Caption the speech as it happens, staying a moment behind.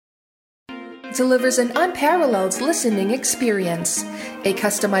delivers an unparalleled listening experience, a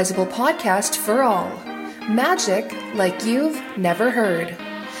customizable podcast for all. Magic like you've never heard.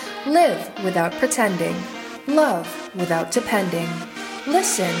 Live without pretending. Love without depending.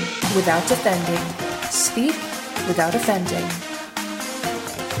 Listen without defending. Speak without offending.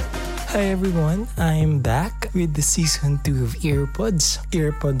 Hi everyone, I'm back with the Season 2 of Earpods,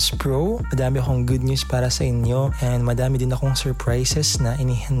 Earpods Pro. Madami akong good news para sa inyo and madami din akong surprises na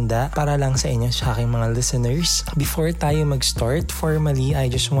inihanda para lang sa inyo sa aking mga listeners. Before tayo mag-start, formally, I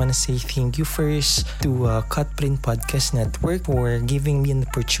just want to say thank you first to Cutprint Podcast Network for giving me an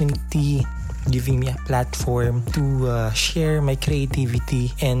opportunity, giving me a platform to share my creativity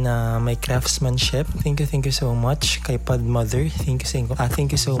and my craftsmanship. Thank you so much kay Podmother. Thank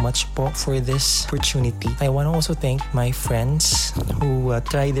you so much po for this opportunity. I want to also thank my friends who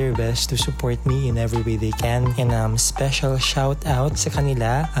try their best to support me in every way they can. And special shout out sa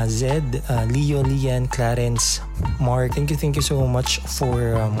kanila, Zed, Leo, Lian, Clarence, Mark. Thank you so much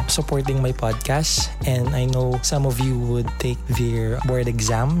for supporting my podcast. And I know some of you would take their board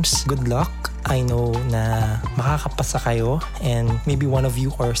exams. Good luck. I know na makakapasa kayo and maybe one of you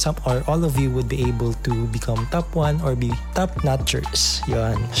or all of you would be able to become top 1 or be top notchers.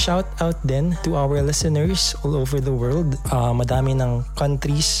 Yun. Shout out then to our listeners all over the world. Madami ng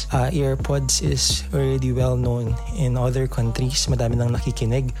countries. Earpods is already well known in other countries. Madami nang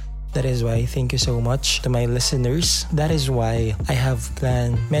nakikinig. That is why thank you so much to my listeners. That is why I have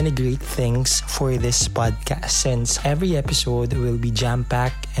planned many great things for this podcast since every episode will be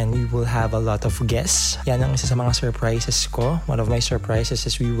jam-packed and we will have a lot of guests. Yan ang isa sa mga surprises ko. One of my surprises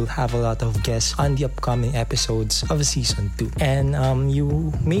is we will have a lot of guests on the upcoming episodes of Season 2. And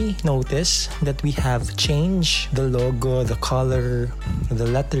you may notice that we have changed the logo, the color, the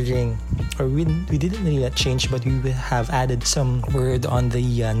lettering, or we didn't really change but we will have added some word on the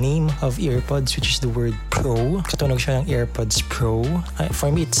name of Earpods, which is the word Pro. Katunog siya ng Earpods Pro. For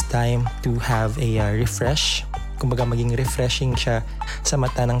me, it's time to have a refresh. Kumbaga maging refreshing siya sa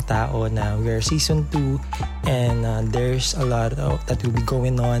mata ng tao na we are Season 2 and there's a lot that will be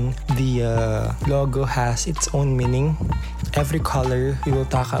going on. The logo has its own meaning. Every color, we will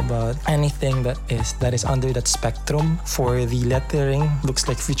talk about anything that is under that spectrum. For the lettering, looks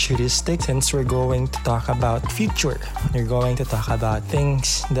like futuristic since we're going to talk about future. We're going to talk about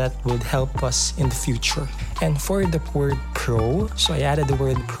things that would help us in the future. And for the word pro, so I added the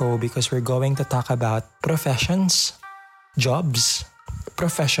word pro because we're going to talk about professions, jobs,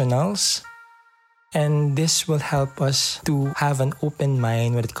 professionals, and this will help us to have an open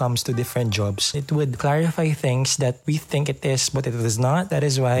mind when it comes to different jobs. It would clarify things that we think it is, but it is not. That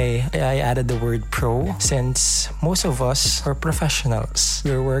is why I added the word pro, since most of us are professionals.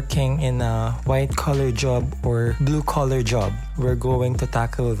 We're working in a white-collar job or blue-collar job. We're going to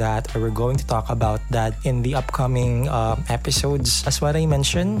tackle that, or we're going to talk about that in the upcoming episodes. As what I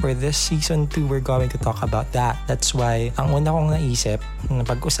mentioned, for this Season 2, we're going to talk about that. That's why, ang una kong naisip na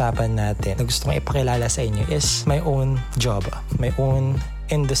pag-usapan natin, na gusto kong ipakilala sa inyo is my own job, my own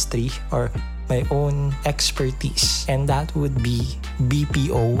industry, or my own expertise. And that would be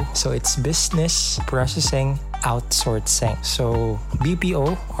BPO. So it's business processing outsourcing. So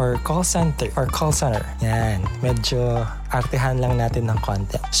BPO or call center. Yan. Medyo artehan lang natin ng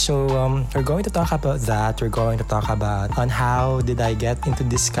konti. So we're going to talk about that. We're going to talk about on how did I get into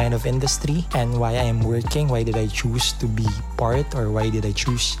this kind of industry and why I am working. Why did I choose to be part, or why did I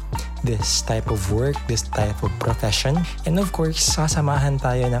choose this type of work, this type of profession. And of course, sasamahan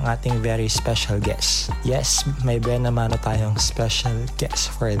tayo ng ating very special guest. Yes, may Bena Mano tayong special guest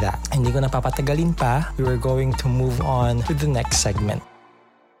for that. Hindi ko napapatagalin pa. We were going to move on to the next segment.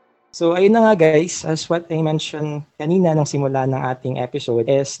 So ayun na nga guys, as what I mentioned kanina nung simula ng ating episode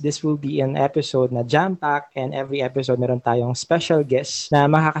is this will be an episode na jam-packed and every episode meron tayong special guest na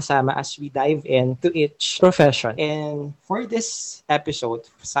makakasama as we dive into each profession. And for this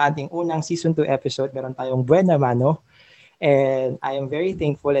episode, sa ating unang Season 2 episode, meron tayong Buena Mano. And I am very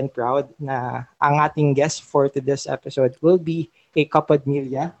thankful and proud na ang ating guest for today's episode will be a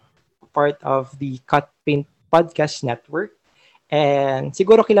Kapadmilya, part of the Cutprint Podcast Network. And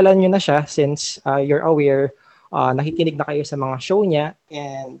siguro kilala nyo na siya since you're aware, nakikinig na kayo sa mga show niya.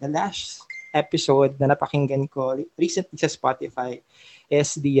 And the last episode na napakinggan ko recently sa Spotify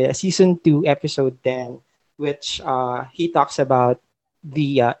is the Season 2 Episode 10, which he talks about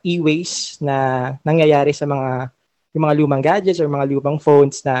the e-waste na nangyayari sa yung mga lumang gadgets or mga lumang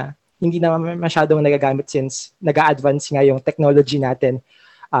phones na hindi na masyadong nagagamit since nag-a-advance nga yung technology natin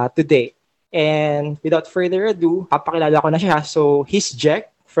today. And without further ado, papakilala ko na siya. So, he's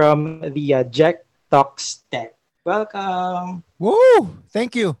Jack from the Jack Talks Tech. Welcome! Woo!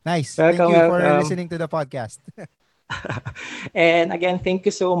 Thank you. Nice. Thank Welcome, you for welcome. listening to the podcast. And again, thank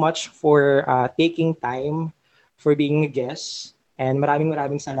you so much for taking time for being a guest. And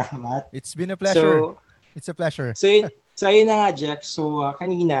maraming salamat. It's been a pleasure. So, It's a pleasure. so ayun na nga, Jack. So,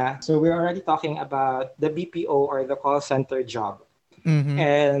 kanina, we're already talking about the BPO or the call center job. Mhm.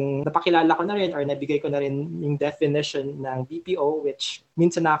 And napakilala ko na rin or nabigay ko na rin yung definition ng BPO, which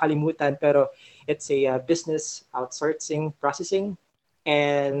minsan nakakalimutan, pero it's a business outsourcing processing.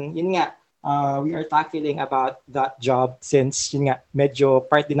 And yun nga, we are tackling about that job since yun nga, medyo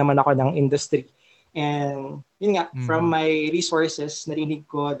part din naman ako ng industry. And yun nga, from my resources, narinig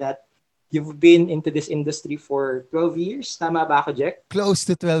ko that you've been into this industry for 12 years. Tama ba ako, Jack? Close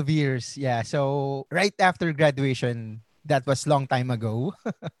to 12 years. Yeah. So right after graduation, that was long time ago.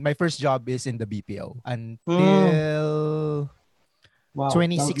 My first job is in the BPO until Wow,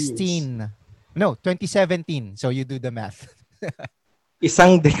 12 years. 2016. No, 2017. So you do the math.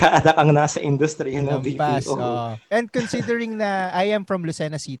 Isang dekada kang nasa industry ng Lampas, BPO. and considering na I am from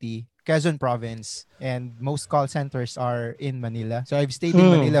Lucena City, Quezon Province, and most call centers are in Manila. So I've stayed in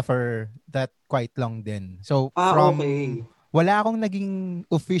Manila for that quite long din. So Okay. wala akong naging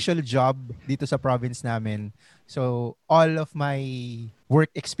official job dito sa province namin. So all of my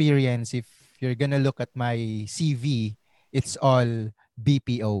work experience, if you're gonna look at my CV, it's all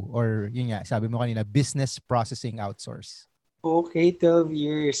BPO or yun nga, sabi mo kanina, business processing outsource. Okay, 12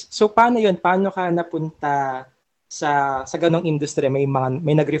 years. So paano 'yun? Paano ka napunta sa ganong industry? May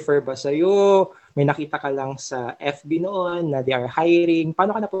nag-refer ba sa iyo? May nakita ka lang sa FB noon na they are hiring?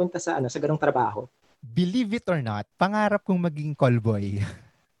 Paano ka napunta sa ganong trabaho? Believe it or not, pangarap kong maging call boy.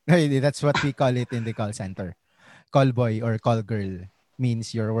 That's what we call it in the call center. Call boy or call girl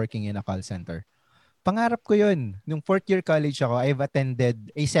means you're working in a call center. Pangarap ko 'yun. Nung fourth year college ako, I've attended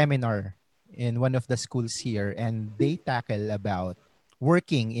a seminar in one of the schools here and they tackle about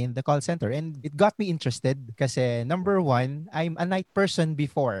working in the call center and it got me interested kasi number one, I'm a night person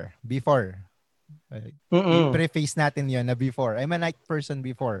before. I-preface natin yon na before. I'm a night person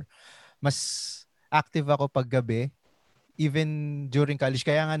before. Mas active ako pag gabi even during college.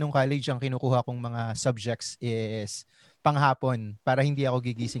 Kaya nga nung college ang kinukuha kong mga subjects is panghapon para hindi ako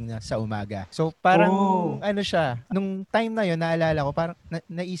gigising na sa umaga. So parang siya, nung time na yon naalala ko, parang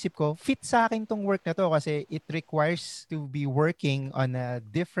naisip ko, fit sa akin tong work na to kasi it requires to be working on a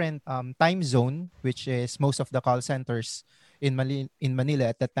different time zone, which is most of the call centers in Manila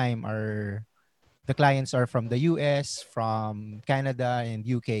at that time are, the clients are from the US, from Canada and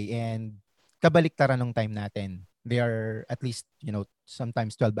UK, and kabaliktaran ng time natin. They are at least,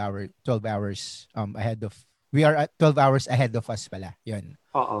 sometimes 12 hours ahead of, we are at 12 hours ahead of us pala. Yun.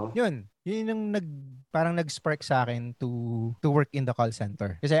 Oo. Yun yung parang nag-spark sa akin to work in the call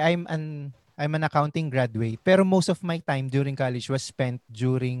center. Kasi I'm an accounting graduate, pero most of my time during college was spent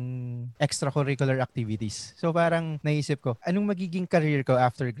during extracurricular activities. So parang naisip ko, anong magiging career ko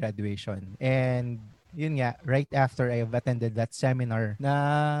after graduation? And yun nga, right after I've attended that seminar,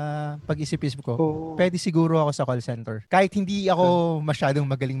 na pag-isip-isip ko, pwede siguro ako sa call center. Kahit hindi ako masyadong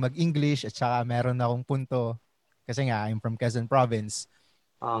magaling mag-English at saka meron akong punto, kasi nga, I'm from Quezon Province.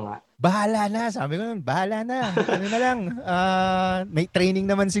 Oo nga. Bahala na. Sabi ko, bahala na. Ano na lang. May training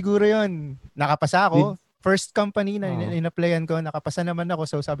naman siguro yun. Nakapasa ako. First company na in-applyan ko, nakapasa naman ako.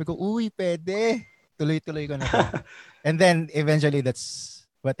 So sabi ko, uy, pwede. Tuloy-tuloy ko na to. And then, eventually, that's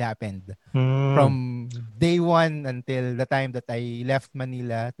what happened. From day one until the time that I left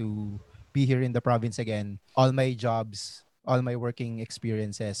Manila to be here in the province again, all my jobs, all my working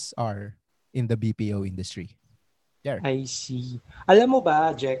experiences are in the BPO industry. There. I see. Alam mo ba,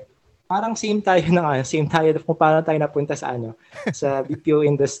 Jack, parang same tayo kung paano tayo napunta sa sa BPO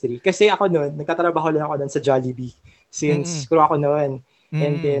industry. Kasi ako noon, nagtatrabaho lang ako doon sa Jollibee since crew ako noon.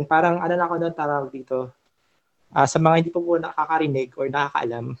 And then parang ako noon tawag dito. Sa mga hindi pa po nakakarinig or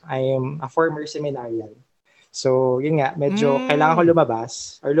nakakaalam, I am a former seminarian. So, yun nga, medyo kailangan ko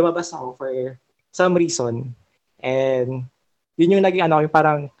lumabas ako for some reason. And yun yung naging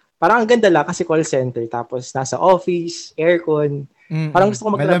parang ang ganda lang kasi call center, tapos nasa office, aircon, parang gusto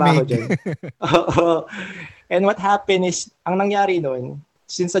ko magtrabaho dyan. And what happened is, ang nangyari nun,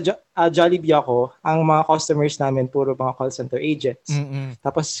 since sa Jollibee ako, ang mga customers namin puro mga call center agents.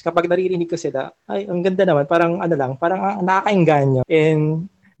 Tapos kapag naririnig ko sila, ay, ang ganda naman, parang parang nakakainganyo.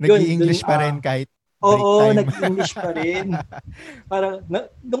 And nag-i-English pa rin kahit oo, nag-English pa rin. Parang,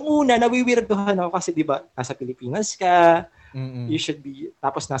 nung una, nawiwirdohan ako kasi diba, nasa Pilipinas ka, you should be,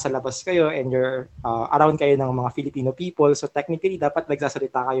 tapos nasa labas kayo and you're around kayo ng mga Filipino people. So technically, dapat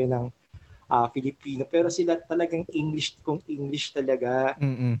nagsasalita kayo ng Filipino, pero sila talagang English talaga.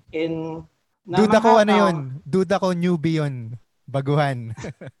 And duda ko yun? Duda ko newbie yun. Baguhan.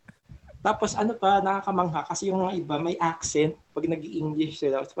 Tapos ano pa, nakakamangha kasi yung mga iba may accent pag nag-i-English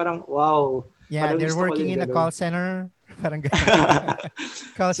sila. So, parang wow. Yeah, Parang they're gusto ko working din in a ganun. call center. Parang ganun.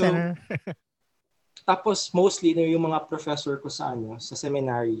 Call So, center. tapos mostly yung mga professor ko sa sa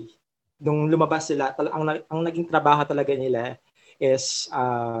seminary, nung lumabas sila, ang naging trabaho talaga nila is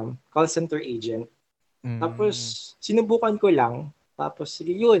call center agent. Tapos sinubukan ko lang, tapos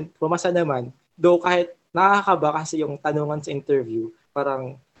sige yun, pumasa naman. Though kahit nakakaba kasi yung tanungan sa interview,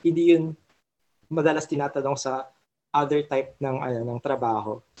 parang hindi yun madalas tinatanong sa other type ng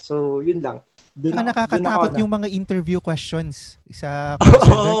trabaho. So yun lang. Saka Doon ako nakakatakot na. yung mga interview questions sa call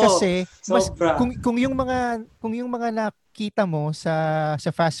center Oo, kasi mas sobra. kung yung mga nakita mo sa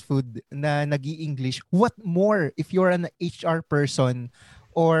fast food na nag-i-English, what more if you're an HR person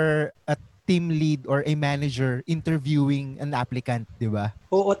or a team lead or a manager interviewing an applicant, di ba?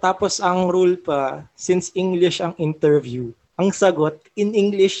 Oo, tapos ang rule pa, since English ang interview, ang sagot in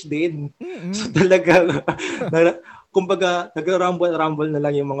English din. So talaga, kumbaga, nagra-rumble na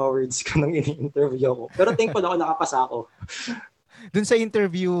lang yung mga words ko nung ini-interview ko. Pero thankful ako nakapasa ako. Dun sa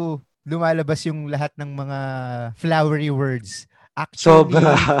interview, lumalabas yung lahat ng mga flowery words. Actually,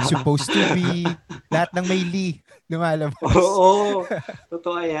 Sobra. supposed to be, lahat ng may li, lumalabas. Oo,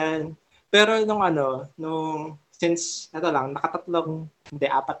 totoo yan. Pero since, apat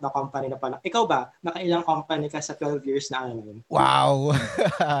na company na pala. Ikaw ba, nakailang company ka sa 12 years na yun? Wow!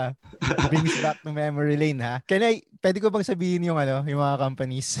 Brings back to memory lane, ha? Pwede ko bang sabihin yung mga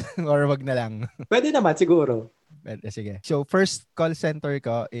companies? Or wag na lang? Pwede naman, siguro. Sige. So, first call center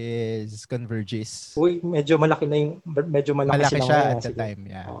ko is Convergys. Uy, medyo malaki Malaki sila siya ngayon, at the sige. time,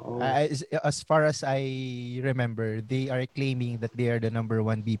 yeah. Oo. As far as I remember, they are claiming that they are the number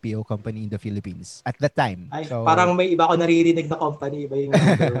 1 BPO company in the Philippines at that time. Ay, So, parang may iba ako naririnig na company, iba yung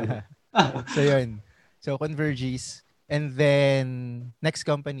number one. so yun. So Convergys. And then next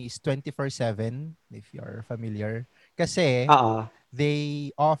company is 24/7 if you're familiar. Kasi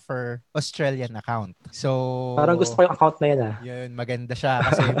they offer Australian account. So Parang gusto ko yung account na yan. Yun, maganda siya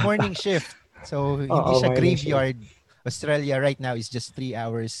kasi morning shift. So hindi siya graveyard. Australia right now is just 3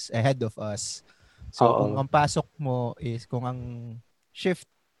 hours ahead of us. So kung ang pasok mo is, kung ang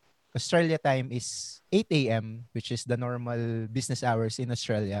shift Australia time is 8 a.m., which is the normal business hours in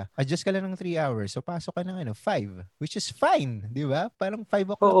Australia, adjust ka lang ng 3 hours. So, pasok ka ng 5, which is fine, di ba? Parang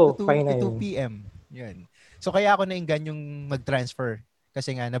 5 o'clock to 2 p.m. Yun. So, kaya ako nainggan yung mag-transfer.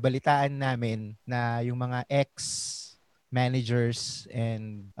 Kasi nga, nabalitaan namin na yung mga ex-managers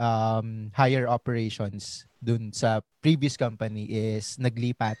and higher operations dun sa previous company is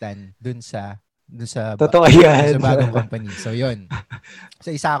naglipatan dun sa totoo yan. Sa bagong company. So, yun.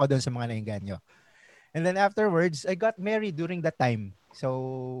 So, isa ako doon sa mga nainganyo. And then afterwards, I got married during that time.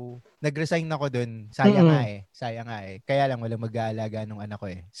 So, nag-resign ako doon. Sayang nga eh. Kaya lang walang mag-aalaga ng anak ko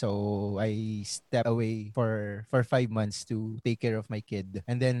eh. So, I stepped away for 5 months to take care of my kid.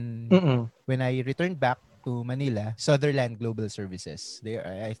 And then, when I returned back to Manila, Sutherland Global Services.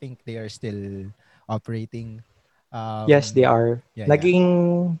 I think they are still operating. Yes, they are. Yeah,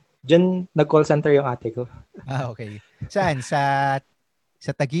 Diyan nag-call center yung ate ko. Okay. Saan? Sa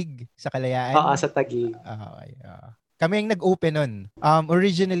Taguig? Sa Kalayaan? Oo, sa Taguig. Okay. Kami yung nag-open nun.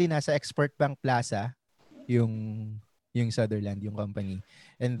 Originally, nasa Export Bank Plaza, yung Sutherland, yung company.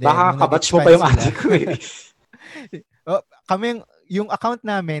 And then, baka kabatch mo pa yung ate ko eh. Yung account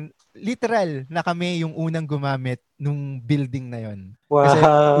namin, literal na kami yung unang gumamit nung building na yon. Wow. Kasi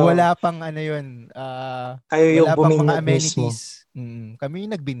wala pang yun. Kayo yung wala pang mga amenities. Kami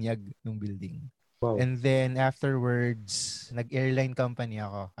yung nagbinyag nung building. Wow. And then afterwards, nag-airline company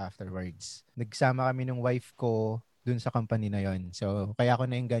ako afterwards. Nagsama kami ng wife ko dun sa company na yon. So, kaya ako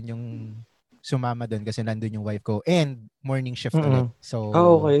nainggan yung sumama dun kasi nandun yung wife ko. And morning shift ulit. So,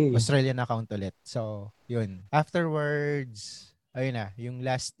 okay. Australian account ulit. So, yun. Afterwards, ayun na. Yung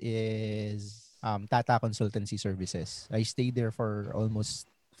last is Tata Consultancy Services. I stayed there for almost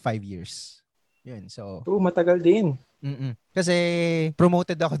 5 years. Yun. So, matagal din. Kasi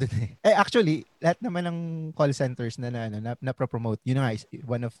promoted ako dun eh. Actually, lahat naman ng call centers na pro-promote, yun nga,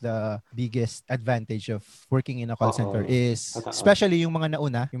 one of the biggest advantage of working in a call center is, especially yung mga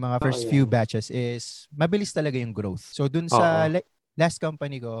nauna, yung mga first few batches is, mabilis talaga yung growth. So dun sa last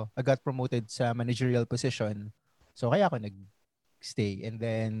company ko, I got promoted sa managerial position. So kaya ako nag-stay. And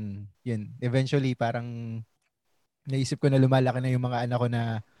then, yun, eventually parang naisip ko na lumalaki na yung mga anak ko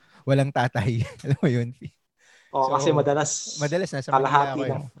na walang tatay. Alam mo yun? Kasi madalas nasa Manila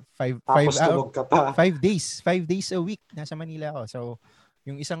ako. 5 days a week nasa Manila ako. So,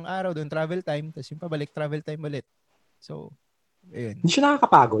 yung isang araw doon travel time, tapos yung pabalik travel time ulit. So, ayun. Hindi siya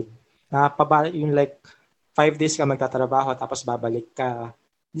nakakapagod. Yung 5 days ka magtatrabaho tapos babalik ka.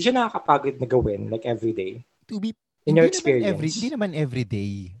 Hindi siya nakakapagod na gawin like every day. To be, In your experience. Hindi naman every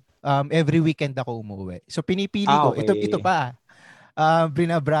day. Every weekend ako umuwi. So pinipili ko. Okay. Ito pa.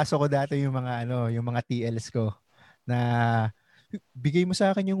 Binabraso ko dati yung mga TLs ko na bigay mo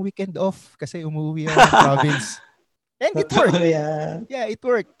sa akin yung weekend off kasi umuwi ako ng province. And it worked. Yeah, it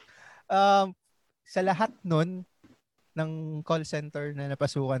worked. Sa lahat nun ng call center na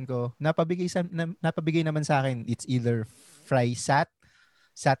napasukan ko, napabigay naman sa akin, it's either FrySat,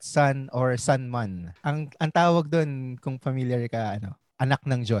 SatSun, or Sunman. Ang tawag doon, kung familiar ka, anak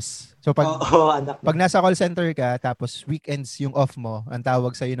ng Diyos. So pag nasa call center ka, tapos weekends yung off mo, ang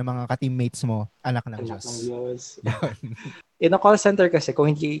tawag sa'yo ng mga ka-teammates mo, anak ng Diyos. In a call center kasi,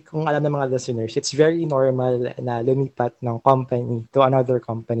 kung alam ng mga listeners, it's very normal na lumipat ng company to another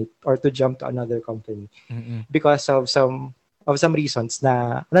company or to jump to another company. Because of some reasons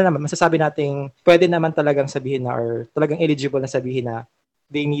na, masasabi nating pwede naman talagang sabihin na or talagang eligible na sabihin na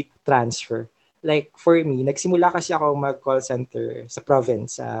they need transfer. Like for me, nagsimula kasi ako mag-call center sa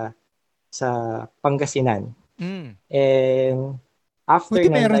province, sa Pangasinan. And after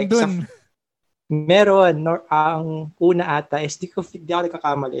meron dun. Meron. Ang una ata is, di ako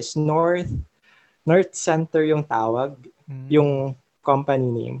nagkakamali, is North Center yung tawag, yung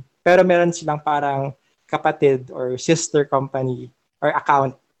company name. Pero meron silang parang kapatid or sister company or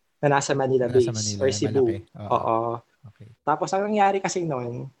account na nasa Manila base or Cebu. Oo. Okay. Tapos ang nangyari kasi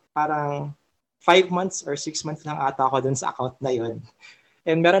noon, parang 5 months or 6 months lang ata ako dun sa account na yon.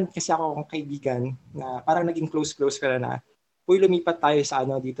 And meron kasi akong kaibigan na parang naging close ko na lumipat tayo sa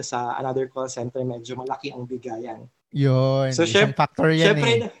dito sa another call center, medyo malaki ang bigayan. Yun, so, isang factor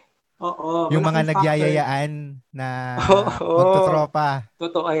yan Oo. Yung mga nagyayayaan na magtutropa.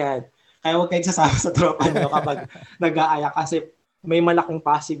 Totoo yan. Kaya huwag kayong sasama sa tropa nyo kapag nag-aaya kasi may malaking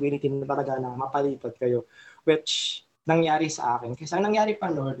possibility na talaga na mapalipat kayo. Which nangyari sa akin. Kasi ang nangyari pa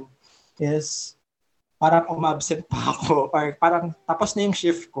noon is parang umabsent pa ako or parang tapos na yung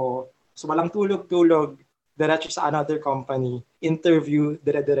shift ko. So walang tulog-tulog. Diretso sa another company, interview,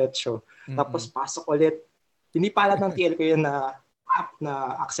 dire-diretso. Tapos pasok ulit. Hindi pala ng TL ko yun na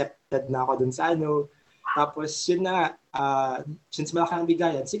accepted na ako dun sa Tapos yun na, since malaki ang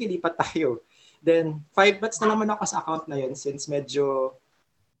bigayan, sige, lipat tayo. Then, 5 months na naman ako sa account na yun since medyo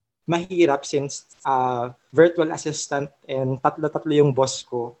mahirap since virtual assistant and tatlo yung boss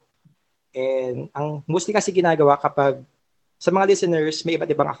ko. And ang mostly kasi ginagawa kapag sa mga listeners, may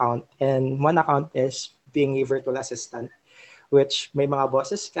iba't ibang account and one account is being a virtual assistant, which may mga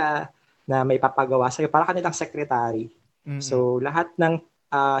bosses ka na may papagawa sa'yo para kanilang secretary. So, lahat ng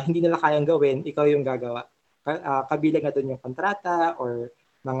hindi nila kayang gawin, ikaw yung gagawa. Kabilang na doon yung kontrata or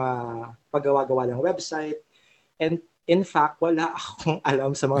mga paggawa-gawa ng website. And in fact, wala akong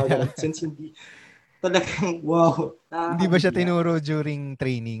alam sa mga ganun since hindi talagang wow. Hindi ba siya tinuro during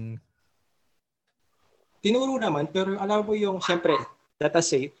training? Tinuro naman, pero alam mo yung, syempre, let us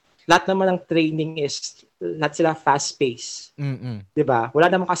say, lahat naman ng training is, lahat sila fast-paced. Diba? Wala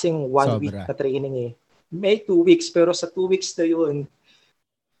naman kasing 1 week na training eh. May 2 weeks, pero sa 2 weeks na yun,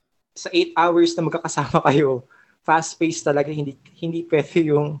 sa 8 hours na magkakasama kayo, fast-paced talaga, hindi pwede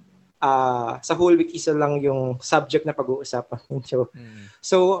yung, sa whole week, isa lang yung subject na pag-uusapan.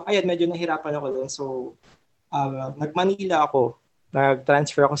 So, ayun, medyo nahirapan ako doon. So, nag-Manila ako.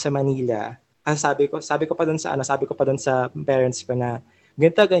 Nag-transfer ako sa Manila. Ang sabi ko pa doon sa parents ko na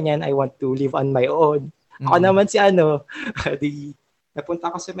ganito ganyan, I want to live on my own. Ako naman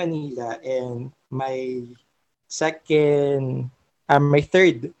napunta ako sa Manila and my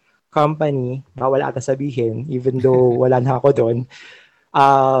third company, bawal ata sabihin even though wala na ako doon.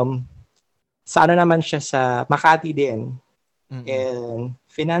 Sa naman siya sa Makati din. And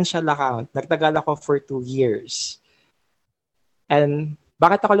financial account. Nagtagal ako for 2 years. And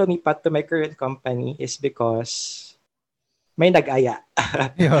bakit ako lumipat to my current company is because may nag-aya.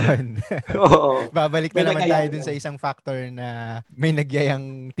 Yun. Oo. Babalik na naman tayo dun sa isang factor na may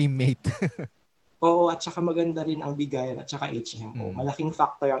nagyayang teammate. Oo, at saka maganda rin ang bigayan at saka HMO. Malaking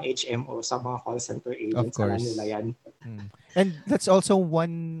factor ang HMO sa mga call center agents. Of course. Nila yan. And that's also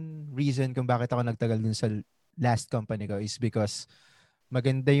one reason kung bakit ako nagtagal dun sa last company ko is because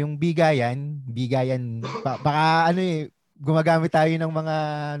maganda yung bigayan. Baka gumagamit tayo ng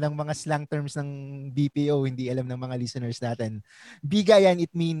mga slang terms ng BPO, hindi alam ng mga listeners natin. Bigayan,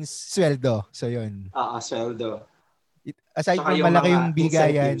 it means sweldo. So, yun. Sweldo. Aside from malaki yung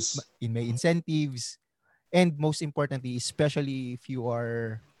bigayan, may incentives. And most importantly, especially if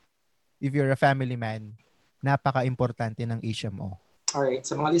you're a family man, napaka-importante ng HMO. Alright,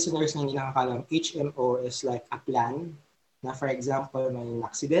 sa mga listeners na hindi nakakalam, HMO is like a plan na for example, may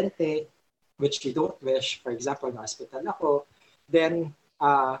aksidente, which you don't wish, for example, na-hospital ako, then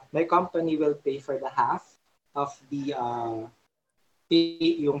my company will pay for the half of the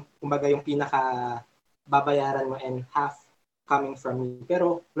pay, yung kumbaga yung pinaka babayaran mo and half coming from me.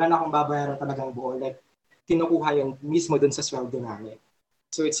 Pero wala na akong babayaran talagang buo. Like, kinukuha yun mismo dun sa sweldo namin.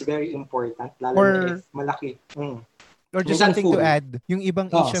 So it's very important, lalo na if malaki. Or just Minsan something full. to add, yung ibang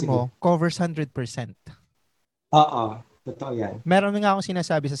Asia mo covers 100%. Oo, totoo yan. Meron nga akong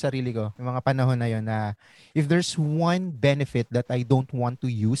sinasabi sa sarili ko, yung mga panahon na yun na if there's one benefit that I don't want to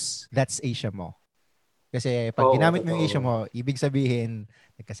use, that's Asia mo. Kasi pag ginamit mo yung Asia mo, ibig sabihin,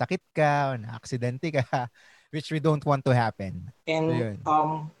 nagkasakit ka o na-aksidente ka, which we don't want to happen. And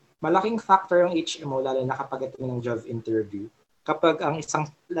malaking factor yung HMO, lalo na kapag ito ng job interview. Kapag ang isang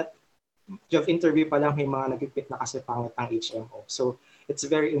job interview pa lang may mga nagpipit na kasi pangit ang HMO. So, it's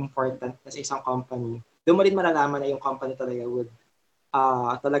very important na sa isang company. Doon mo rin malalaman na yung company talaga would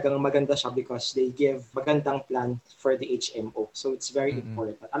talagang maganda siya because they give magandang plan for the HMO. So, it's very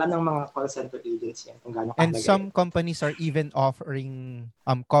important. Alam ng mga call center agents yan kung gaano and some companies are even offering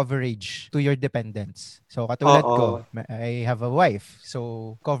coverage to your dependents. So, katulad ko, I have a wife.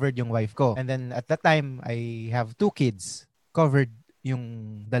 So, covered yung wife ko. And then, at that time, I have 2 kids. Covered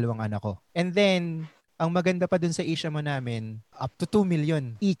yung 2 anak ko. And then, ang maganda pa dun sa Asia mo namin, up to 2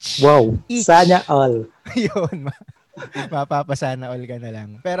 million each. Wow! Each. Sana all. Yun. Mapapasana all ka na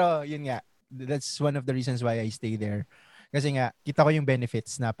lang. Pero, yun nga, that's one of the reasons why I stay there. Kasi nga, kita ko yung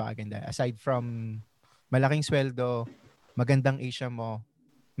benefits, napakaganda. Aside from malaking sweldo, magandang Asia mo,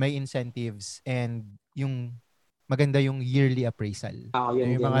 may incentives, and yung maganda yung yearly appraisal.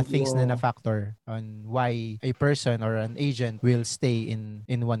 Yung mga things na na-factor on why a person or an agent will stay in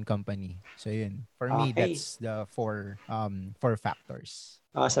one company. So yun. For me, that's the 4 factors.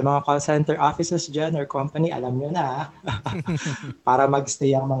 Sa mga call center offices dyan or company, alam nyo na. Para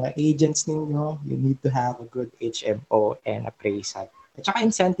magstay ang mga agents ninyo, you need to have a good HMO and appraisal. At saka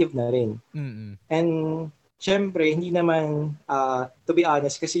incentive na rin. And syempre, hindi naman, to be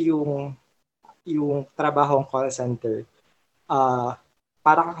honest, kasi yung trabahong call center,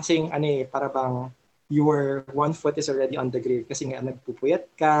 para ka kasing, para bang your one foot is already on the grave kasi nga nagpupuyat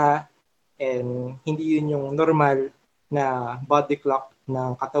ka and hindi yun yung normal na body clock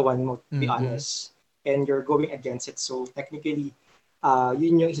ng katawan mo, to be honest. And you're going against it. So, technically,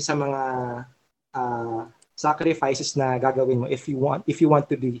 yun yung isa sa mga sacrifices na gagawin mo if you want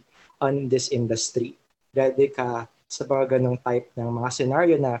to be on this industry. Ready ka sa mga ganong type ng mga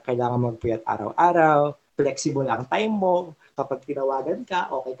scenario na kailangan magpuyat araw-araw, flexible ang time mo, kapag tinawagan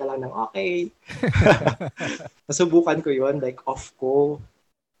ka, okay ka lang ng okay. Nasubukan ko yun, like off ko.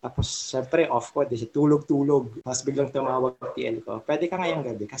 Tapos, syempre, off ko, tulog-tulog. Tapos biglang tumawag ang TL ko. Pwede ka ngayong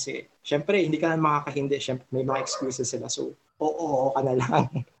gabi kasi, syempre, hindi ka na makakahindi. Syempre, may mga excuses sila. So, oo ka na lang.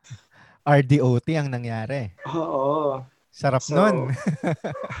 RDOT ang nangyari. Oo. Sarap nun.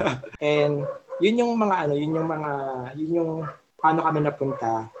 And, yun yung paano kami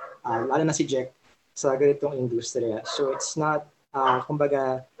napunta, lalo na si Jack, sa ganitong industriya. So, it's not,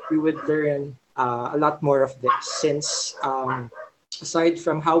 kumbaga, we would learn a lot more of this since, aside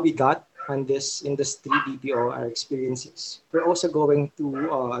from how we got on this industry, BPO, our experiences, we're also going to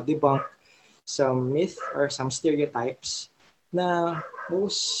debunk some myth or some stereotypes na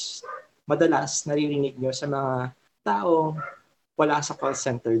madalas naririnig nyo sa mga taong wala sa call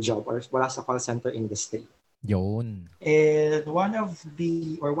center job or wala sa call center industry. Yun. And one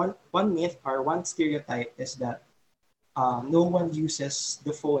myth or one stereotype is that no one uses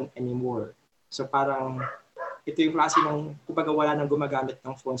the phone anymore. So parang ito yung klase ng, kumbaga wala nang gumagamit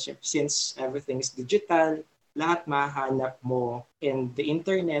ng phone since everything is digital, lahat mahanap mo in the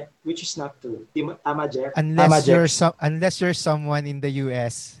internet, which is not true. Tama, Jeff? Unless you're someone in the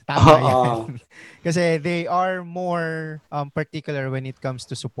US, tama yan. Kasi they are more particular when it comes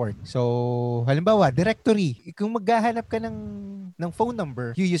to support. So, halimbawa, directory. Kung maghahanap ka ng phone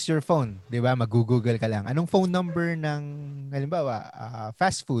number, you use your phone. Diba? Mag-google ka lang. Anong phone number ng, halimbawa,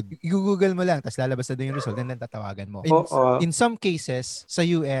 fast food? I-google mo lang, tapos lalabas na doon yung result, and then tatawagan mo. In some cases, sa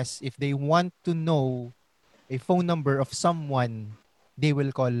US, if they want to know a phone number of someone, they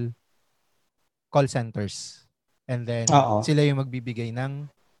will call centers. And then, sila yung magbibigay ng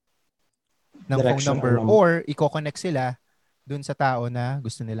phone number or i-connect sila dun sa tao na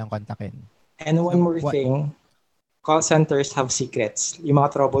gusto nilang kontakin. And one more thing, call centers have secrets. Yung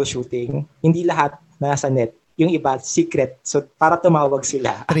mga troubleshooting, hindi lahat nasa net. Yung iba, secret. So, para tumawag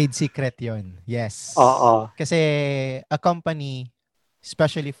sila. Trade secret yon. Yes. Oo. Kasi a company,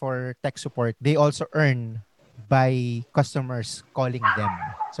 especially for tech support, they also earn by customers calling them.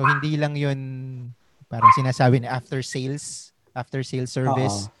 So, hindi lang yun parang sinasabi na after sales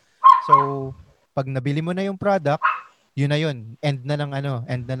service. So, pag nabili mo na yung product, yun na yun. End na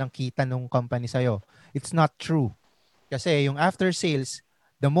ng kita nung company sa'yo. It's not true. Kasi yung after sales,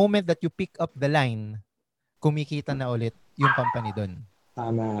 the moment that you pick up the line, kumikita na ulit yung company doon.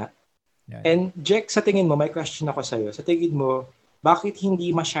 Tama. Yan. And Jack, sa tingin mo, may question ako sa'yo. Sa tingin mo, bakit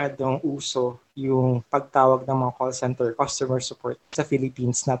hindi masyadong uso yung pagtawag ng mga call center, customer support sa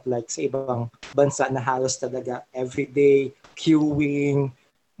Philippines, not like sa ibang bansa na halos talaga everyday, queuing,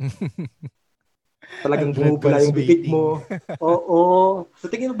 talagang bumubula yung bibig mo. Oo. Sa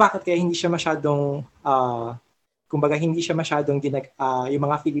tingin mo, bakit kaya hindi siya masyadong, kumbaga hindi siya masyadong yung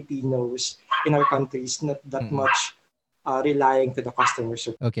mga Filipinos in our countries not that much relying to the customer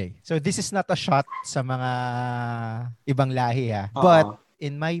support. Okay. So this is not a shot sa mga ibang lahi But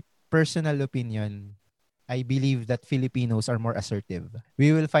in my personal opinion, I believe that Filipinos are more assertive.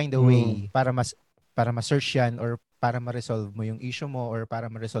 We will find a way para ma-search yan or para ma-resolve mo yung issue mo or para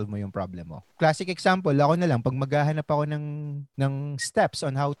ma-resolve mo yung problem mo. Classic example, ako na lang, pag maghahanap ako ng steps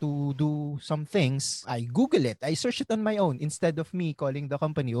on how to do some things, I Google it. I search it on my own instead of me calling the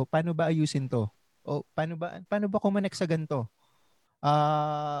company, paano ba ayusin to? Paano ba kumonek sa ganito?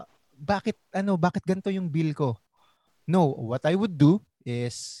 Bakit ganito yung bill ko? No, what I would do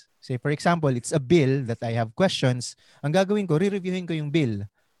is, say for example, it's a bill that I have questions. Ang gagawin ko, re-reviewin ko yung bill.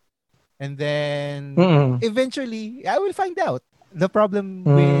 And then eventually, I will find out. The problem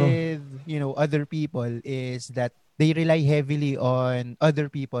with, other people is that they rely heavily on other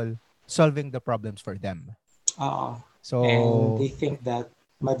people solving the problems for them. So, and they think that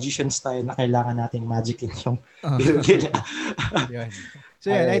magicians tayo na kailangan nating magicin yung bill nila.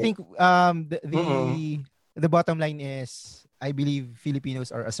 So I think the bottom line is I believe Filipinos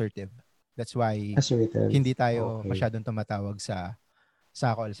are assertive. That's why hindi tayo masyadong tumatawag sa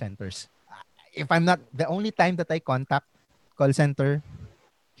call centers. If I'm not, the only time that I contact call center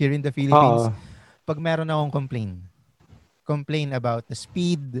here in the Philippines, pag meron akong complain about the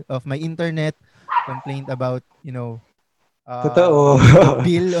speed of my internet, complain about,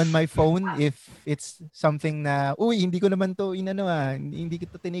 bill on my phone if it's something na, hindi ko naman to hindi ko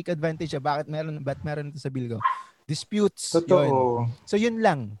to tinake advantage. Ba't meron ito sa bill ko? Disputes. Totoo. Yun. So yun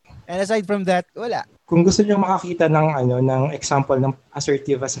lang. And aside from that, wala. Kung gusto niyo makakita ng example ng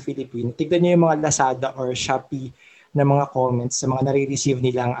assertive sa Philippines, tignan niyo yung mga Lazada or Shopee na mga comments sa mga nare-receive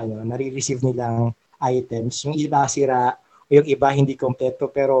nilang items. Yung iba sira, o yung iba hindi kompleto,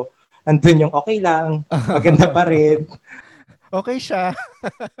 pero andun yung okay lang, maganda pa rin. Okay siya.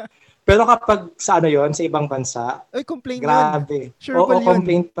 Pero kapag sa sa ibang bansa, complain grabe. Sure yun.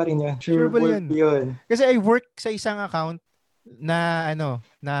 Complaint pa rin yun. Sure yun. Kasi I work sa isang account na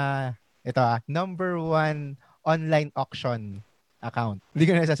ito number 1 online auction account. Hindi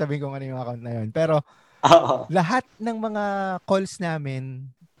ko na sasabihin kung ano yung account na yun. Pero lahat ng mga calls namin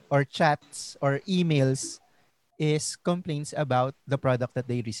or chats or emails is complaints about the product that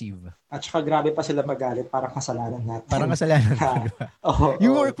they receive. At saka grabe pa sila magalit, parang kasalanan natin. Diba?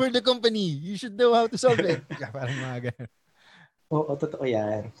 You work for the company. You should know how to solve it. Parang mga ganun. Oo, totoo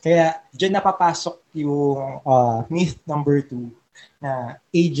yan. Kaya dyan napapasok yung myth number 2 na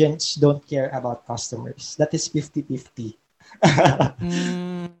agents don't care about customers. That is 50-50.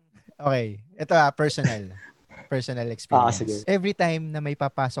 Okay. Ito personal experience. Sige. Every time na may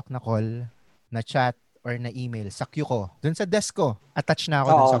papasok na call, na chat, or na email, sakyo ko. Doon sa desk ko, attach na ako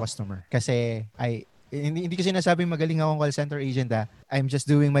doon sa customer. Kasi hindi ko sinasabing magaling akong call center agent. I'm just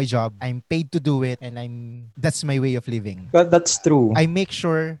doing my job. I'm paid to do it and that's my way of living. But that's true. I make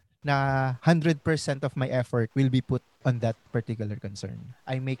sure na 100% of my effort will be put on that particular concern.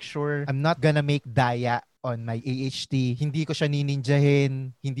 I make sure I'm not gonna make daya on my AHT. Hindi ko siya nininjahin.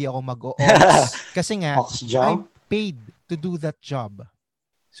 Hindi ako mag-o-ox. Kasi nga, I'm paid to do that job.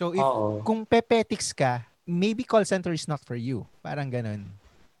 So if kung pepetics ka, maybe call center is not for you. Parang ganun.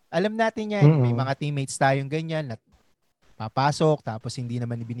 Alam natin yan. May mga teammates tayong ganyan na papasok tapos hindi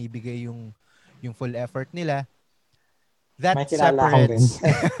naman ibinibigay yung full effort nila. That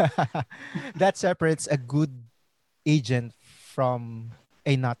separates a good agent from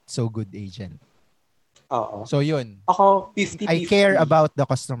a not so good agent. So yun. Ako 50-50. I care about the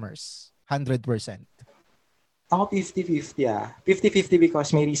customers 100%. Ako 50-50 50-50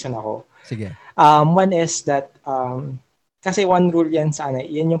 because may reason ako. Sige. One is that kasi one rule yan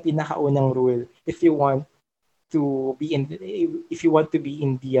yan yung pinakaunang rule if you want to be in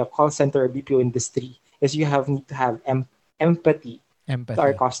the call center or BPO industry is you need to have empathy to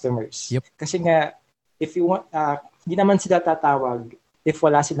our customers. Yep. Kasi nga if you want hindi naman sila tatawag if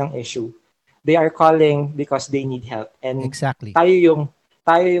wala silang issue. They are calling because they need help. And exactly. Tayo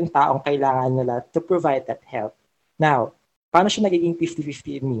yung taong kailangan nila to provide that help. Now, paano siya nagiging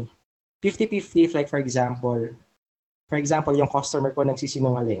 50-50 in me? 50-50 if like for example, yung customer ko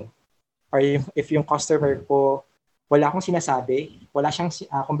nagsisinungaling. Or if yung customer ko, wala akong sinasabi, wala siyang,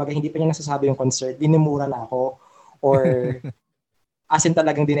 kumbaga hindi pa niya nasasabi yung concern, dinumura na ako, or as in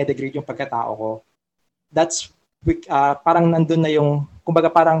talagang dinedegrade yung pagkatao ko. That's, parang nandun na yung, kumbaga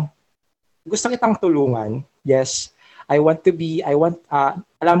parang, gusto kitang tulungan, yes,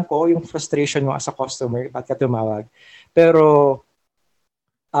 alam ko yung frustration mo as a customer, ba't ka tumawag. Pero,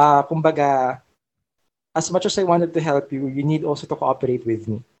 kumbaga, as much as I wanted to help you, you need also to cooperate with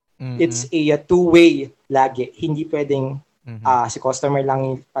me. Mm-hmm. It's a two-way lagi. Hindi pwedeng si customer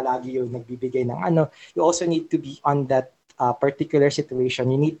lang palagi yung nagbibigay ng ano. You also need to be on that particular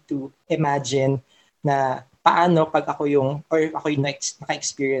situation. You need to imagine na paano pag ako yung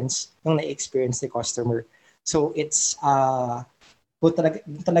naka-experience nung na-experience ni customer. So it's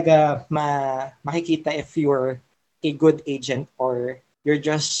talaga makikita if you're a good agent or you're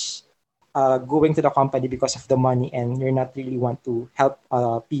just going to the company because of the money and you're not really want to help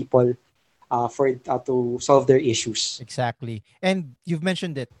people to solve their issues. Exactly. And you've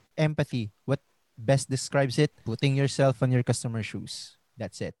mentioned it, empathy. What best describes it? Putting yourself on your customer's shoes.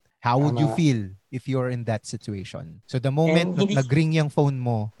 That's it. How would you feel if you're in that situation? So the moment nag-ring yung phone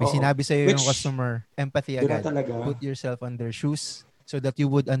mo, may sinabi sa'yo yung customer, empathy agad. Put yourself on their shoes so that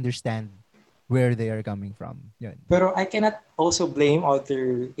you would understand where they are coming from. Yun. Pero I cannot also blame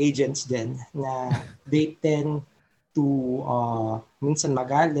other agents din na they tend to minsan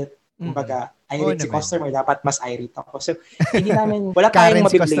magalit. Kumbaga, irate si customer, dapat mas irate ako. So, hindi namin, wala tayong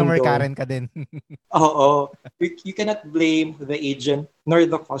mabiblame customer, doon. Karen ka din. Oo. You cannot blame the agent nor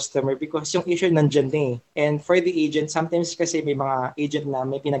the customer because yung issue nandyan na eh. And for the agent, sometimes kasi may mga agent na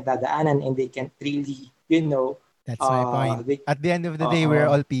may pinagdadaanan and they can't really, That's my point. At the end of the day, we're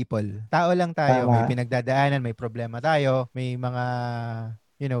all people. Tao lang tayo. Tama. May pinagdadaanan, may problema tayo, may mga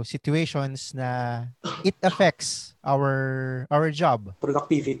situations na it affects our job.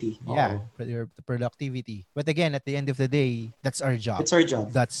 Productivity. Yeah, productivity. But again, at the end of the day, that's our job. It's our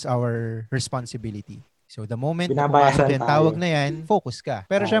job. That's our responsibility. So the moment na pumasok yan, tawag na yan, focus ka.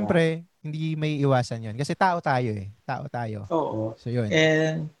 Pero syempre, hindi may iwasan yun. Kasi tao tayo eh. Tao tayo. Oo. So yun.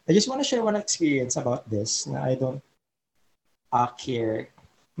 And I just want to share one experience about this na I don't care.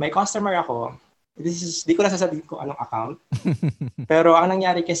 May customer ako. Di ko na sasabihin ko anong account. Pero ang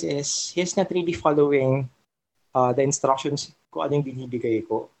nangyari kasi is, he's not really following the instructions ko ano yung binibigay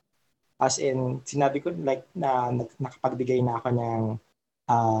ko. As in, sinabi ko like na nakapagbigay na ako ng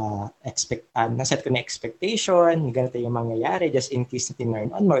naset ko na expectation, ganito yung mangyayari just in case na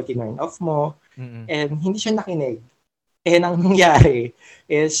tinurn on mo or tinurn off mo. Mm-hmm. And hindi siya nakinig. And ang nangyari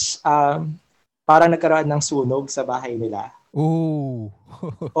is parang nagkaroon ng sunog sa bahay nila. Ooh.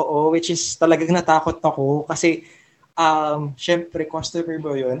 Oo, which is talagang natakot ako kasi syempre customer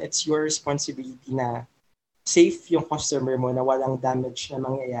mo yun, it's your responsibility na safe yung customer mo na walang damage na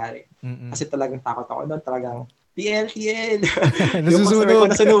mangyayari. Mm-mm. Kasi talagang takot ako noon, talagang TL. Yung customer ko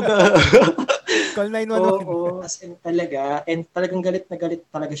nasunugan. Call 911. Oo, as in talaga. And talagang galit na galit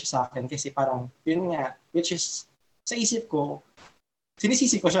talaga siya sa akin kasi parang, yun nga, which is, sa isip ko,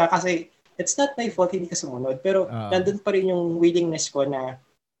 sinisisi ko siya kasi it's not my fault, hindi ka sumunod. Pero nandun pa rin yung willingness ko na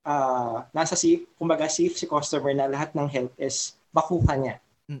nasa safe, kumbaga safe si customer na lahat ng help is makuha niya.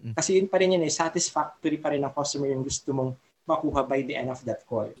 Mm-mm. Kasi yun pa rin yun satisfactory pa rin ng customer yung gusto mong makuha by the end of that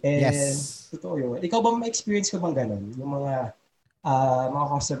call. And totoo yun. Ikaw ba may experience ko bang ganun? Yung mga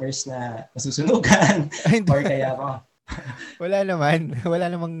customers na nasusunugan or kaya mga... Wala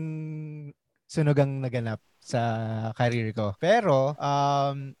namang sunugang naganap sa career ko. Pero,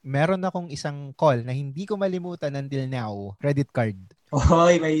 meron akong isang call na hindi ko malimutan until now. Credit card.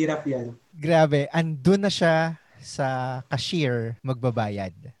 Oy, mahirap yan. Grabe. Andun na siya sa cashier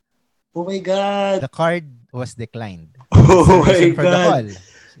magbabayad. Oh my God! The card was declined. Oh my God! For the call.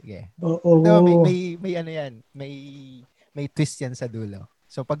 Sige. Oh. So, may ano yan. May twist yan sa dulo.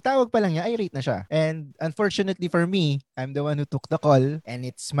 So, pagtawag pa lang niya, irate na siya. And unfortunately for me, I'm the one who took the call. And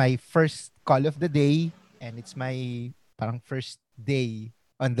it's my first call of the day. And it's my parang first day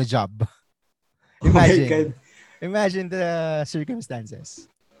on the job. Imagine the circumstances.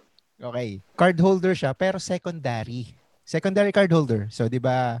 Okay. Card holder siya, pero secondary. Secondary card holder. So, di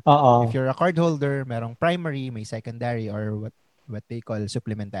ba, if you're a card holder, merong primary, may secondary, or what they call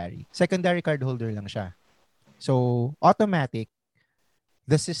supplementary. Secondary card holder lang siya. So, automatic,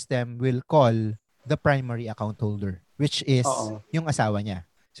 the system will call the primary account holder, which is yung asawa niya.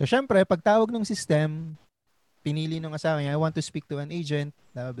 So, syempre, pag tawag ng system, pinili nung asawa niya, I want to speak to an agent,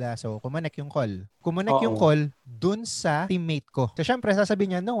 blah, blah, blah. So, kumonek yung call. Kumonek yung Oo. call dun sa teammate ko. So, syempre,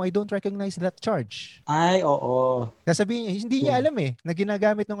 sasabihin niya, no, I don't recognize that charge. Ay, oo. Sasabihin niya, hindi niya alam na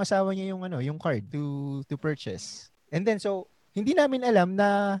ginagamit ng asawa niya yung card to purchase. And then, so, hindi namin alam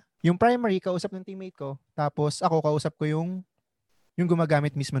na yung primary, kausap ng teammate ko, tapos ako, kausap ko yung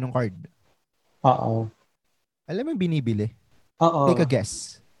gumagamit mismo ng card. Oo. Alam mo yung binibili? Oo. Take a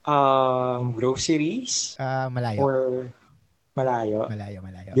guess. Groceries? Malayo. Or malayo?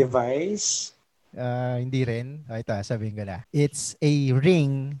 Malayo. Device? Hindi rin. Ito, sabihin ko na. It's a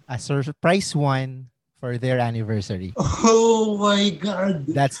ring, a surprise one for their anniversary. Oh my God!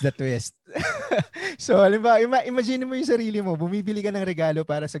 That's the twist. So, halimbawa, imagine mo yung sarili mo, bumibili ka ng regalo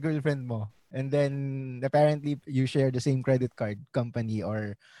para sa girlfriend mo. And then, apparently, you share the same credit card company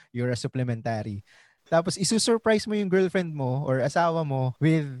or you're a supplementary. Tapos, isusurprise mo yung girlfriend mo or asawa mo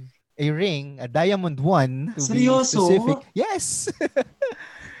with a ring, a diamond one. To Seryoso? be specific. Yes!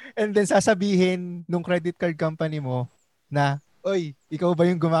 And then, sasabihin nung credit card company mo na, oy, ikaw ba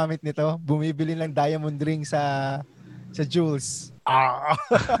yung gumamit nito? Bumibili ng diamond ring sa Jules.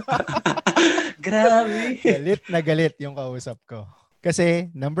 Grabe! Galit yung kausap ko. Kasi,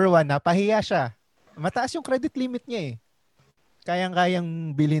 number one, napahiya siya. Mataas yung credit limit niya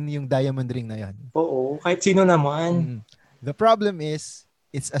Kayang-kayang bilhin yung diamond ring na yan. Oo, kahit sino naman. The problem is,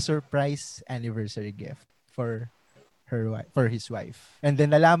 it's a surprise anniversary gift for his wife. And then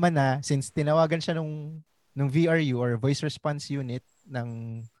nalaman na, since tinawagan siya nung VRU or voice response unit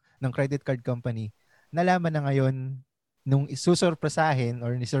ng credit card company, nalaman na ngayon nung isusurpresahin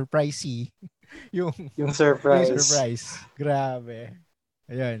or ni-surprisee yung surprise. Grabe.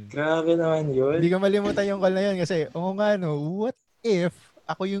 Ayan. Grabe naman yun. Hindi ko malimutan yung call na yun kasi, what if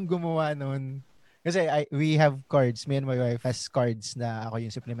ako yung gumawa nun? Kasi we have cards. Me and my wife has cards na ako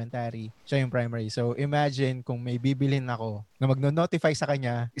yung supplementary. Siya yung primary. So imagine kung may bibilin ako na magno-notify sa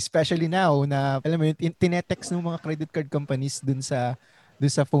kanya, especially now na, alam mo yun, tinetext ng mga credit card companies dun sa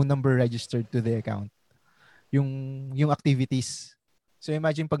phone number registered to the account. Yung activities. So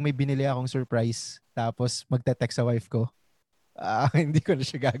imagine pag may binili akong surprise, tapos magte-text sa wife ko, hindi ko na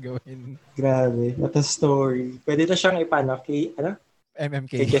siya gagawin. Grabe. What a story. Pwede na siyang ipano kay,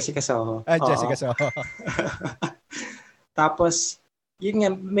 MMK. Kay Jessica Soho. Jessica Soho. Tapos, yun nga,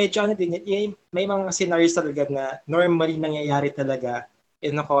 medyo may mga scenarios talaga na normally nangyayari talaga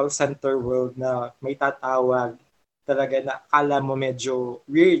in a call center world na may tatawag talaga na akala mo medyo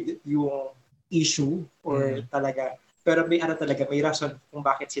weird yung issue or talaga, pero may talaga, may rason kung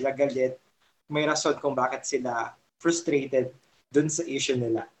bakit sila galit, may rason kung bakit sila frustrated dun sa issue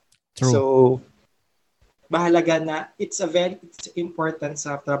nila. True. So, mahalaga na it's important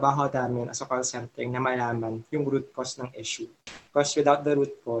sa trabaho namin as a call center na malaman yung root cause ng issue. Because without the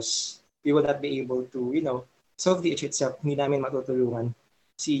root cause, we will not be able to, solve the issue itself. Hindi namin matutulungan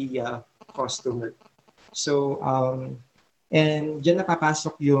si customer. So, and dyan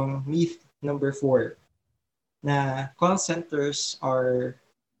napapasok yung myth number 4 na call centers are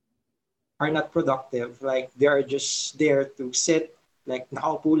not productive. Like, they are just there to sit, like,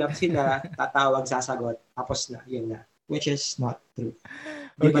 nakaupo lang sila, tatawag, sasagot, tapos na, yun na. Which is not true.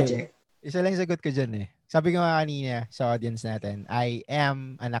 Di ba, Jack? Isa lang sagot ko dyan Sabi ko nga kanina sa audience natin, I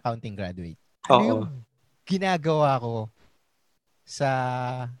am an accounting graduate. Ano yung ginagawa ko sa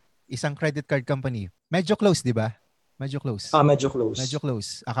isang credit card company? Medyo close, di ba? Medyo close. Medyo close. Medyo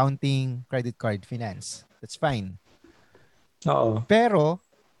close. Accounting, credit card, finance. That's fine. Oo. Pero,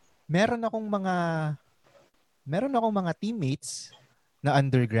 meron akong mga teammates na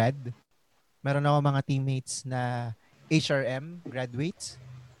undergrad. Meron akong mga teammates na HRM graduates.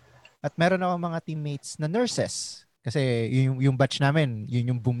 At meron akong mga teammates na nurses. Kasi yung batch namin, yun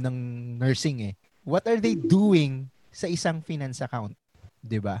yung boom ng nursing What are they doing sa isang finance account?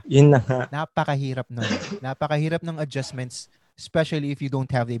 'Di ba? Yun na nga. Napakahirap nun. Napakahirap ng adjustments, especially if you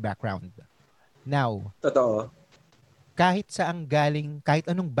don't have a background. Now, totoo. Kahit saan galing, kahit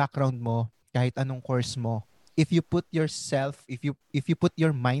anong background mo, kahit anong course mo, if you put yourself, if you put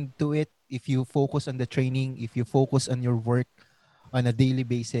your mind to it, if you focus on the training, if you focus on your work on a daily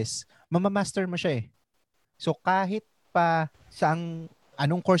basis, mamamaster mo siya So kahit pa sa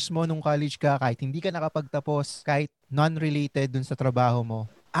anong course mo nung college ka, kahit hindi ka nakapagtapos, kahit non-related dun sa trabaho mo,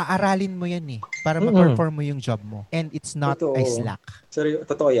 aaralin mo yan para ma-perform mo yung job mo. And it's not totoo. a slack. Sorry,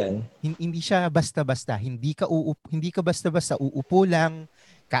 totoo yan. Hindi siya basta-basta. Hindi ka basta-basta uupo lang,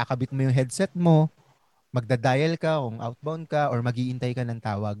 kakabit mo yung headset mo, magda-dial ka kung outbound ka or mag-iintay ka ng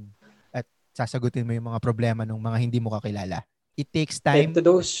tawag at sasagutin mo yung mga problema ng mga hindi mo kakilala. It takes time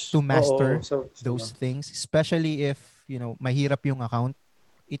to master those things, especially if, mahirap yung account.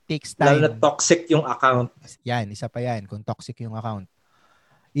 it takes Lalo time. na toxic yung account. Yan, isa pa yan. Kung toxic yung account.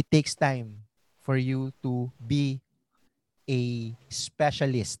 It takes time for you to be a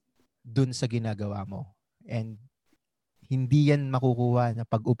specialist dun sa ginagawa mo. And hindi yan makukuha na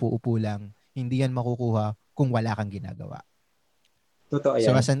pag upo-upo lang. Hindi yan makukuha kung wala kang ginagawa. Totoo yan.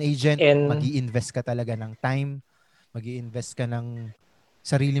 So as an agent, And mag-i-invest ka talaga ng time, mag-i-invest ka ng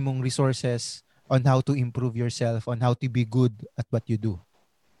sarili mong resources on how to improve yourself, on how to be good at what you do.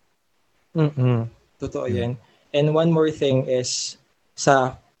 Totoo yan. And one more thing is,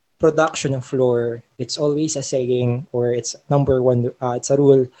 sa production floor, it's always a saying, or it's number one, it's a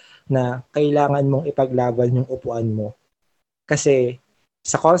rule na kailangan mong ipaglaban yung upuan mo. Kasi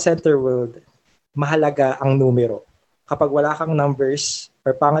sa call center world, mahalaga ang numero. Kapag wala kang numbers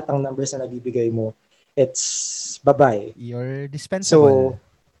or pangat ang numbers na nabibigay mo, it's bye-bye. You're dispensable.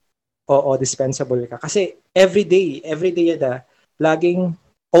 So, dispensable ka. Kasi every day laging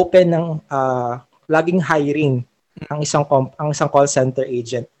open laging hiring ang isang call center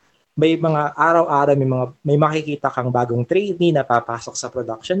agent. May mga araw-araw may makikita kang bagong trainee na papasok sa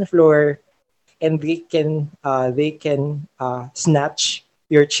production floor, and they can snatch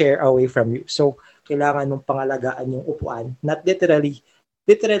your chair away from you. So kailangan mong pangalagaan yung upuan. Not literally,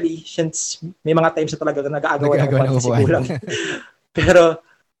 since may mga times na talaga nag-aagawan ng upuan. Pero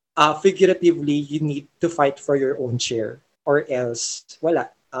figuratively, you need to fight for your own chair, or else wala.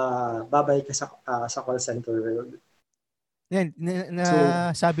 Babay ka sa call center world. Yan,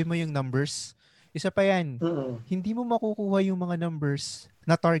 sabi mo yung numbers. Isa pa yan. Hindi mo makukuha yung mga numbers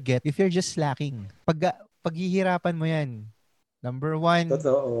na target if you're just slacking. Paghihirapan mo yan. Number one.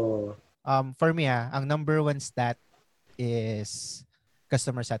 Totoo. For me, ang number one stat is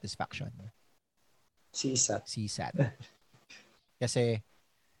customer satisfaction. CSAT. Kasi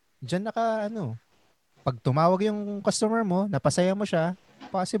diyan pag tumawag yung customer mo, napasaya mo siya,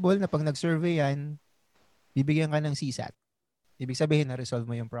 possible na pag nag-survey yan, bibigyan ka ng CSAT. Ibig sabihin na resolve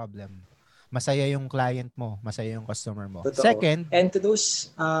mo yung problem. Masaya yung client mo, masaya yung customer mo. Totoo. Second, and to those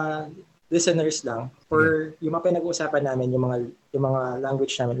listeners lang, for yung mga pinag-uusapan namin, yung mga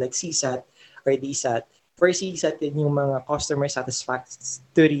language namin like CSAT or DSAT, for CSAT din yung mga customer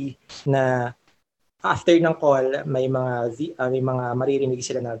satisfactory na after ng call, may mga maririnig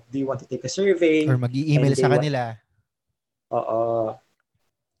sila na, do you want to take a survey? Or mag-i-email sa kanila. Oo.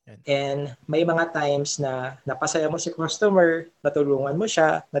 And may mga times na napasaya mo si customer, natulungan mo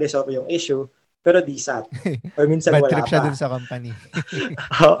siya, na-resolve yung issue, pero DSAT. Or minsan bad wala trip siya pa. dun sa company.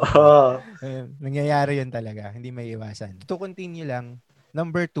 Oo. Nangyayari yun talaga. Hindi may iwasan. To continue lang,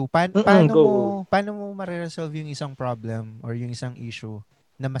 number 2, paano mo ma-resolve yung isang problem or yung isang issue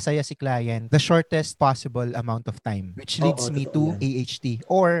na masaya si client the shortest possible amount of time, which leads me to AHT,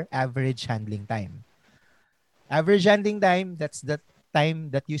 or average handling time. Average handling time, that's the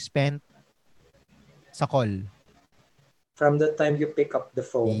time that you spent sa call. From the time you pick up the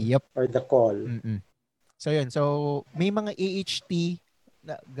phone or the call. So yun. So may mga AHT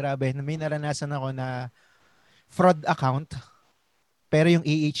grabe, may naranasan ako na fraud account, pero yung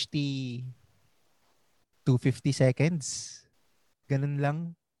AHT 250 seconds. Ganun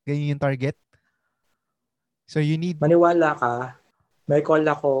lang. Ganyan yung target. So you need... Maniwala ka, may call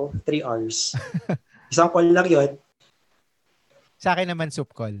ako 3 hours. Isang call lang yun. Sa akin naman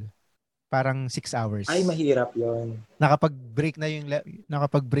soup call. Parang 6 hours. Ay, mahirap yun. Nakapag-break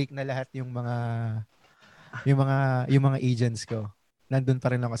na lahat yung mga agents ko. Nandun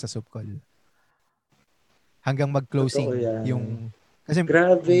pa rin ako sa soup call. Hanggang mag-closing yung... Kasi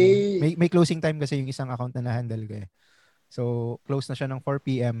grabe. May closing time kasi yung isang account na na-handle ko eh. So, close na siya ng 4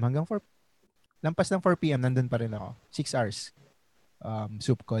 p.m. hanggang 4 lampas ng 4 p.m. nandun pa rin ako. 6 hours.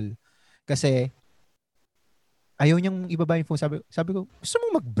 Soup call. Kasi ayaw niyang ibaba yung phone. Sabi ko, gusto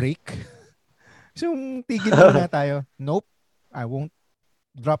mong mag-break? Gusto mong tigil na tayo? Nope. I won't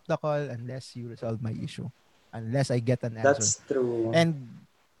drop the call unless you resolve my issue. Unless I get an answer. That's true. And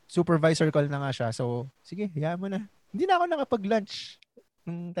supervisor call na nga siya. So, sige, hayaan mo na. Hindi na ako nakapag-lunch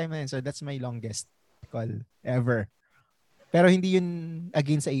nung time na yun. So, that's my longest call ever. Pero hindi yun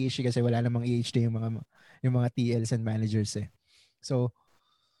against sa AHT kasi wala namang AHT yung mga TLs and managers eh. So,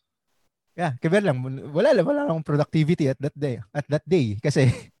 yeah, kaber lang. Wala akong productivity at that day.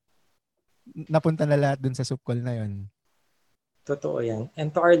 Kasi, napunta na lahat dun sa soup call na yun. Totoo yan. And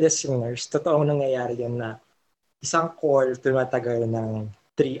to our listeners, totoong nangyayari yan na isang call tumatagal ng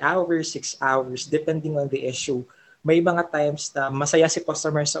 3 hours, 6 hours, depending on the issue. May mga times na masaya si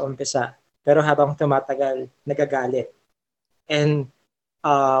customer sa umpisa, pero habang tumatagal, nagagalit. And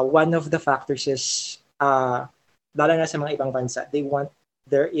one of the factors is, lalo na sa mga ibang bansa, they want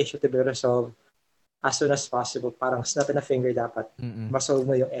their issue to be resolved as soon as possible. Parang snap in a finger dapat. Masolve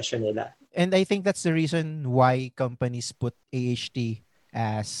mo yung issue nila. And I think that's the reason why companies put AHT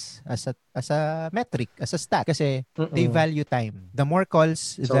as a metric, as a stat. Kasi they value time. The more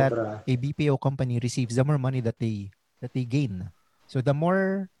calls that a BPO company receives, the more money that they gain. So the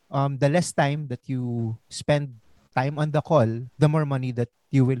more, the less time that you spend time on the call, the more money that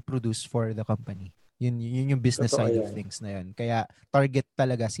you will produce for the company. Yun yung business side of things na yun. Kaya target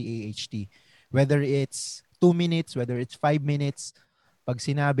talaga si AHT. Whether it's 2 minutes, whether it's 5 minutes, pag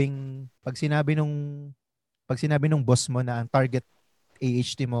sinabi nung boss mo na ang target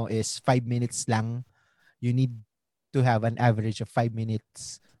AHT mo is 5 minutes lang, you need to have an average of 5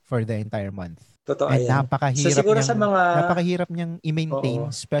 minutes for the entire month. Totoo And yan. napakahirap niyang i-maintain,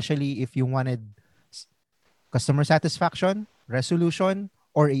 especially if you wanted customer satisfaction, resolution,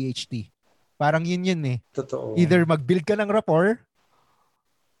 or AHT. Parang yun eh. Totoo. Either mag-build ka ng rapport,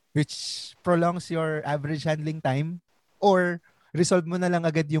 which prolongs your average handling time, or resolve mo na lang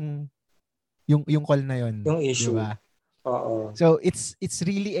agad yung call na yun. Yung issue. Diba? Oo. So it's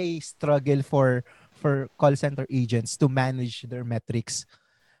really a struggle for call center agents to manage their metrics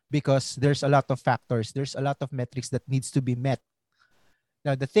because there's a lot of factors. There's a lot of metrics that needs to be met.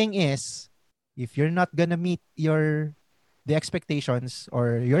 Now the thing is, if you're not gonna meet the expectations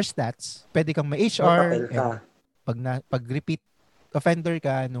or your stats, pwede kang ma-HR. Pag repeat offender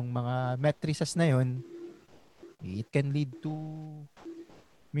ka nung mga matrices na yun, it can lead to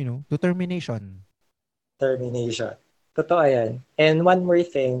termination. Totoo yan. And one more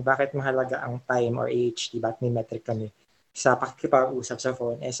thing, bakit mahalaga ang time or AHT, bakit may metric kami sa pakikipag-usap sa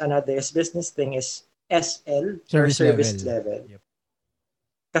phone, is another business thing is SL, service level. Yep.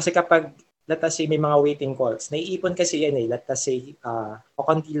 Kasi kapag, let us say, may mga waiting calls, naiipon kasi yan let us say, o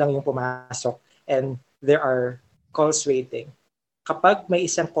konti lang yung pumasok and there are calls waiting. Kapag may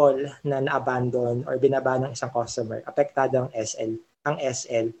isang call na na-abandon or binaba ng isang customer, apektado ang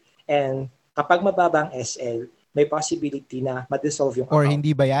SL. And kapag mababa ang SL, may possibility na ma-dissolve yung account. Or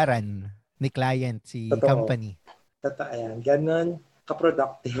hindi bayaran ni client si company. Totoo yan. Ganon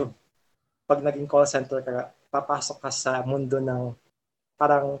ka-productive. Pag naging call center ka, papasok ka sa mundo ng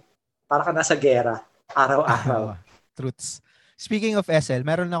parang ka nasa gera, araw-araw. Truths. Speaking of SL,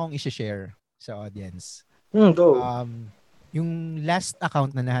 meron na akong i-share sa audience. Go. Yung last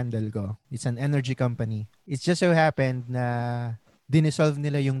account na na-handle ko, it's an energy company. It just so happened na dinesolve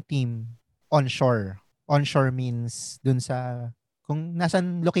nila yung team onshore. Onshore means dun sa kung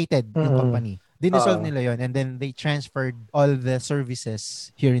nasan located yung company. Dinesolve nila yon and then they transferred all the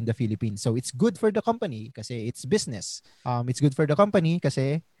services here in the Philippines. So it's good for the company kasi it's business. It's good for the company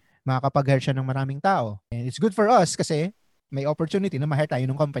kasi makakapag-hire siya ng maraming tao. And it's good for us kasi may opportunity na ma-hire tayo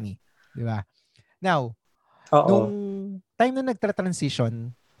ng company. Di ba? Now, nung time na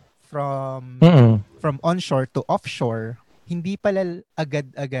nagtra-transition from onshore to offshore, hindi pala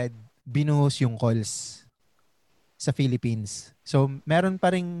agad-agad binuhos yung calls sa Philippines. So, meron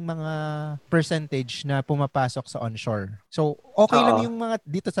pa ring mga percentage na pumapasok sa onshore. So, okay lang yung mga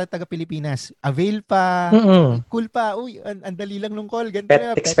dito sa taga-Pilipinas. Avail pa, cool pa. Uy, ang dali lang nung call.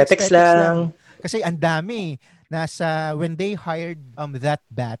 Petex lang. Kasi ang dami. When they hired that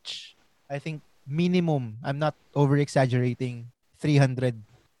batch, I think minimum, I'm not over-exaggerating, 300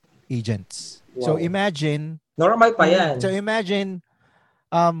 agents. Wow. So, imagine... Normal pa yan. So, imagine,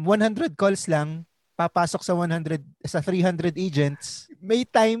 100 calls lang, papasok sa 300 agents, may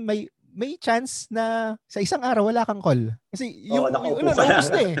chance na sa isang araw wala kang call. Kasi naubos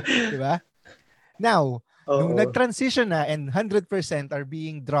na eh. Diba? Now, nung nag-transition na and 100% are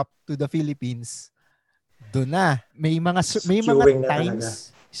being dropped to the Philippines, doon na. May mga times,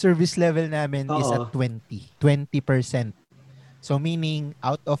 service level namin is at 20%. So, meaning,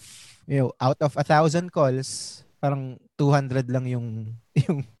 out of 1,000 calls, parang 200 lang yung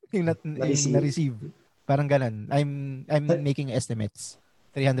na-receive. Parang ganun. I'm making estimates.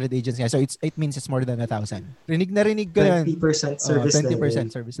 300 agents nga. So it means it's more than 1,000. Rinig na rinig ko yan. 20% service 20%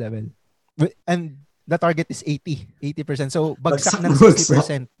 level. Service level. And the target is 80%. So bagsak ng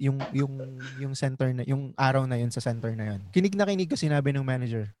 60% yung center na, yung araw na yun sa center na yun. Kinig ko sinabi ng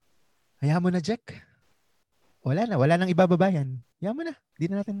manager, hayaan mo na, Jack. Wala nang ibababayan. Hayaan mo na.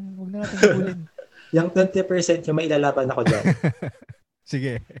 Huwag na natin gulin. Yung 20% yung mailalaban ako dyan.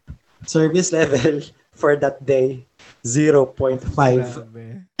 Sige. Service level for that day, 0.5.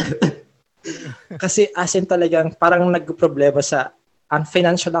 Kasi as in talagang parang nagproblema sa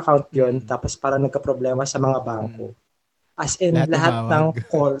financial account yun, tapos parang nagka-problema sa mga bangko. As in, lahat ng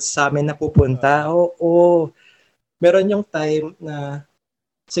calls sa amin na pupunta, meron yung time na,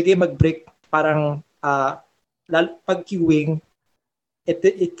 sige mag-break, parang pag-queuing,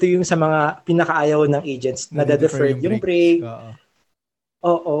 ito yung sa mga pinakaayaw ng agents na defer yung break.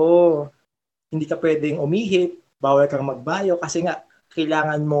 Oo. Hindi ka pwedeng umihip, bawal kang magbayo kasi nga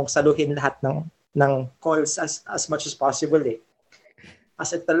kailangan mong saluhin lahat ng calls as much as possible eh.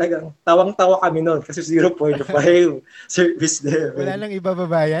 Kasi talagang tawang-tawa kami noon kasi 0.5 service level. Wala nang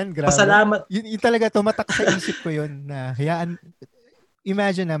ibababayan. Grabe. Pasalamat. Yun talaga tumatak sa isip ko yun na hayaan.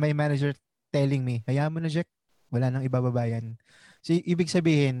 Imagine na may manager telling me, hayaan mo na Jack, wala nang ibababayan. So, ibig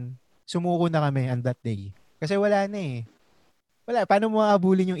sabihin, sumuko na kami on that day. Kasi wala na eh. Wala. Paano mo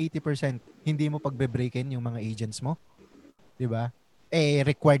aabulin yung 80%? Hindi mo pagbe-breakin yung mga agents mo? Diba?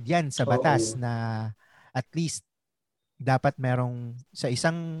 Required yan sa batas na at least dapat merong sa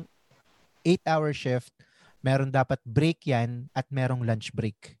isang 8-hour shift, meron dapat break yan at merong lunch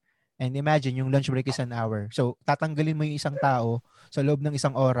break. And imagine, yung lunch break is an hour. So, tatanggalin mo yung isang tao sa loob ng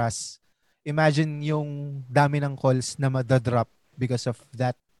isang oras. Imagine yung dami ng calls na madadrop because of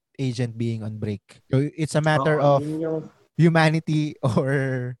that agent being on break. So, it's a matter of humanity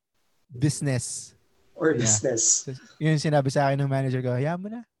or business. Business. So, yun sinabi sa akin ng manager ko, hayaan mo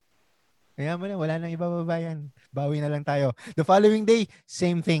na, wala nang ibababayan. Bawi na lang tayo. The following day,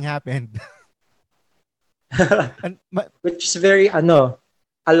 same thing happened. Which is very,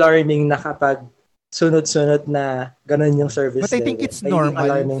 alarming na kapag sunod-sunod na ganun yung service. But I think it's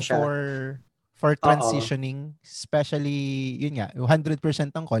normal for transitioning, especially, yun nga, 100%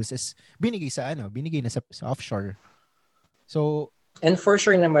 ng calls is binigay na sa offshore. So, and for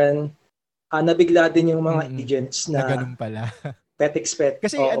sure naman, nabigla din yung mga agents na ganun pala. Pet.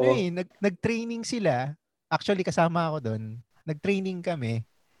 Kasi nag-training sila. Actually, kasama ako doon. Nag-training kami.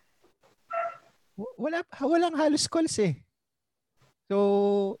 Walang halos calls eh.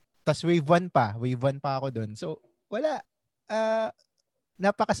 So, tas wave 1 pa ako doon. So, wala.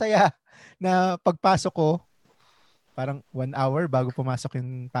 Napakasaya na pagpasok ko, parang 1 hour bago pumasok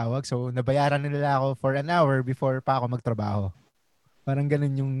yung tawag. So, nabayaran nila ako for an hour before pa ako magtrabaho. Parang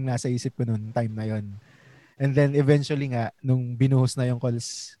ganun yung nasa isip ko noon, time na yon. And then eventually nga, nung binuhos na yung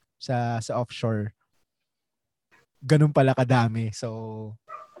calls sa offshore, ganun pala kadami. So,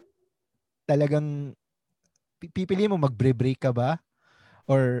 talagang pipili mo mag-break ka ba?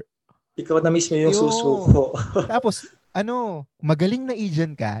 Or ikaw na mismo yung susuko. Tapos, magaling na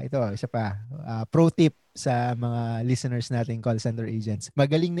agent ka. Ito, isa pa. Pro tip sa mga listeners nating call center agents.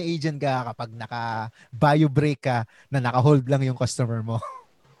 Magaling na agent ka kapag naka-bio break ka na naka-hold lang yung customer mo.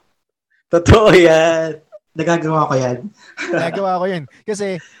 Totoo yan. Nagagawa ko yan.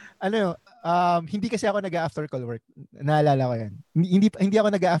 Kasi, hindi kasi ako nag-after call work. Naalala ko yan. Hindi ako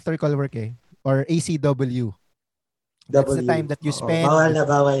nag-after call work eh. Or ACW. That's the time that you spend.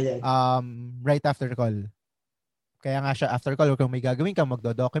 Bawal yan. Right after call. Kaya nga siya after call, or kung may gagawin ka,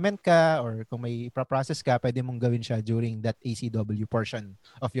 magdo-document ka, or kung may process ka, pwede mong gawin siya during that ACW portion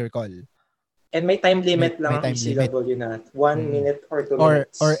of your call. And may time limit lang ang ACW na 1 minute or 2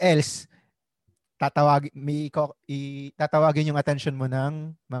 minutes. Or else, tatawagin yung attention mo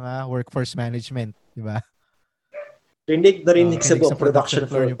ng mga workforce management, di ba? Rinig sa buong production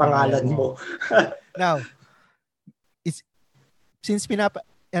floor yung pangalan mo. Now, since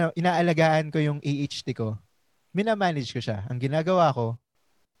inaalagaan ko yung AHT ko, minamanage ko siya. Ang ginagawa ko,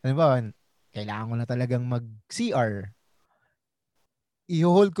 kailangan ko na talagang mag-CR.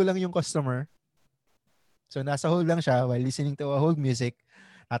 I-hold ko lang yung customer. So, nasa hold lang siya while listening to a hold music.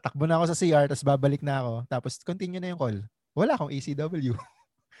 Tatakbo na ako sa CR, tapos babalik na ako. Tapos, continue na yung call. Wala akong ACW.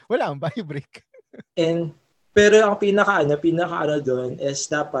 Wala akong bio break. Pero ang pinaka doon is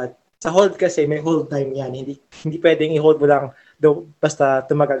dapat, sa hold kasi may hold time yan. Hindi pwedeng i-hold mo lang basta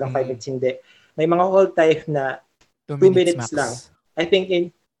tumagal ng 5 minutes. Hindi. May mga hold time na 2 minutes lang. I think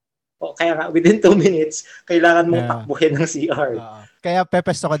kaya nga, within 2 minutes, kailangan mong takbuhin ng CR. Kaya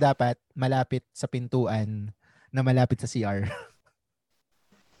pepesto ko dapat malapit sa pintuan na malapit sa CR.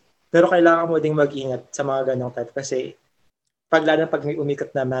 Pero kailangan mo ding mag-ingat sa mga ganong type kasi lalo pag may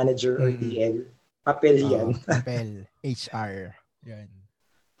umikat na manager or TL, papel yan. Papel, HR. Yan.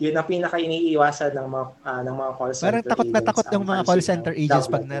 Yun ang pinaka-iniiwasan ng mga call center agents. Parang takot ng mga call center agents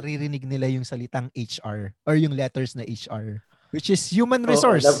pag naririnig nila yung salitang HR or yung letters na HR, which is human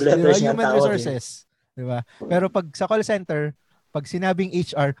resource. Diba? Human resources. Diba? Pero pag sa call center, pag sinabing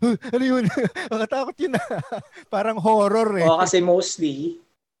HR, ano yun? Makatakot yun na. Parang horror eh.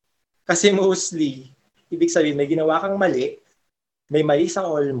 Kasi mostly, ibig sabihin, may ginawa kang mali, may mali sa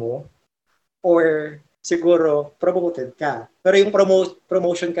call mo, or siguro promoted ka. Pero yung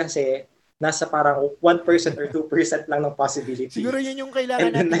promotion kasi nasa parang 1% or 2% lang ng possibility. Siguro yun yung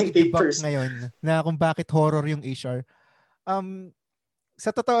kailangan natin i-debunk ngayon na kung bakit horror yung HR. sa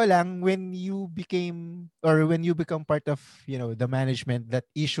totoo lang, when you become part of, the management that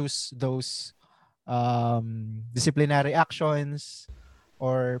issues those disciplinary actions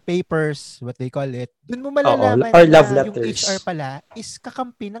or papers, what they call it, dun mo Oo, malalaman or love na yung HR letters. pala is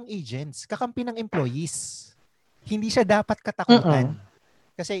kakampi ng agents, kakampi ng employees. Hindi siya dapat Mm-mm. katakutan.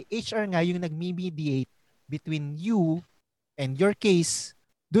 Kasi HR nga yung nagme-mediate between you and your case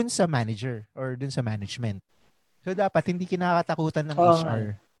dun sa manager or dun sa management. So dapat hindi kinakatakutan ng Oo nga.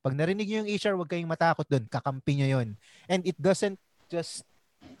 HR. Pag narinig niyo yung HR, huwag kayong matakot dun. Kakampi niyo yun. And it doesn't just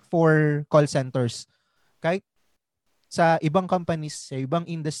for call centers. Kahit sa ibang companies, sa ibang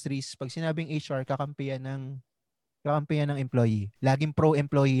industries, pag sinabing HR, kakampiyan ng employee. Laging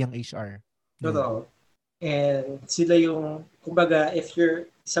pro-employee yung HR. Totoo. And sila yung, kumbaga, if you're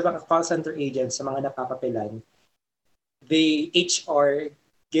sa mga call center agents, sa mga napapapilan, the HR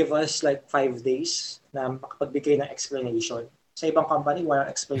give us like 5 days na makapagbigay ng explanation. Sa ibang company,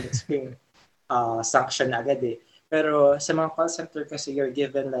 walang explain sanction agad eh. Pero sa mga call center kasi you're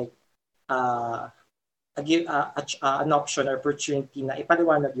given like an option or opportunity na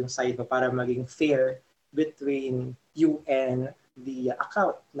ipaliwanag yung side mo para maging fair between you and the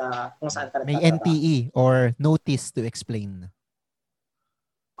account na kung saan ka May nagtatrabaho. NTE or notice to explain.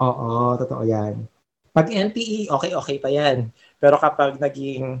 Oo, totoo yan. Pag NTE, okay pa yan. Pero kapag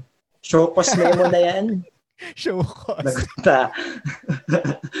naging show cause memo na yan, show cause. Nagunta.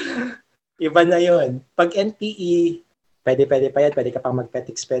 Iba na yun. Pag NTE, pwede pa yan. Pwede ka pang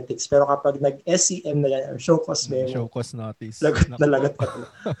mag-petix. Pero kapag nag-SCM na yan, or show cause memo, show cause notice. lagot ka pala.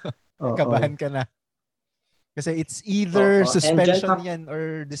 Kabahan ka na. Kasi it's either suspension yan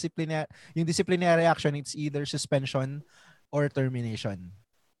or disciplinary. Yung disciplinary action, it's either suspension or termination.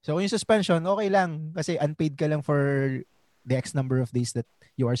 So kung yung suspension, okay lang. Kasi unpaid ka lang for the X number of days that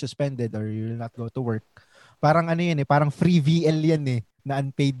you are suspended or you will not go to work. Parang ano yan eh, parang free VL yan eh, na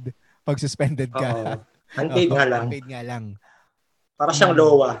unpaid pag suspended ka. Unpaid nga lang. Unpaid nga lang. Para siyang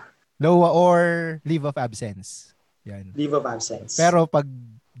LOA. LOA or leave of absence. Yan. Leave of absence. Pero pag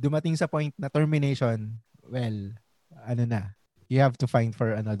dumating sa point na termination, well, ano na, you have to find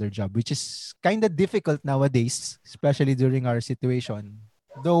for another job, which is kind of difficult nowadays, especially during our situation.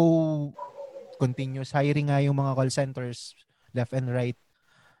 Though, continuous hiring nga yung mga call centers, left and right.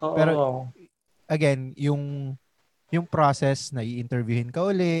 Oo. Pero, again, yung process na i-interviewin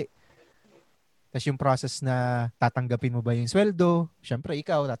ka uli, tapos yung process na tatanggapin mo ba yung sweldo, syempre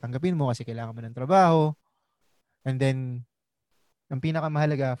ikaw, tatanggapin mo kasi kailangan mo ng trabaho. And then, ang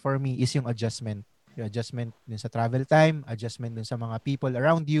pinakamahalaga for me is yung adjustment. Yung adjustment din sa travel time, adjustment din sa mga people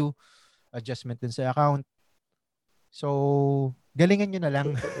around you, adjustment din sa account. So, galingan nyo na lang.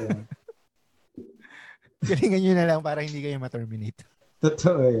 Galingan nyo na lang para hindi kayo ma-terminate.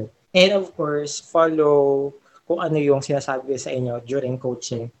 Totoo yun. And of course, follow kung ano yung sinasabi sa inyo during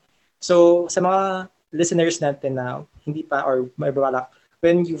coaching. So, sa mga listeners natin na hindi pa or may balak,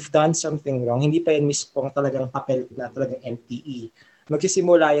 when you've done something wrong, hindi pa yan mismo talagang papel na talagang NTE.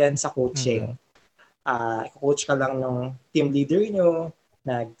 Magsisimula yan sa coaching. Coach ka lang ng team leader nyo,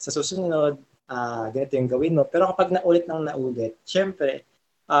 na sa susunod, ganito yung gawin mo. Pero kapag naulit, syempre,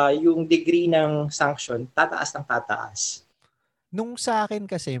 yung degree ng sanction, tataas ng tataas. Nung sa akin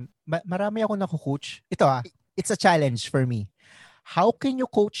kasi, marami ako naku-coach. Ito it's a challenge for me. How can you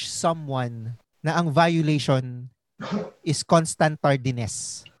coach someone na ang violation is constant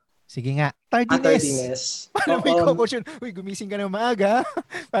tardiness? Sige nga, tardiness. Paano may coach yun? Uy, gumising ka na maaga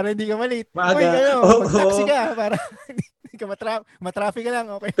para hindi ka malate. Maaga. Uy, mag-taxi ka para hindi ka matraffic ka lang.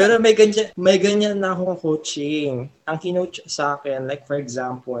 Okay. Pero may ganyan na akong coaching. Ang kinoach sa akin, like for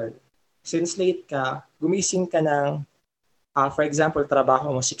example, since late ka, gumising ka ng for example,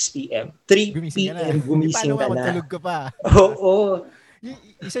 trabaho mo 6 p.m. 3 p.m. gumising ka na. Tulog ka pa. Oo.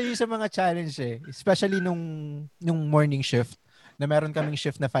 Isa yun sa mga challenge eh. Especially nung morning shift na meron kaming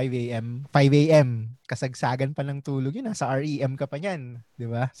shift na 5 a.m. 5 a.m. Kasagsagan pa ng tulog yun. Nasa REM ka pa yan. Di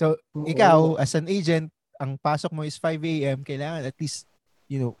ba? So, ikaw, as an agent, ang pasok mo is 5 a.m. Kailangan at least,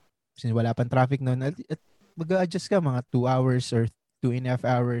 since wala pang traffic noon, mag-adjust ka mga 2 hours or 2.5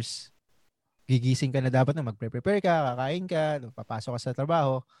 hours. Gigising ka na dapat na magpre-prepare ka, kakain ka, papasok ka sa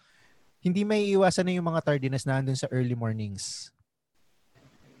trabaho. Hindi may iwasan na yung mga tardiness na andun sa early mornings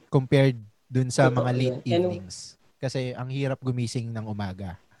compared dun sa mga late evenings. Kasi ang hirap gumising ng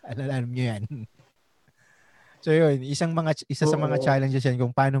umaga. Alam nyo yan. So yun, isa sa mga challenges yan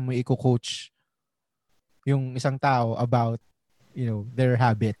kung paano mo i-coach yung isang tao about, their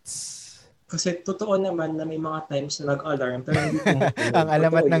habits. Kasi totoo naman na may mga times na nag-alarm pero hindi tumutunog. Ang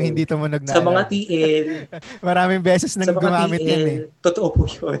alamat Totoo ng yun. hindi tumunog na Sa mga alarm. TL, Maraming beses nang sa mga gumamit yan eh. TL, totoo po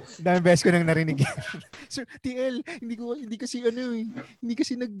yun. Daming beses ko nang narinig yan. Sir, TL, hindi kasi hindi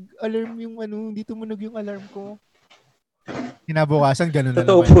kasi nag-alarm yung hindi tumunog yung alarm ko. Kinabukasan, ganun na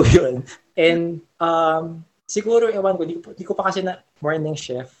Totoo naman. po yun. And siguro, ewan ko, di ko pa kasi na morning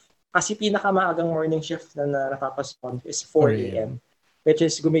shift. Kasi pinakamaagang morning shift na napapasok is 4 a.m. Which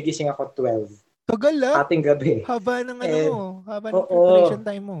is gumigising ako 12. Tagal ah. Ating gabi. Haba ng haba ng oo, preparation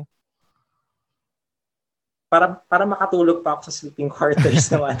time mo. Para makatulog pa ako sa sleeping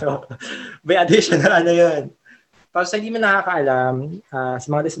quarters ng may additional yun. Para sa hindi mo nakakaalam, sa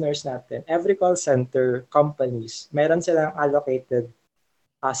mga listeners natin, every call center companies, meron silang allocated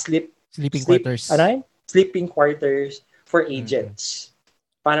sleeping quarters. Sleeping quarters for agents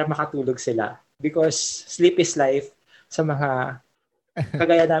para makatulog sila. Because sleep is life sa mga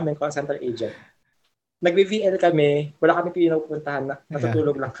kagaya namin call center agent. Nag-VL kami, wala kami pinupuntahan na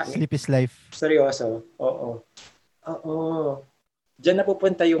natutulog lang kami. Sleep is life. Seryoso. Oo. Diyan na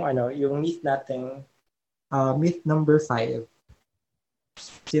pupunta yung yung myth natin. Myth number 5.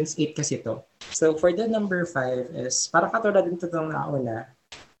 Since 8 kasi to. So for the number 5 is, parang katulad din itong nauna,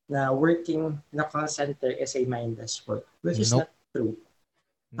 na working na call center is a mindless work. Which is not true.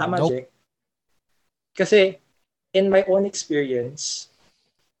 Tama, Jack? Kasi, in my own experience,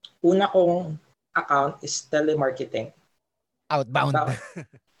 una kong account is telemarketing. Outbound.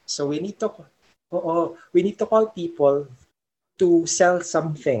 So we need to call people to sell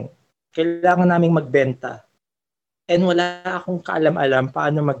something. Kailangan naming magbenta. And wala akong kaalam-alam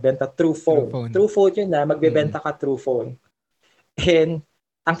paano magbenta through phone. Through phone yun na, magbebenta ka through phone. And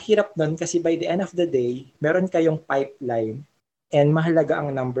ang hirap nun kasi by the end of the day, meron kayong pipeline and mahalaga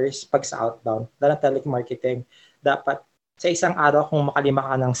ang numbers pag sa outbound. Dahil telemarketing, dapat sa isang araw kung makalima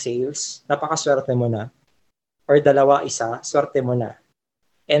ka ng sales, napakaswerte mo na. Or dalawa, isa, swerte mo na.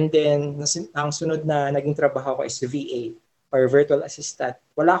 And then, ang sunod na naging trabaho ko is VA or virtual assistant.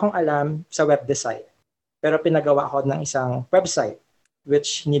 Wala akong alam sa web design. Pero pinagawa ko ng isang website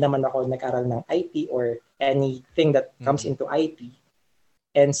which hindi naman ako nag-aral ng IT or anything that comes into IT.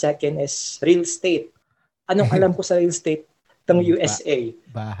 And second is real estate. Anong alam ko sa real estate ng USA?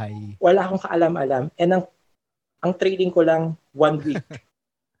 Bahay. Wala akong kaalam-alam. And ang trading ko lang 1 week.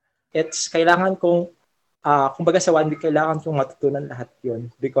 It's kailangan kong kumbaga sa 1 week, kailangan kong matutunan lahat yun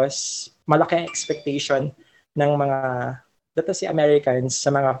because malaki ang expectation ng mga dito si Americans sa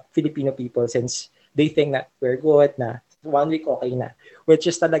mga Filipino people since they think that we're good na 1 week okay na, which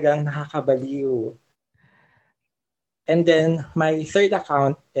is talagang nakakabaliw. And then my third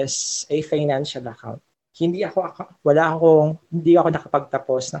account is a financial account. Hindi ako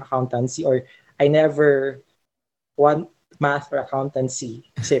nakapagtapos ng accountancy or I never want math or accountancy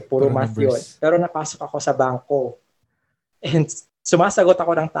kasi puro math yun. Pero napasok ako sa bangko. And sumasagot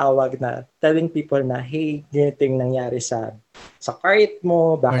ako ng tawag na telling people na, hey, ganito yung nangyari sa card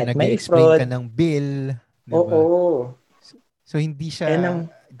mo, bakit may fraud. Or nag-explain ka ng bill. Diba? Oo. So hindi siya,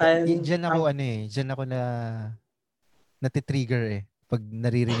 dyan ako na natitrigger eh. Pag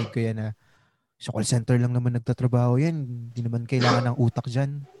naririnig ko yan na, sa call center lang naman nagtatrabaho yan. Hindi naman kailangan ng utak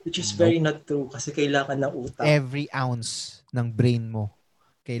dyan. Which is very not true kasi kailangan ng utak. Every ounce ng brain mo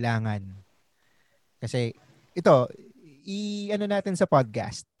kailangan. Kasi ito, ano natin sa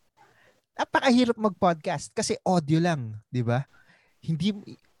podcast. Napakahirap mag-podcast kasi audio lang, di ba? Hindi,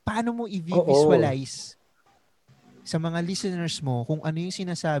 paano mo i-visualize sa mga listeners mo kung ano yung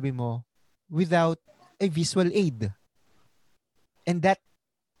sinasabi mo without a visual aid? And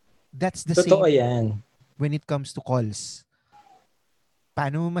that's the totoo same yan. when it comes to calls.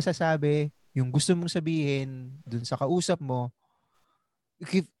 Paano mo masasabi yung gusto mong sabihin dun sa kausap mo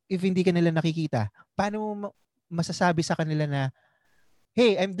if hindi ka nila nakikita? Paano mo masasabi sa kanila na,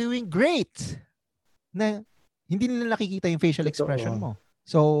 hey, I'm doing great, na hindi nila nakikita yung facial expression mo?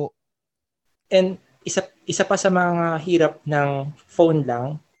 So, and isa pa sa mga hirap ng phone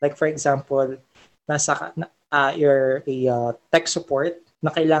lang, like for example, you're a tech support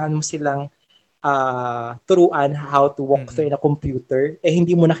na kailangan mo silang turuan how to walk through na computer,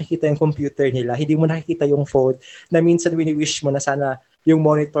 hindi mo nakikita yung computer nila, hindi mo nakikita yung phone, na minsan wini-wish mo na sana yung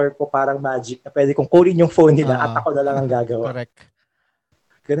monitor ko parang magic na pwede kong kunin yung phone nila at ako na lang ang gagawa. Correct.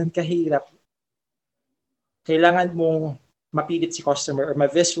 Ganun kahirap. Kailangan mong mapilit si customer or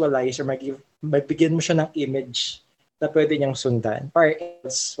ma-visualize or magbigyan mo siya ng image na pwede niyang sundan. Or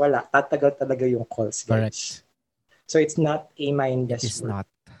else, wala. Tatagal talaga yung calls, guys. Correct. So it's not a mindless It's work. not.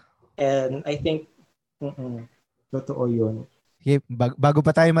 And I think, totoo yun. Okay, bago pa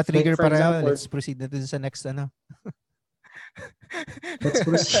tayo matrigger Like, for para example, let's proceed na dun sa next let's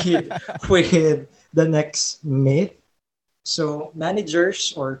proceed with the next myth. So,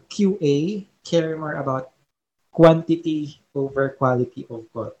 managers or QA care more about quantity over quality of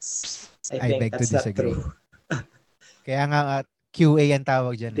calls. I I think beg to that's not disagree. true. Kaya nga QA ang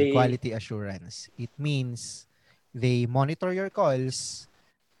tawag dyan, They, quality assurance. It means they monitor your calls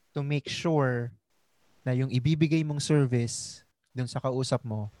to make sure na yung ibibigay mong service dun sa kausap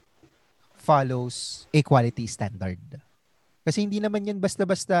mo follows a quality standard. Kasi hindi naman yan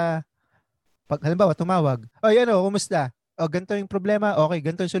basta-basta pag halimbawa tumawag, "Oy, ano, kumusta? O, ganito yung problema. Okay,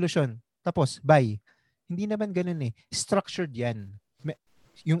 ganito yung solusyon." Tapos, bye. Hindi naman ganun eh. Structured yan.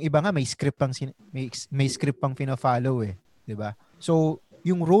 Yung iba nga may script pang may script pang fina-follow eh, 'di ba? So,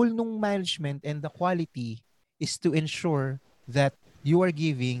 yung role nung management and the quality is to ensure that you are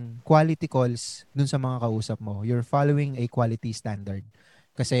giving quality calls dun sa mga kausap mo. You're following a quality standard.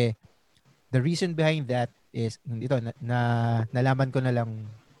 Kasi the reason behind that is ito nalaman ko na lang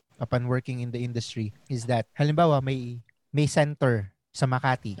upon working in the industry is that halimbawa may center sa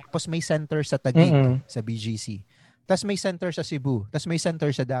Makati, tapos may center sa Taguig sa BGC. Tapos may center sa Cebu, tapos may center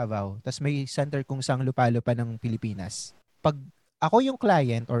sa Davao, tapos may center kung saan lupa-lupa ng Pilipinas. Pag ako yung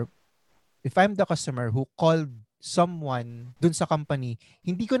client or if I'm the customer who called someone dun sa company,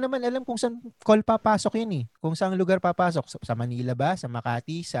 hindi ko naman alam kung saan call papasok yun eh. Kung saan lugar papasok. Sa Manila ba? Sa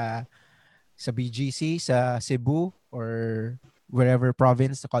Makati? Sa BGC? Sa Cebu? Or wherever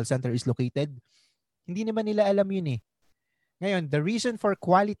province the call center is located? Hindi naman nila alam yun eh. Ngayon, the reason for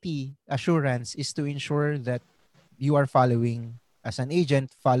quality assurance is to ensure that you are following, as an agent,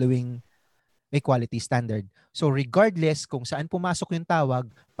 following a quality standard. So regardless kung saan pumasok yung tawag,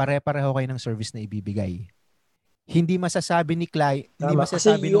 pare-pareho kayo ng service na ibibigay. Hindi masasabi ni client, hindi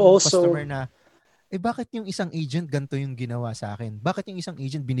masasabi ng customer na, bakit yung isang agent ganito yung ginawa sa akin? Bakit yung isang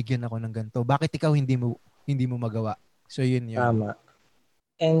agent binigyan ako ng ganito? Bakit ikaw hindi mo magawa? So yun. Tama.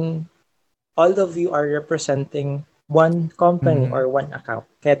 And all of you are representing one company or one account.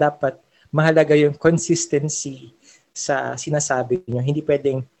 Kaya dapat mahalaga yung consistency sa sinasabi nyo. Hindi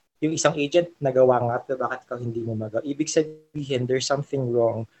pwedeng yung isang agent nagawa nga, bakit ikaw hindi mo magawa? Ibig sabihin, there's something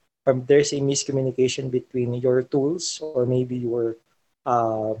wrong or there's a miscommunication between your tools or maybe your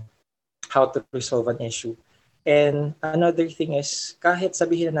how to resolve an issue. And another thing is, kahit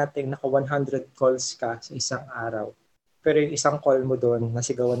sabihin na natin naka 100 calls ka sa isang araw, pero yung isang call mo doon,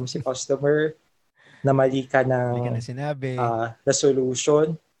 nasigawan mo si customer, na mali ka ng the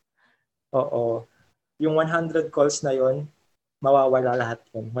solution, oo, yung 100 calls na yon mawawala lahat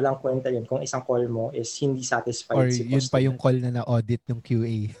yun. Walang kwenta yun kung isang call mo is hindi satisfied or si customer. Or yun pa yung call na na-audit ng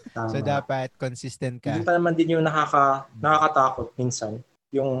QA. Tama. So, dapat consistent ka. Yun pa naman din yung nakakatakot minsan.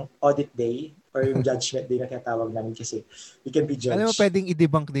 Yung audit day or yung judgment day na tinatawag namin kasi you can be judged. Alam mo, pwedeng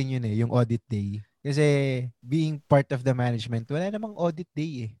i-debunk din yun eh, yung audit day. Kasi being part of the management, wala namang audit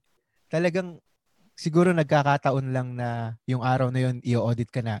day eh. Talagang siguro nagkakataon lang na yung araw na yun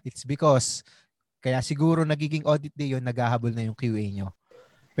i-audit ka na. It's because kaya siguro nagiging audit day yun, naghahabol na yung QA nyo.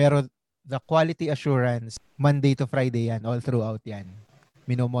 Pero the quality assurance, Monday to Friday yan, all throughout yan.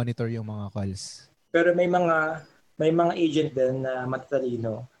 Minomonitor yung mga calls. Pero may mga agent din na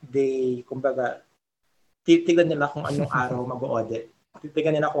matatalino. They, kumbaga, titignan nila kung anong araw mag-audit.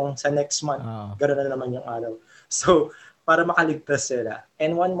 Titignan nila kung sa next month, gano'n na naman yung araw. So, para makaligtas sila.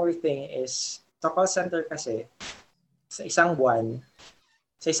 And one more thing is, sa call center kasi, sa isang buwan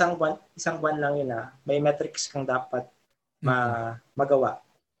lang yun may metrics kang dapat magawa.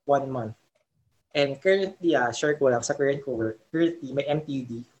 1 month. And currently, share ko lang sa current cowork, currently may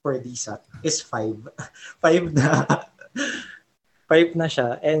MTD for DSAT is 5. 5 na. 5 na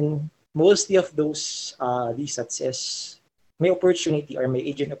siya. And mostly of those DSATs is may opportunity or may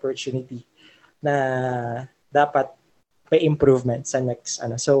agent opportunity na dapat may improvement sa next.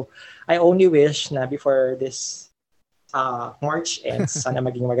 So, I only wish na before this March ends, sana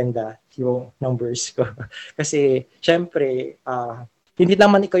maging maganda yung numbers ko. Kasi, syempre, hindi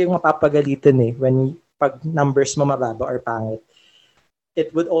naman ikaw yung mapapagalitan eh pag numbers mo mababa or pangit.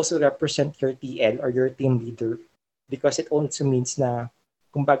 It would also represent your TL or your team leader because it also means na,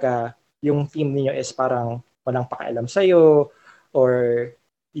 kumbaga, yung team niyo is parang walang pakialam sa'yo or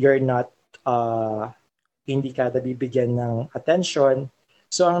you're not, hindi ka nabibigyan ng attention.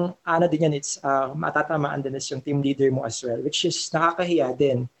 So, ang din yan, it's matatamaan din is yung team leader mo as well, which is nakakahiya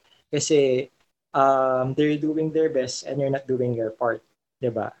din kasi they're doing their best and you're not doing your part.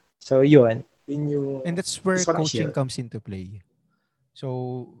 Diba? So, yun yung... And that's where coaching comes into play.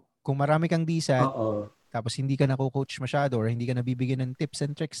 So, kung marami kang DSAT, tapos hindi ka na-coach masyado or hindi ka nabibigyan ng tips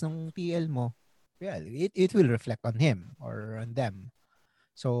and tricks ng TL mo, well, it will reflect on him or on them.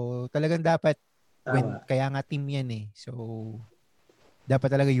 So, talagang dapat, kaya nga team yan eh. So, dapat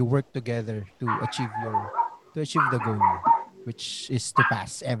talaga you work together to achieve the goal, which is to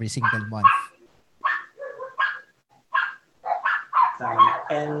pass every single month.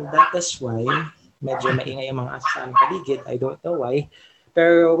 And that is why medyo maingay ang mga asa sa aming paligid. I don't know why.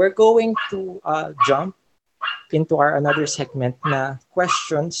 Pero we're going to jump into our another segment na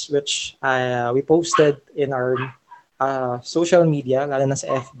questions which we posted in our social media, lalo na sa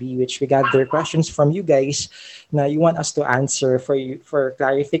FB, which we gather questions from you guys na you want us to answer for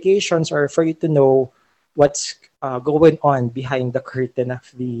clarifications or for you to know what's going on behind the curtain of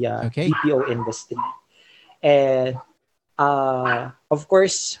the BPO industry. And of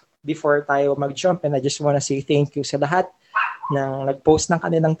course, before tayo mag-jump, and I just want to say thank you sa lahat ng nag-post ng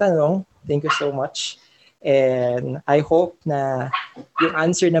kanilang tanong. Thank you so much. And I hope na yung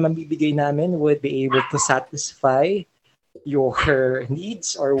answer na mabibigay namin would be able to satisfy your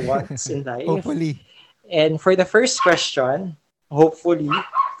needs or wants in life. Hopefully. And for the first question,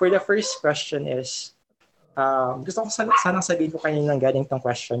 is, gusto ko sanang sabihin ko kanina ng galing tong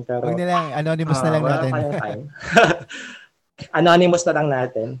question, pero huwag na lang, anonymous na lang wala natin. tayong time. Anonymous na lang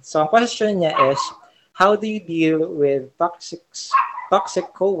natin. So ang question niya is, how do you deal with toxic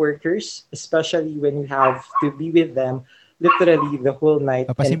co-workers, especially when you have to be with them literally the whole night?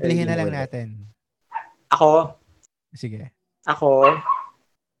 Pasimplihin na lang natin. Sige.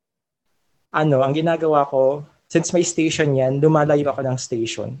 Ang ginagawa ko, since may station yan, lumalayo ako ng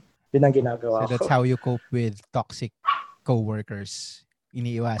station. Yun ang ginagawa ko. So that's how you cope with toxic co-workers.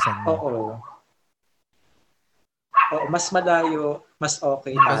 Iniiwasan mo. Oo, mas malayo, mas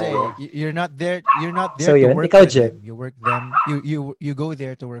okay kasi tayo. You're not there so, to yun, work ikaw, with Jeff. them. You work them. You go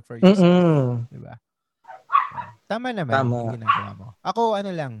there to work for yourself. Diba? Tama naman yung ginagawa mo. Ako,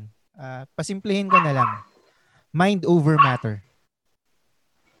 pasimplihin ko na lang. Mind over matter.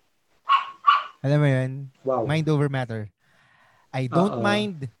 Alam mo yun? Wow. Mind over matter. I don't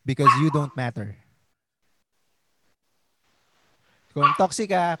mind because you don't matter. Kung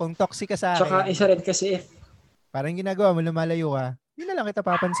toxic ka sa akin. Tsaka isa rin kasi parang ginagawa mo, lumalayo ka, yun na lang kita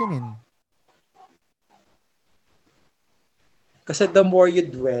papansinin. Kasi the more you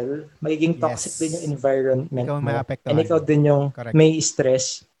dwell, magiging toxic din yung environment ikaw mo. Maapektuhan. And ikaw din yung may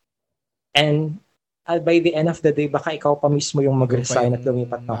stress. And by the end of the day, baka ikaw pa mismo yung mag-resign at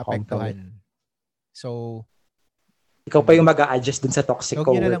lumipat ng company. So, ikaw pa yung mag-a-adjust dun sa toxic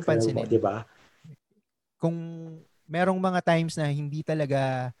coworker mo, di ba? Kung merong mga times na hindi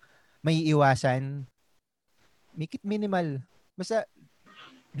talaga may iwasan, make it minimal. Basta,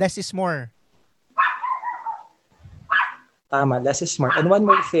 less is more. Tama, less is more. And one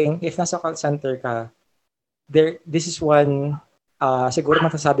more thing, if nasa call center ka, this is one, siguro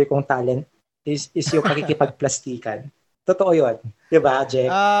masasabi kong talent, is yung pakikipagplastikan. Totoo yun. Diba, Jack?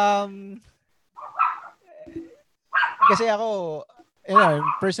 Kasi ako,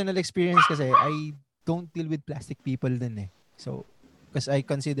 personal experience kasi, I don't deal with plastic people din eh. So, because I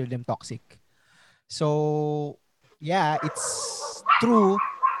consider them toxic. So, yeah, it's true,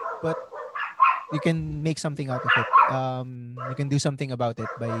 but you can make something out of it. You can do something about it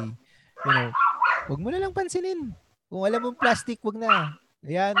by, wag mo na lang pansinin. Kung alam mo plastic, wag na.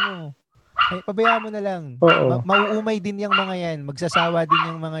 Ayan mo. Ay, pabayaan mo na lang. Mauumay din yung mga yan. Magsasawa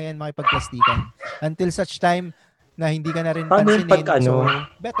din yung mga yan makipagplastikan. Until such time na hindi ka na rin pansinin. So,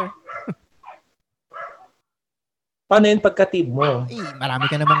 better. Paano yun pagka-team mo? Marami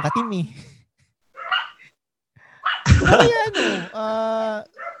ka namang ka-team eh.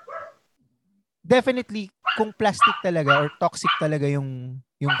 Definitely, kung plastic talaga or toxic talaga yung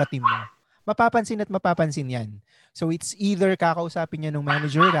ka-team mo, mapapansin at mapapansin yan. So, it's either kakausapin niya ng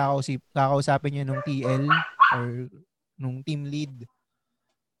manager, kakausapin niya ng TL or ng team lead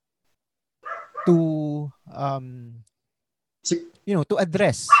to to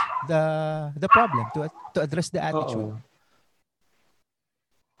address the problem, to address the attitude.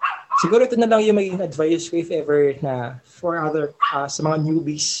 Siguro ito na lang yung maging advice ko if ever na for other sa mga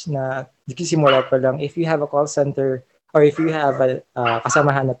newbies na nagsisimula pa lang, if you have a call center or if you have a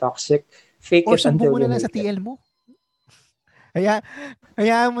kasamahan na toxic, fake or it until mo na lang sa TL mo.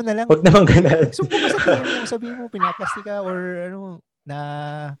 Hayaan mo na lang. Huwag naman ganun. Sumbong ka sa TL mo, sabihin mo pinaplastic ka or na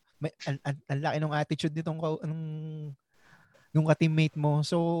may ang laki ng attitude nitong nung ka-teammate mo.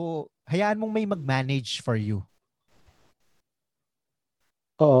 So, hayaan mong may mag-manage for you.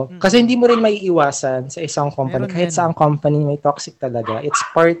 Oo. Kasi hindi mo rin maiiwasan sa isang company. Meron kahit yan. sa ang company may toxic talaga. It's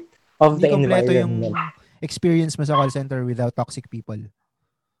part of the environment. Yung experience mo sa call center without toxic people.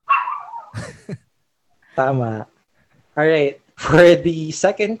 Tama. Alright. For the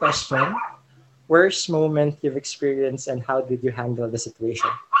second question, worst moment you've experienced and how did you handle the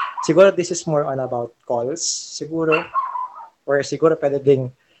situation? Siguro this is more on about calls. Siguro or siguro pwede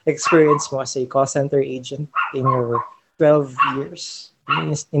ding experience mo as a call center agent in your 12 years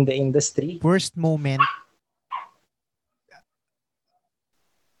in the industry. Worst moment,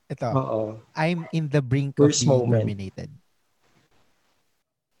 ito, Oo. I'm in the brink of Worst being moment. terminated.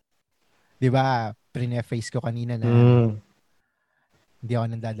 Di ba, pre-face ko kanina na hindi ako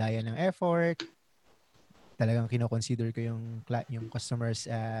nandadaya ng effort. Talagang kino-consider ko yung customers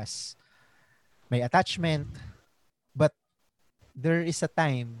as may attachment. But there is a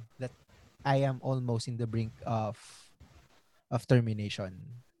time that I am almost in the brink of termination.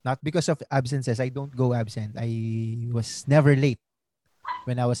 Not because of absences. I don't go absent. I was never late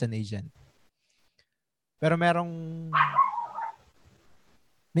when I was an agent. Pero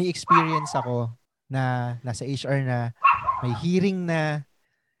may experience ako na nasa HR na, may hearing na,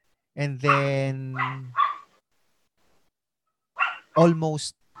 and then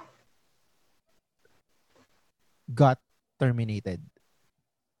almost got terminated.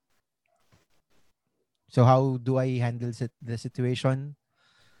 So how do I handle the situation?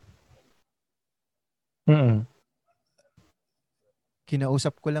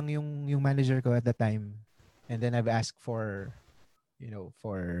 Kinausap ko lang yung manager ko at the time, and then I've asked for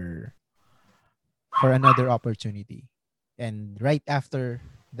another opportunity. And right after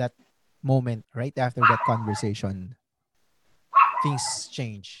that moment, right after that conversation, things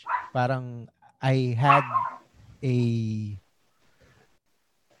change. Parang I had a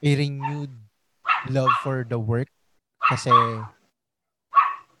renewed love for the work kasi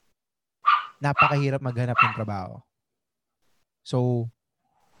napakahirap maghanap ng trabaho. So,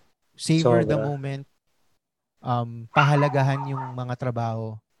 savor the moment. Pahalagahan yung mga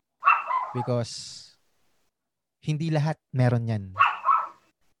trabaho because hindi lahat meron yan.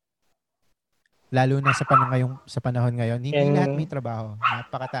 Lalo na sa panahon ngayon, hindi lahat may trabaho.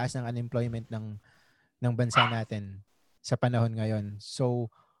 Napakataas ng unemployment ng bansa natin sa panahon ngayon. So,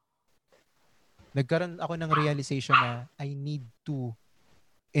 nagkaroon ako ng realization na I need to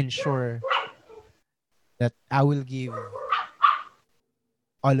ensure that I will give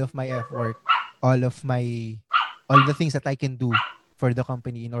all of my effort, all the things that I can do for the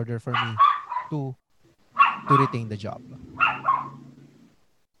company in order for me to retain the job.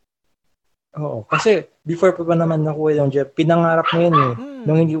 Oo, kasi before pa naman nakuha yung job, pinangarap mo yun eh.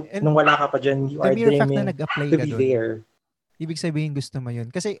 Nung wala ka pa dyan, you are dreaming to be there. Ibig sabihin gusto mo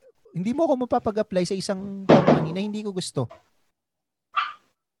yun. Kasi hindi mo ako mapapag-apply sa isang company na hindi ko gusto.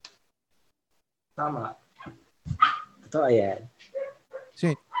 Tama. Ito, ayan.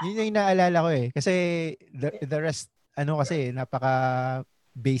 So, yun yung naalala ko eh. Kasi the rest, napaka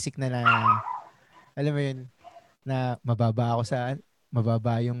basic na alam mo yun, na mababa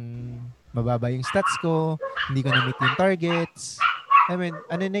yung stats ko, hindi ko na-meet yung targets. I mean,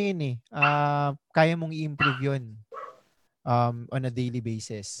 ano na yun eh, kaya mong i-improve yun on a daily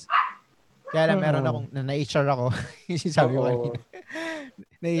basis. Kaya lang, meron akong, na-HR ako, yung sabi ko kanina,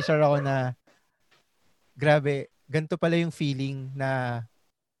 na-HR ako na, grabe, ganito pala yung feeling na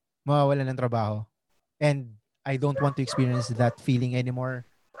mawawalan ng trabaho. And I don't want to experience that feeling anymore.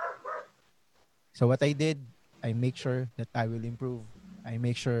 So what I did, I make sure that I will improve. I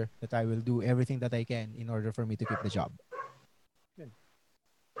make sure that I will do everything that I can in order for me to keep the job.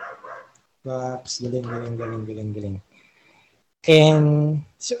 Perhaps, galing. And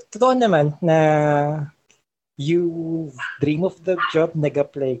so, totoo naman na you dream of the job,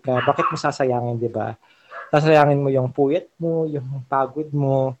 nag-apply ka, bakit mo sasayangin, di ba? Sasayangin mo yung puyat mo, yung pagod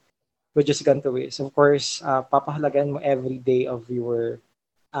mo, we're just gone to waste. Of course, papahalagan mo every day of your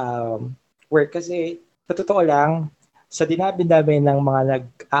work. Kasi, sa totoo lang, sa dinabi-dami ng mga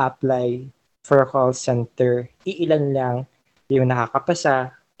nag-a-apply for a call center, iilan lang yung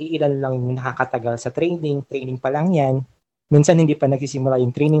nakakapasa, iilan lang yung nakakatagal sa training. Training pa lang yan. Minsan hindi pa nagsisimula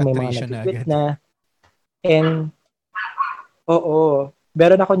yung training, may mga nag-quit na. And, oo,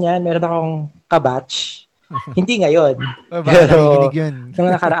 meron akong kabatch. Hindi ngayon. Pero,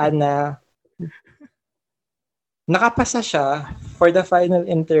 nung nakaraan na, nakapasa siya for the final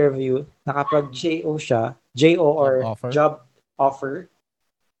interview, nakapag-JO siya, JO or job offer.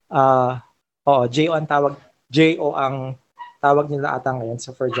 JO ang tawag, JO ang tawag nila ata ngayon.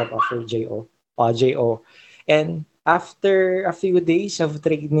 So, for job offer, JO. JO. And, after a few days of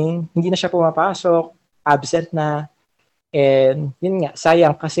training, hindi na siya pumapasok, absent na, and yun nga,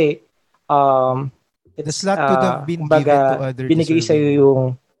 sayang kasi the slot could have been given to other binigay sa'yo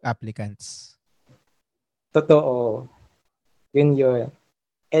yung applicants. Totoo. Yun.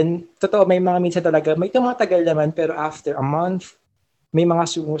 And totoo, may mga minsan talaga, may tumatagal naman, pero after a month, may mga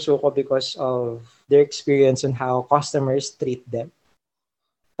sumusuko because of their experience on how customers treat them.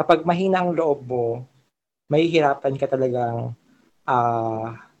 Kapag mahina ang loob mo, mahihirapan ka talagang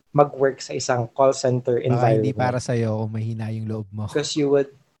mag-work sa isang call center Baka hindi environment. para sa'yo kung mahina yung loob mo. Because you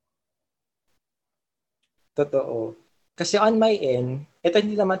would, totoo. Kasi on my end, ito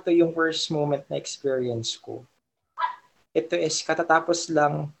hindi naman to yung worst moment na experience ko. Ito is katatapos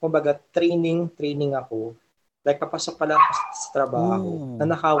lang, kumbaga training ako. Like papasok pa lang ako sa trabaho,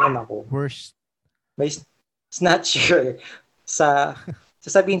 nanakawan ako. Worst. May snatcher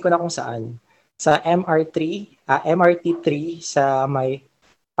sasabihin ko na kung saan. Sa MRT3 sa may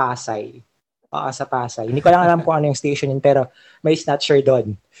Pasay. Sa Pasay. Hindi ko lang alam kung ano yung station yun, pero may snatcher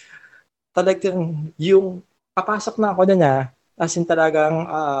doon. Talagang yung papasok na ako na as in talagang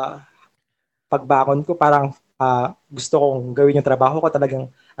pagbakon ko parang gusto kong gawin yung trabaho ko, talagang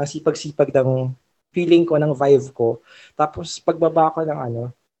ang sipag-sipag ng feeling ko, ng vibe ko. Tapos pagbaba ko ng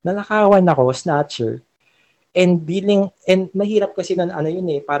nanakawan ako, snatcher. And mahirap kasi nun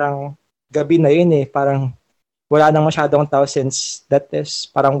yun parang gabi na yun parang wala nang masyadong tao since that is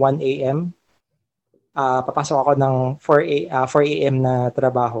parang 1 a.m. Papasok ako ng 4 a.m. na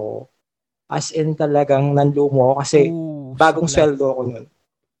trabaho. As in talagang nanlumo ako kasi bagong sweldo ko nun.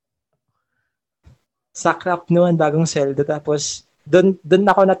 Sakrap noon, bagong sweldo. Tapos, doon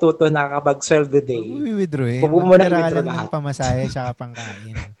ako natuto na kapag sweldo day. Withdraw Magtira ka lang ng pamasahe tsaka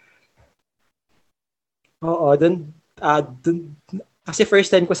pangkain. Oo, doon. Kasi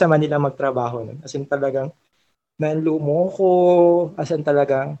first time ko sa Manila magtrabaho nun. As in talagang nanlumo ko. As in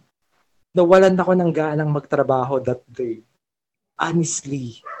talagang nawalan ako ng ganang magtrabaho that day.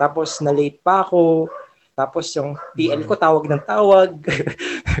 Honestly. Tapos, na-late pa ako. Tapos yung TL ko tawag ng tawag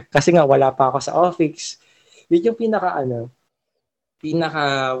kasi nga wala pa ako sa office. Yun yung pinaka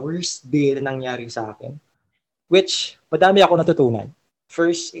worst day na nangyari sa akin. Which, madami ako natutunan.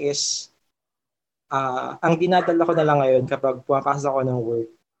 First is, ang dinadala ko na lang ngayon kapag pumapasok ako ng work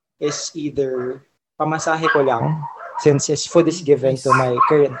is either pamasahe ko lang since food is given to my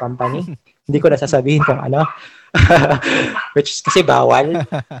current company. Hindi ko na sasabihin kung ano. Which is kasi bawal.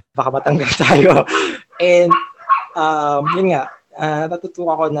 Baka matanggal tayo. And, yun nga,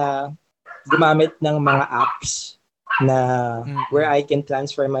 natutuwa ko na gumamit ng mga apps na where I can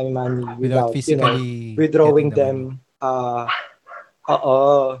transfer my money without physically withdrawing them.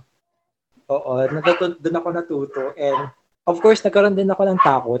 Oo. Doon ako natuto. And, of course, nagkaroon din ako ng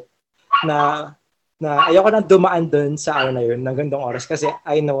takot na ayoko nang dumaan doon sa yun, ng gandong oras. Kasi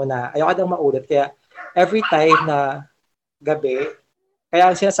I know na ayoko nang maulit. Kaya, every time na gabi, kaya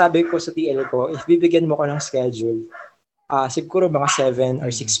ang sinasabi ko sa TL ko, if bibigyan mo ko ng schedule, siguro mga 7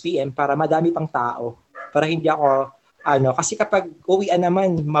 or 6 p.m. para madami pang tao. Para hindi ako, kasi kapag uwian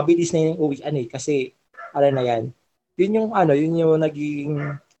naman, mabilis na yung uwian kasi, na yan. Yun yung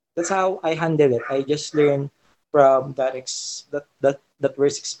naging, that's how I handle it. I just learn from that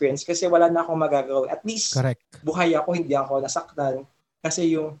worst experience kasi wala na akong magagawa. At least, correct, buhay ako, hindi ako nasaktan.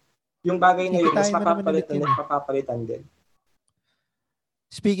 Kasi yung bagay na yun, mas mapapalitan din.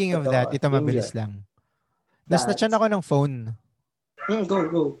 Speaking of that, ito mabilis lang. Nasnatchan ako ng phone.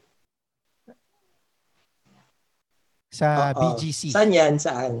 Go. Sa BGC. Saan yan?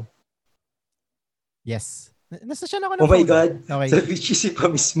 Saan? Yes. Nasnatchan ako ng phone. Oh my God. Okay. Sa BGC pa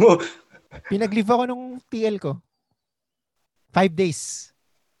mismo. Pinag-leave ako nung TL ko. 5 days.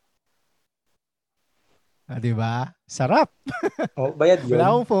 Diba? Sarap. Bayad yun. Wala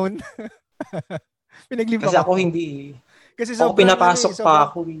akong phone. Pinag-leave kasi ako hindi. Kasi ako pinapasok pa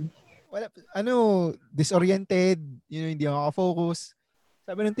ako. Wala, disoriented. Hindi ako makafocus.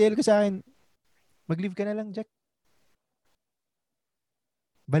 Sabi ng TL ko sa akin, mag-leave ka na lang, Jack.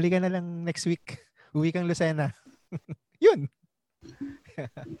 Balik ka na lang next week. Uwi kang Lucena. Yun.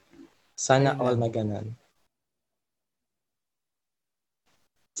 Sana all na ganun.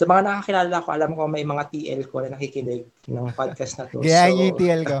 Sa mga nakakilala ko, alam ko may mga TL ko na nakikinig ng podcast na to. Gaya yung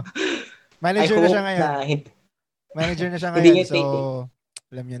TL ko. Manager na siya ngayon. Manager na siya ngayon. So,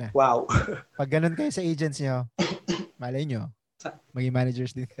 alam nyo na. Wow. Pag ganun kayo sa agents nyo, malay nyo, maging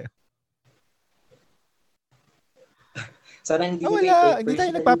managers din kayo. Sana hindi hindi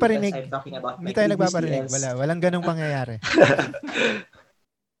tayo nagpaparinig. Hindi tayo nagpaparinig. Walang ganung pangyayari.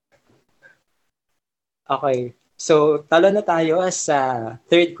 Okay. So, talo na tayo sa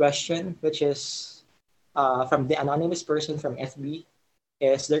third question, which is from the anonymous person from FB.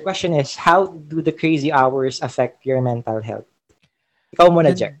 Their question is, how do the crazy hours affect your mental health? Ikaw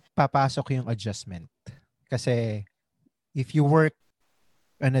muna, Jack. Papasok yung adjustment. Kasi, if you work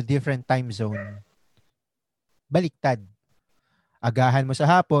on a different time zone, baliktad. Agahan mo sa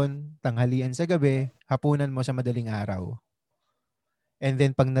hapon, tanghalian sa gabi, hapunan mo sa madaling araw. And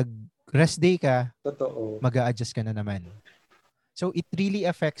then, pag nag-rest day ka, mag-a-adjust ka na naman. So, it really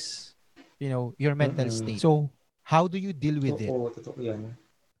affects your mental state. So, how do you deal with it? Totoo yan.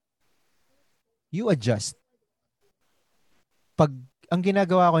 You adjust. Ang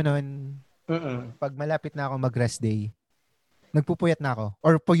ginagawa ko noon, pag malapit na ako mag-rest day, nagpupuyat na ako.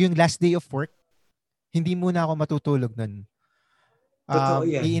 Or pag yung last day of work, hindi muna ako matutulog nun.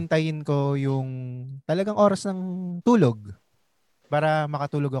 Iintayin ko yung talagang oras ng tulog para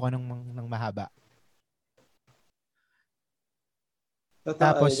makatulog ako ng mahaba.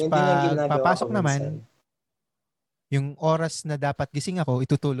 Tapos pag papasok naman, yung oras na dapat gising ako,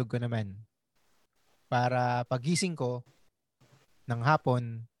 itutulog ko naman. Para pagising ko ng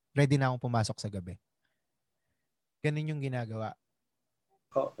hapon, ready na akong pumasok sa gabi. Ganun yung ginagawa.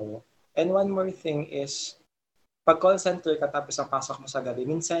 Oo. And one more thing is, pag call center ka tapos ang pasok mo sa gabi,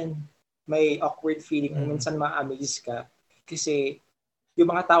 minsan may awkward feeling, minsan ma-amaze ka. Kasi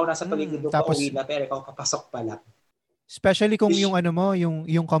yung mga tao nasa paligid mo pauwi na, pero ikaw papasok pa lang. Especially kung yung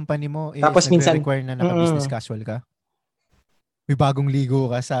yung company mo is tapos minsan nagre-require na naka-business casual ka. May bagong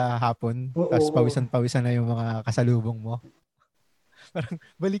ligo ka sa hapon, tapos pawisan-pawisan na yung mga kasalubong mo. Parang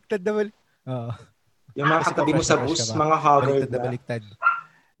baliktad na yung mga katabi mo sa bus, mga haggard na. Baliktad.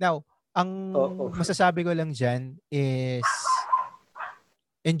 Now, ang masasabi ko lang dyan is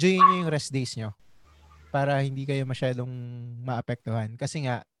enjoyin nyo yung rest days nyo para hindi kayo masyadong maapektuhan. Kasi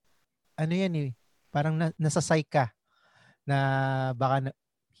nga, parang nasa-psych ka na baka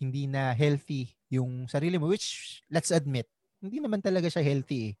hindi na healthy yung sarili mo, which, let's admit, hindi naman talaga siya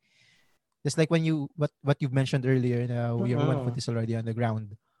healthy. Just like when what you've mentioned earlier na your one foot is already on the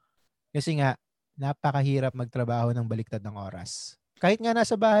ground. Kasi nga, napakahirap magtrabaho ng baliktad ng oras. Kahit nga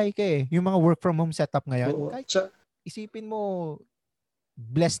nasa bahay ka yung mga work from home setup ngayon, kahit isipin mo,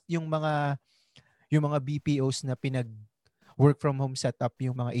 blessed yung mga BPOs na pinag work from home setup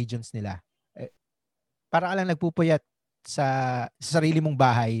yung mga agents nila. Para ka lang nagpupuyat sa sarili mong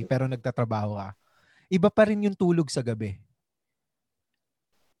bahay pero nagtatrabaho ka. Iba pa rin yung tulog sa gabi.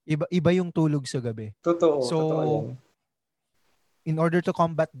 Iba yung tulog sa gabi. Totoo yan. In order to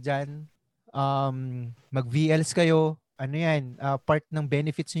combat dyan, mag-VLs kayo. Part ng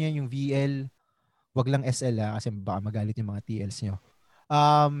benefits nyo yan, yung VL. Wag lang SL kasi baka magalit yung mga TLs nyo.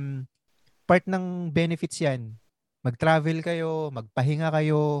 Part ng benefits yan. Mag-travel kayo, magpahinga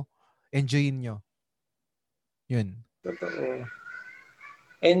kayo, enjoyin nyo. Yun. Totoo.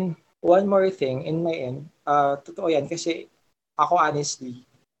 And one more thing, in my end, totoo yan kasi ako honestly,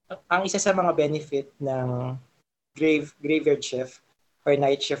 ang isa sa mga benefit ng graveyard shift or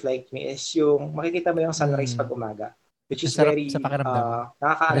night shift like me is yung makikita mo yung sunrise pag umaga. Which is very sa pakiramdam.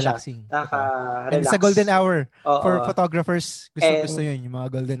 Relaxing. And sa golden hour for photographers, gusto yun, yung mga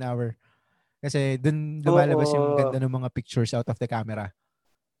golden hour. Kasi dun lumalabas yung ganda ng mga pictures out of the camera.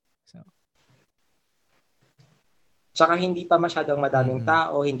 So. Tsaka hindi pa masyadong madaming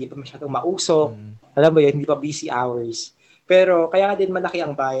tao, hindi pa masyadong mausok. Alam mo yun, hindi pa busy hours. Pero kaya din malaki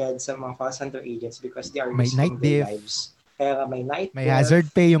ang bayad sa mga call center agents because they are risking their lives. Kaya may night may hazard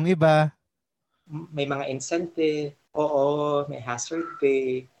pay yung iba. May mga incentive. Oo, may hazard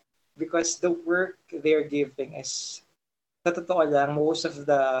pay. Because the work they're giving is, sa totoo lang, most of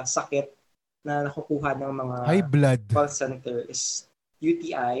the sakit na nakukuha ng mga high blood call center is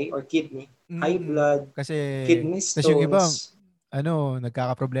UTI or kidney. High blood, kasi kidney stones. Kasi yung ibang,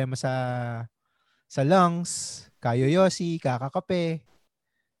 nagkakaproblema sa lungs, kayoyosi, kakakape.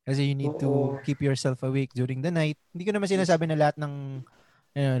 Kasi you need to keep yourself awake during the night. Hindi ko naman sinasabi na lahat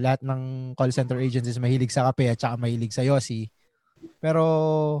ng call center agents is mahilig sa kape at saka mahilig sa yosi.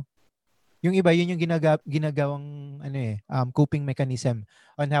 Pero yung iba, yun yung ginagawang coping mechanism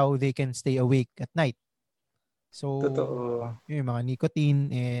on how they can stay awake at night. So, yung mga nicotine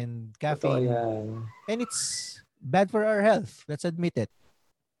and caffeine. And it's bad for our health. Let's admit it.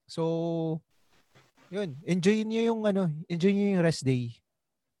 So, yun. Enjoy niyo yung rest day.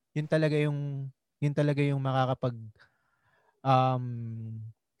 Yun talaga yung makakapag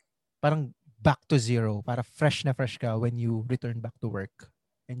parang back to zero. Para fresh na fresh ka when you return back to work.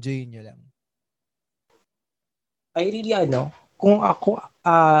 Enjoy nyo lang. I really kung ako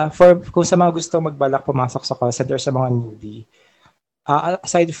kung sa mga gusto magbalak pumasok sa call center sa mga newbie,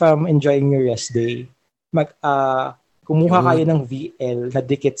 aside from enjoying your rest day, kumuha kayo ng VL na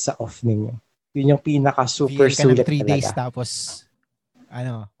dikit sa off ninyo. Yun yung pinaka super sulit talaga. 3 days tapos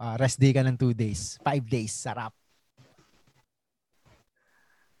rest day ka ng 2 days. 5 days, sarap.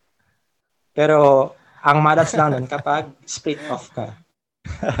 Pero ang malas lang nun kapag split off ka.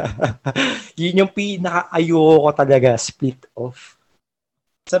 Yun yung pinaka-ayoko talaga, split off.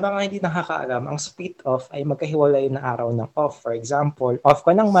 Sa mga hindi nakakaalam, ang split off ay magkahiwalay na araw ng off. For example, off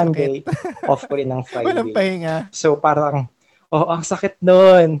ko ng Monday, off ko rin ng Friday. Walang pahinga. So parang, ang sakit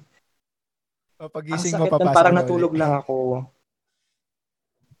nun. Ang Pagising mo, sakit nun, papasok parang na natulog ulit. lang ako.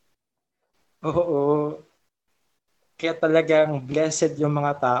 Oo. Kaya talagang blessed yung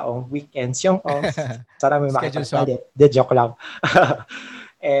mga taong weekends, yung off. Sana may Schedule swap. makipagpalit. De, joke lang.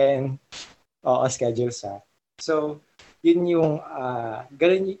 And, oo, schedule swap. So, yun yung,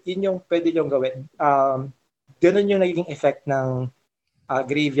 ganun, yun yung pwede yung gawin. Ganun yung naging effect ng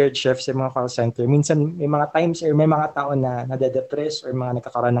graveyard shift sa mga call center. Minsan, may mga times or may mga tao na nade-depress or mga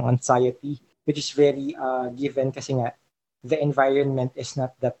nagkakaroon ng anxiety, which is very given kasi nga, the environment is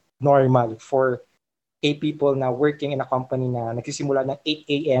not that normal for people na working in a company na nagsisimula ng 8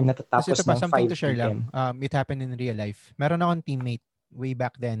 a.m. Kasi natatapos ito pa, ng something 5 to share p.m. lang. It happened in real life. Meron akong teammate way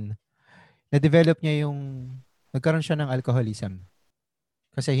back then. Na-develop niya nagkaroon siya ng alcoholism.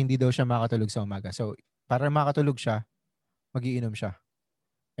 Kasi hindi daw siya makatulog sa umaga. So, para makatulog siya, magiinom siya.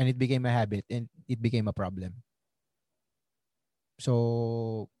 And it became a habit and it became a problem.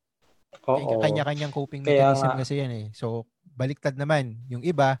 So, Oo. kanya-kanyang coping Kaya mechanism nga, kasi yan eh. So, baliktad naman. Yung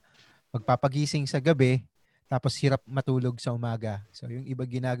iba, magpapagising sa gabi, tapos hirap matulog sa umaga. So, yung iba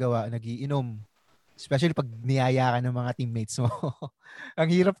ginagawa, nagiinom. Especially pag niyaya ka ng mga teammates mo. Ang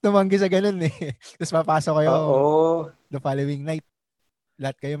hirap tumanggi sa ganun eh. Tapos papasok kayo oo. the following night.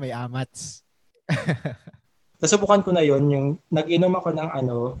 Lahat kayo may amats. Nasubukan ko na yon yung nag-inom ako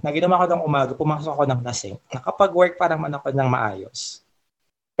ng umaga, pumasok ako ng lasing. Nakapag-work parang man ako ng maayos.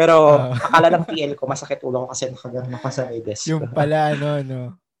 Pero akala ng TL ko, masakit ulo ko kasi nakagano ako sa may desk. Yung pala,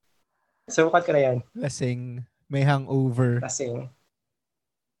 no. Subukan ko na yan. Lasing, may hangover. Lasing.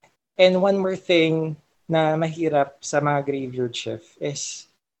 And one more thing na mahirap sa mga graveyard shift is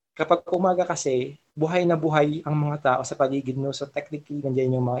kapag umaga kasi, buhay na buhay ang mga tao sa paligid mo. So technically,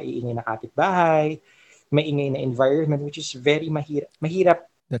 nandiyan yung mga iingay na kapitbahay, may ingay na environment, which is very mahirap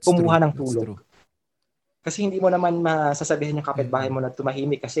kumuha ng tulog. Kasi hindi mo naman masasabihin yung kapitbahay mo na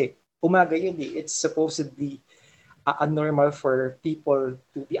tumahimik kasi umaga yun eh. It's supposedly normal for people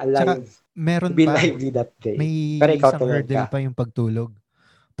to be alive. Tsaka, meron to be pa, lively that day. may pero ikaw isang hurdle pa yung pagtulog.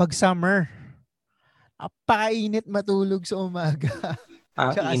 Pag summer, painit matulog sa umaga.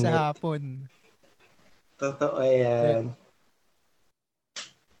 Tsaka init. sa hapon. Totoo yan.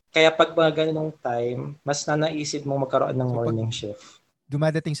 Kaya pag mga ganung time, mas nanaisip mo magkaroon ng morning shift.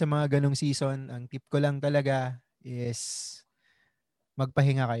 Dumadating sa mga ganung season, ang tip ko lang talaga is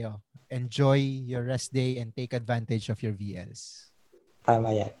magpahinga kayo. Enjoy your rest day and take advantage of your VLs.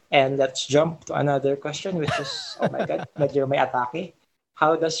 Tama yan. And let's jump to another question, which is, oh my God, medyo may atake.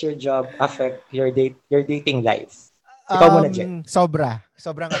 How does your job affect your dating life? Ikaw muna, Jen.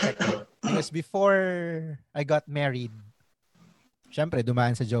 Sobrang affected. Because before I got married, syempre,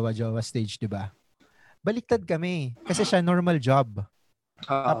 dumaan sa jowa-jowa stage, di ba? Baliktad kami. Kasi siya normal job.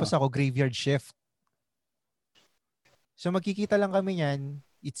 Tapos ako graveyard shift. So magkikita lang kami niyan.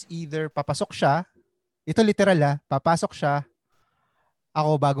 It's either papasok siya. Ito literal papasok siya.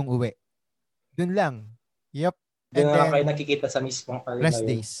 Ako bagong uwi. Dun lang. Yep. Doon na kayo nakikita sa mismong car rest na yun.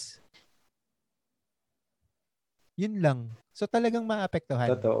 days. Yun lang. So talagang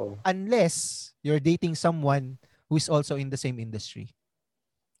maapektuhan. Totoo. Unless you're dating someone who is also in the same industry.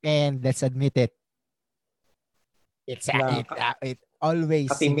 And let's admit it. It always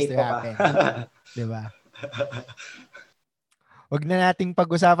seems to happen. Diba? Wag na nating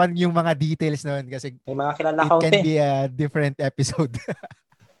pag-usapan yung mga details noon kasi may mga kilala it can be a different episode.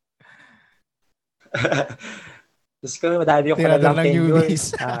 Tapos ko, madali yung tirador ng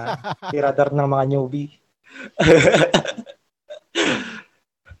newbies. Tirador ng mga newbie.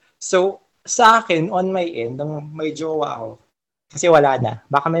 So, sa akin, on my end, nung may jowa ako, kasi wala na.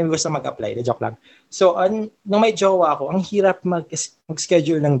 Baka may gusto mag-apply. Joke lang. So, nung may jowa ako, ang hirap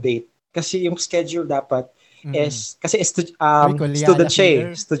mag-schedule ng date. Kasi yung schedule dapat is, kasi student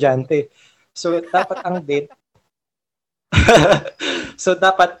siya estudyante. So, dapat ang date,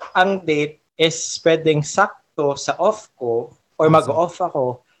 is pwedeng sakto sa off ko or mag-off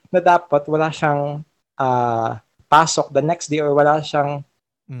ako na dapat wala siyang pasok the next day or wala siyang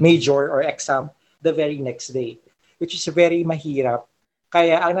major or exam the very next day. Which is very mahirap.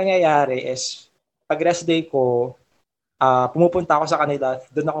 Kaya ang nangyayari is, pag rest day ko, pumupunta ako sa kanila,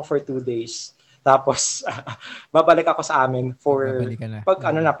 doon ako for 2 days. Tapos, babalik ako sa amin for,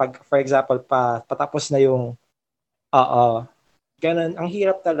 pag for example, patapos na yung, ganun, ang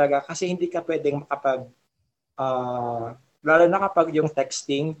hirap talaga kasi hindi ka pwedeng makapag, lalo na kapag yung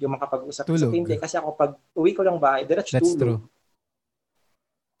texting, yung makapag-usap sa hindi. Kasi ako pag uwi ko lang bahay, diretso tulog. True.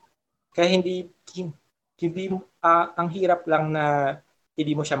 Kaya hindi ang hirap lang na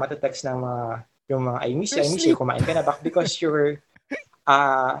hindi mo siya matetext ng yung mga I miss you, kumain ka na back because you're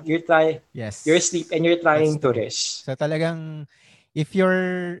asleep and you're trying to rest. So talagang if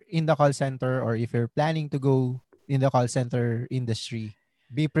you're in the call center or if you're planning to go in the call center industry,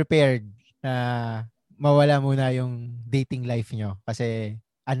 be prepared na mawala muna yung dating life nyo. Kasi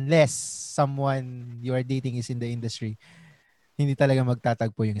unless someone you are dating is in the industry, hindi talaga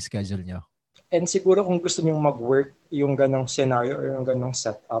magtatagpo yung schedule nyo. And siguro kung gusto nyo mag-work yung ganong scenario or yung ganong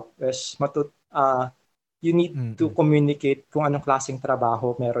setup is you need to communicate kung anong klaseng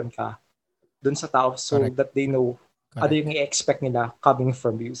trabaho meron ka dun sa tao so Correct. that they know ano yung i-expect nila coming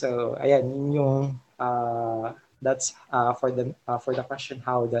from you. So, ayan, yun yung that's for the question,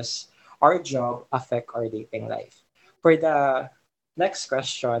 how does our job affect our dating life? For the next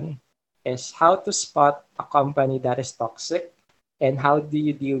question is how to spot a company that is toxic and how do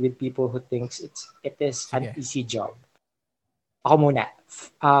you deal with people who thinks it is an easy job? Ako muna.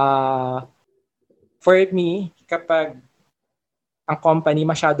 For me, kapag ang company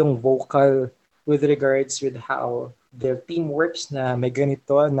masyadong vocal with regards with how their team works, na may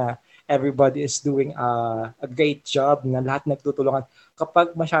ganito, na everybody is doing a great job, na lahat nagtutulungan.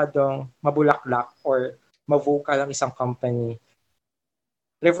 Kapag masyadong mabulaklak or ma-vocal ang isang company,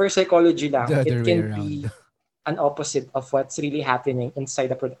 reverse psychology lang. It can be an opposite of what's really happening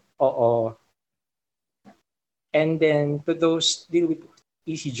inside the product. Oo. And then, to those deal with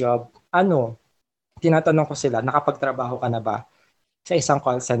easy job, tinatanong ko sila, nakapagtrabaho ka na ba sa isang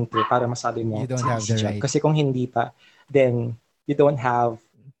call center para masabi mo you don't have the right. Kasi kung hindi pa, then you don't have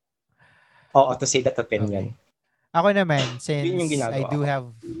to say that opinion. Okay. Ako naman, since I do have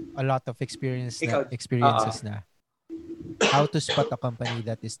a lot of experiences na how to spot a company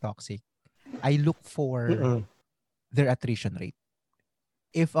that is toxic, I look for their attrition rate.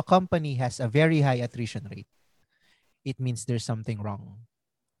 If a company has a very high attrition rate, it means there's something wrong.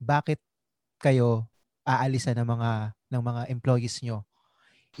 Bakit kayo aalisan ng mga employees nyo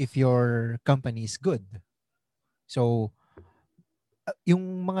if your company is good? So, yung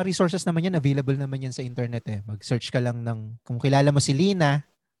mga resources naman yan, available naman yan sa internet eh. Mag-search ka lang kung kilala mo si Lina,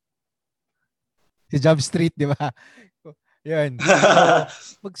 si JobStreet, di ba? Yan.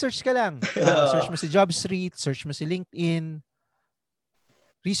 So, mag-search ka lang. Search mo si JobStreet, search mo si LinkedIn.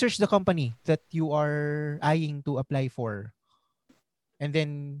 Research the company that you are eyeing to apply for. And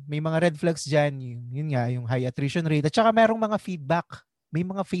then, may mga red flags dyan. Yun nga, yung high attrition rate. At saka merong mga feedback. May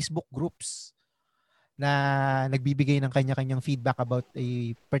mga Facebook groups na nagbibigay ng kanya-kanyang feedback about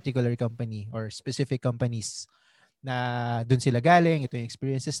a particular company or specific companies na dun sila galing, ito yung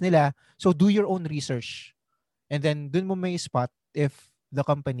experiences nila. So, do your own research. And then, dun mo may spot if the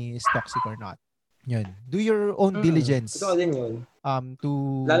company is toxic or not. Yun. Do your own diligence. Ito din yun.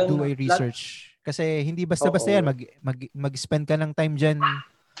 To do a research. Kasi hindi basta-basta yan. Mag-spend ka ng time dyan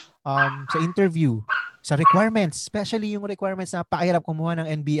sa interview, sa requirements. Especially yung requirements na pakahirap kumuha ng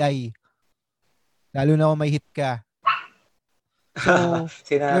NBI. Lalo na kung may hit ka. So,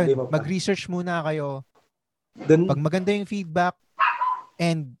 yun, mag-research muna kayo. Pag maganda yung feedback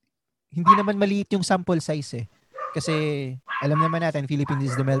and hindi naman maliit yung sample size eh. Kasi alam naman natin,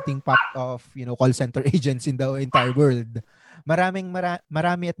 Philippines is the melting pot of, call center agents in the entire world. Marami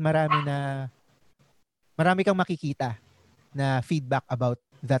kang makikita na feedback about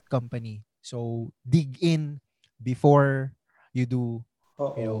that company. So, dig in before you do,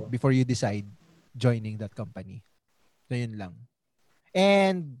 before you decide joining that company. So, yun lang.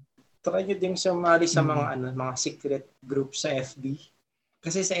 And try nyo din sumali sa mga secret group sa FB.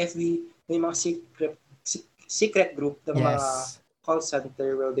 Kasi sa FB, may mga secret group ng mga call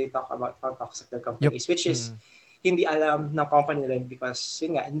center where they talk about how toxic their companies, which is hindi alam ng company nila because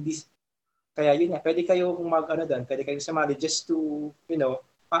yun nga, kaya yun nga, pwede kayo pwede kayo sumali just to,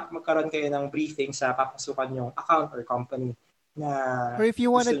 magkaroon kayo ng briefing sa papasukan yung account or company na or if you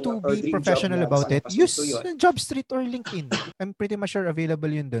wanted to be professional about it, use JobStreet or LinkedIn. I'm pretty much sure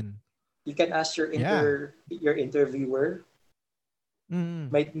available yun dun. You can ask your interviewer.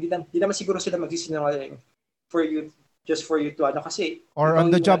 Hindi naman siguro sila magsisinungaling for you to kasi or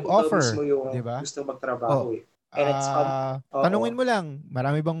on the job offer, di ba? Gusto magtrabaho eh. And it's tanungin mo lang,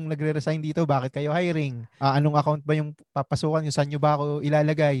 marami bang nagre-resign dito? Bakit kayo hiring? Anong account ba yung papasukan? Yung saan nyo ba ako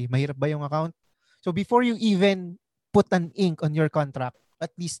ilalagay? Mahirap ba yung account? So before you even put an ink on your contract,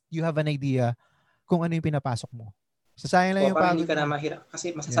 at least you have an idea kung ano yung pinapasok mo. Sasayang lang yung pagod. Hindi ka na mahirap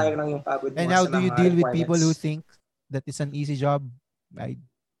kasi masasayang lang yung pagod mo. And how do you deal with people who think that it's an easy job? I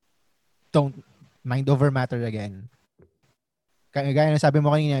don't mind over matter again. Gaya na sabi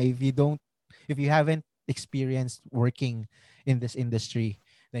mo kanina, if you haven't experienced working in this industry,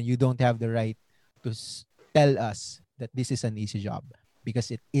 then you don't have the right to tell us that this is an easy job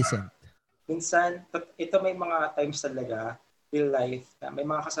because it isn't. Minsan, ito may mga times talaga, real life, na may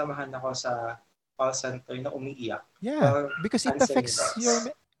mga kasamahan ako sa call center na umiiyak. Yeah, because it answering affects text.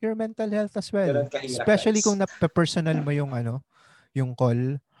 your mental health as well. Ganun kahirap, Especially guys. kung na-personal mo yung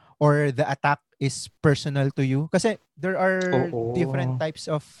call or the attack is personal to you. Kasi there are different types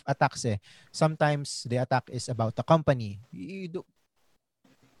of attacks eh. Sometimes the attack is about the company.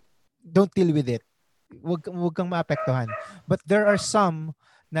 Don't deal with it. Wag kang maapektuhan. But there are some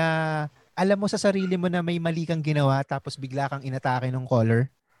na alam mo sa sarili mo na may mali kang ginawa tapos bigla kang inatake ng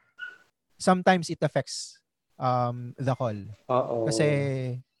caller. Sometimes it affects the call. Kasi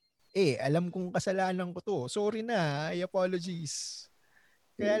alam kong kasalanan ko to. Sorry na. I apologies.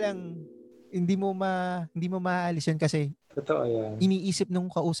 Kaya lang hindi mo maaalis yun kasi totoo yan. Iniisip nung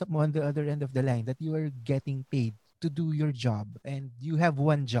kausap mo on the other end of the line that you are getting paid to do your job and you have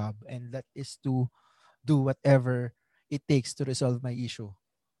one job and that is to do whatever it takes to resolve my issue.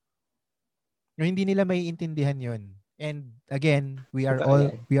 No, hindi nila maiintindihan yun. And again, we are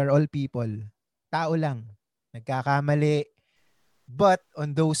all people. Tao lang. Nagkakamali. But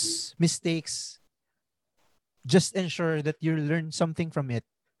on those mistakes, just ensure that you learn something from it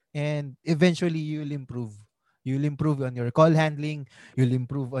and eventually you'll improve. You'll improve on your call handling, you'll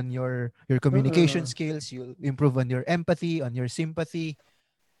improve on your communication skills, you'll improve on your empathy, on your sympathy,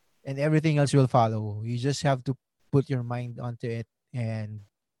 and everything else will follow. You just have to put your mind onto it. And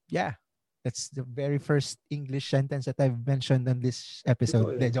yeah, that's the very first English sentence that I've mentioned on this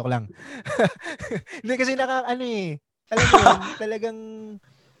episode. De, joke lang. Hindi kasi alam mo yun, talagang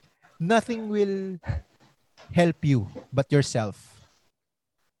nothing will help you but yourself.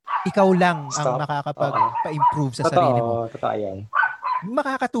 Ikaw lang ang makakapag-improve sa sarili mo. Totoo yan.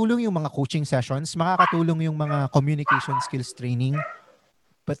 Makakatulong yung mga coaching sessions, makakatulong yung mga communication skills training.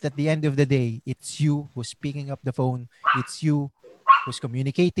 But at the end of the day, it's you who's picking up the phone. It's you who's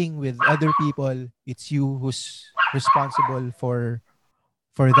communicating with other people. It's you who's responsible for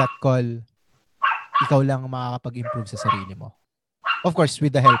that call. Ikaw lang ang makakapag-improve sa sarili mo. Of course,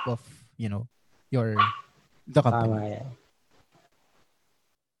 with the help of, the company. Tama yan.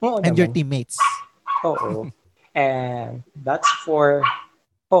 And your teammates. And that's for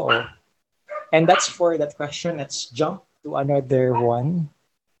that question. Let's jump to another one.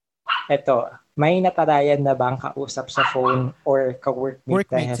 Ito, may natarayan na bang kausap sa phone or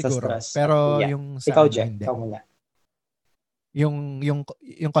ka-workmate dahil sa siguro. stress? Pero yung sa ikaw, Jack, ikaw muna. Yung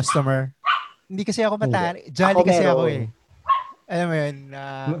customer, hindi kasi ako matari. Jolly kasi ako eh. Alam mo yun,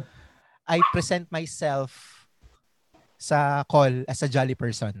 I present myself sa call as a jolly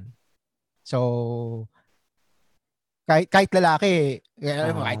person. So, kahit lalaki,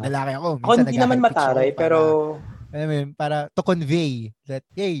 kahit lalaki ako. Ako hindi naman mataray, pero alam mo yun, para to convey that,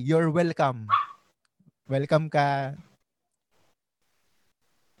 hey, you're welcome. Welcome ka.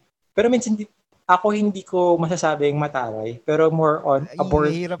 Pero minsan, ako hindi ko masasabing mataray, pero more on a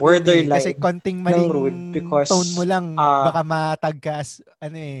borderline. Kasi konting maling because, tone mo lang, baka matagkas,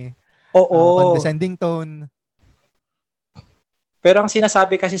 condescending tone. Pero ang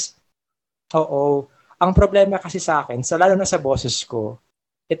sinasabi kasi, ang problema kasi sa akin, lalo na sa bosses ko,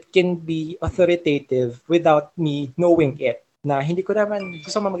 it can be authoritative without me knowing it. Na hindi ko naman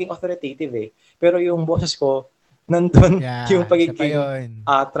gusto maging authoritative eh. Pero yung bosses ko, nandun yung pagiging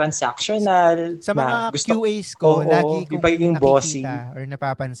transactional. Sa mga QAs ko, lagi kong nakikita or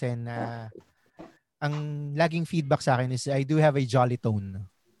napapansin na ang laging feedback sa akin is I do have a jolly tone.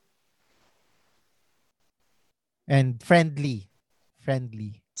 And friendly.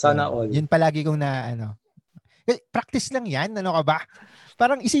 Sana all. Yun palagi kong practice lang yan. Ano ka ba?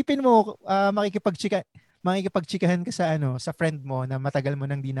 Parang isipin mo, makikipagchikahan ka sa friend mo na matagal mo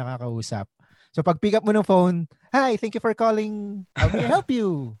nang di nakakausap. So pag pick up mo ng phone, hi, thank you for calling. How may I help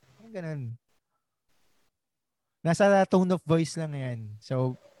you? Ganun. Nasa tone of voice lang yan.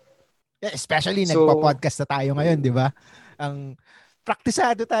 So, especially nagpa-podcast na tayo ngayon, di ba? Ang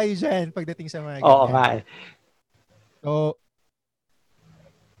praktisado tayo dyan pagdating sa mga ganyan. Oo nga. So,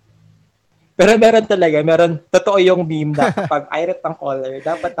 pero meron totoo yung meme na kapag irate ang caller,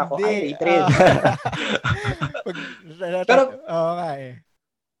 dapat ako irate rin. Pero,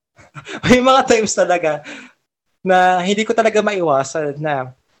 may mga times talaga na hindi ko talaga maiwasan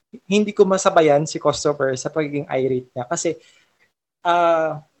na hindi ko masabayan si customer sa pagiging irate niya. Kasi,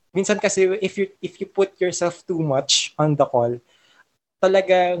 minsan kasi if you put yourself too much on the call,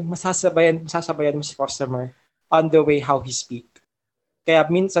 talaga masasabayan mo si customer on the way how he speak. Kaya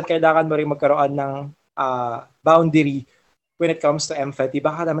minsan kailangan mo rin magkaroon ng boundary when it comes to empathy.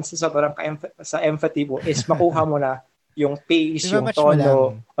 Baka naman sa sobrang sa empathy mo is makuha mo na yung pace, yung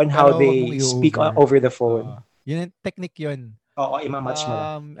tono on how they speak over the phone. Yun yung technique yun. Oo, imamatch mo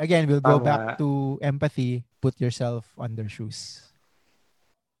lang. Again, we'll go back to empathy. Put yourself on their shoes.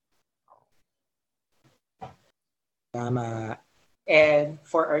 Tama. And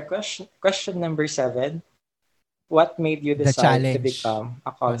for our question number 7, what made you The decide to challenge. become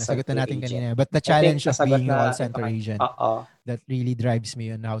a call Nasagot center na natin agent? kanina. But the I think challenge of nasagot being a call na center ito. agent, Oo. that really drives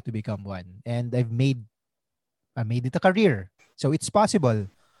me on how to become one. And I made it a career. So it's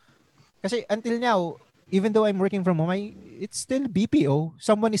possible. Kasi until now, even though I'm working from home, it's still BPO.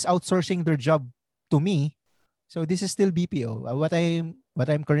 Someone is outsourcing their job to me. So this is still BPO. What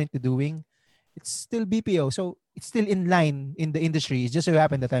I'm currently doing, it's still BPO. So it's still in line in the industry. It's just so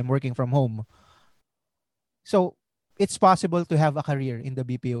happened that I'm working from home. So it's possible to have a career in the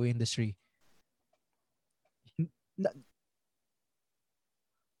BPO industry.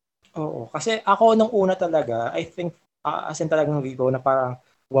 Oo. Kasi ako nung una talaga, I think, as in talagang BPO na parang,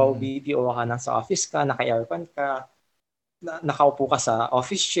 wow, BPO ka, nasa office ka, naka-aircon ka, nakaupo ka sa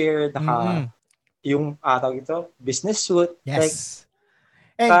office chair, yung tawag ito, business suit. Yes.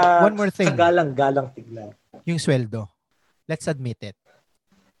 Like, and one more thing. Kagalang-galang tignan. Yung sweldo. Let's admit it.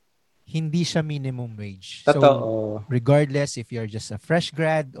 Hindi siya minimum wage. Totoo. So, regardless if you're just a fresh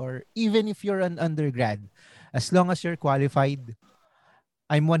grad or even if you're an undergrad, as long as you're qualified,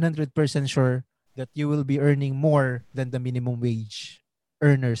 I'm 100% sure that you will be earning more than the minimum wage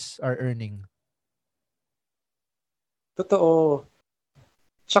earners are earning. Totoo.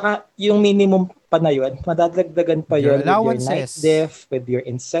 Tsaka yung minimum pa na yun, madadagdagan pa yun with your night diff, with your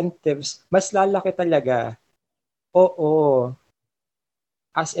incentives. Mas lalaki talaga. Oo.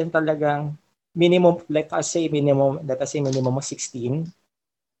 As in talagang minimum, let us say minimum mo 16.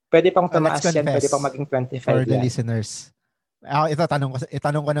 Pwede pang tumaas yan, pwede pang maging 25 for the yan. listeners.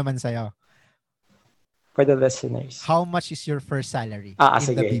 Itanong ko naman sa'yo. For the listeners. How much is your first salary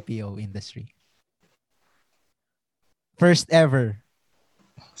in the BPO industry? First ever.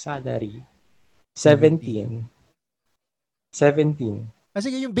 Salary. 17.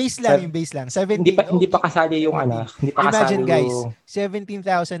 Sige, yung base lang. 17. Hindi pa kasali yung ano. Hindi pa Imagine kasali guys, yung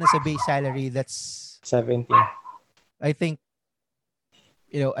 17,000 as a base salary, that's 17. I think,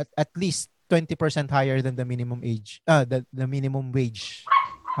 at least 20% higher than the minimum age. The minimum wage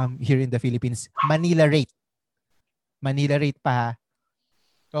here in the Philippines. Manila rate pa ha.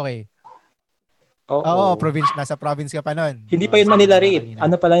 Okay. Oo, nasa province ka pa nun. Hindi pa yun Manila rate.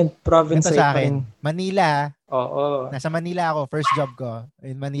 Ano pala yung province rate sa akin? Manila. Oo. Nasa Manila ako, first job ko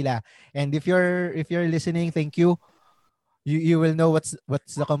in Manila. And if you're listening, thank you. You will know what's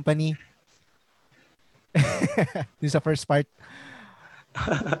the company. This is the first part.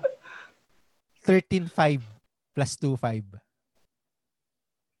 13.5 plus 2.5.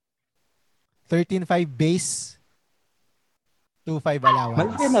 13.5 base, 2.5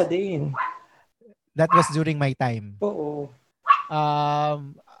 allowance. Malaki na din. That was during my time. Oo.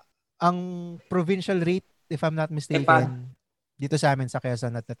 Ang provincial rate, if I'm not mistaken, dito sa amin sa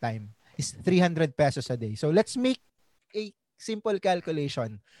Quezon at the time, is 300 pesos a day. So let's make a simple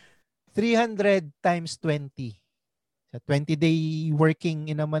calculation. 300 times 20. So 20-day working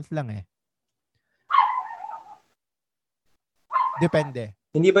in a month lang eh. Depende.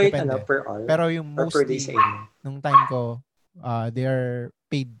 Hindi ba yun per hour? Pero yung mostly, nung time ko, they are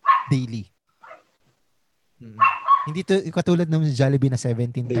paid daily. Hindi to katulad ng Jollibee na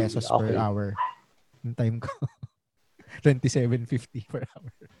 17 pesos per hour. Yung time ko. 27.50 per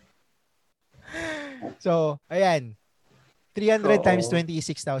hour. So, ayan. 300 times 20 is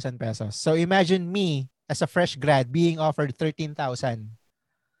 6,000 pesos. So, imagine me as a fresh grad being offered 13,000.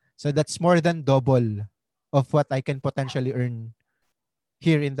 So, that's more than double of what I can potentially earn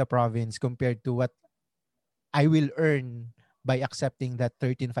here in the province compared to what I will earn by accepting that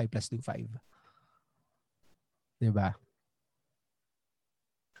 13.5 plus 2.5. Diba?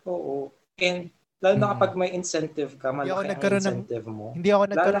 Oo. And lalo na kapag may incentive ka, malaki ang incentive mo. Hindi ako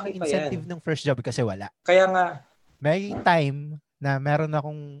nagkaroon ng incentive ng first job kasi wala. Kaya nga. May time na meron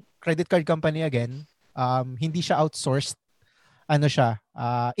akong credit card company again. Hindi siya outsourced. Ano siya?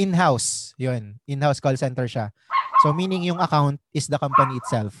 In-house. Yun. In-house call center siya. So meaning yung account is the company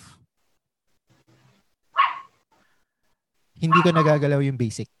itself. Hindi ko nagagalaw yung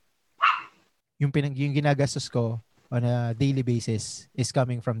basic. Yung ginagastos ko on a daily basis is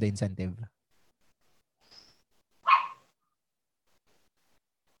coming from the incentive.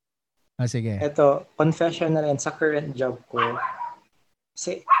 Sige. Ito, confession na rin sa current job ko.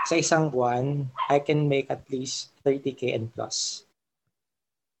 Sa isang buwan, I can make at least 30K and plus.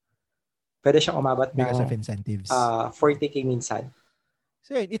 Pwede siyang umabot because of incentives. 40K minsan.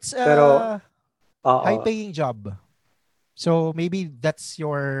 So it's a high-paying job. So maybe that's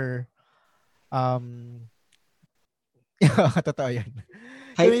your totoo yan.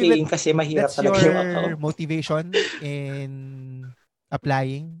 High-paying kasi mahirap talaga yung account. That's your motivation in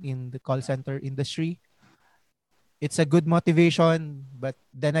applying in the call center industry? it's a good motivation, but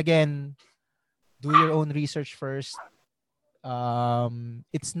then again, do your own research first.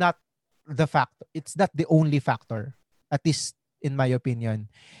 It's not it's not the only factor, at least in my opinion.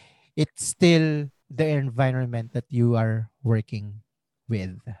 It's still the environment that you are working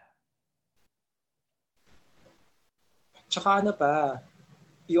with. Tsaka ano pa,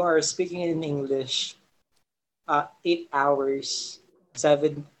 you are speaking in English 8 hours,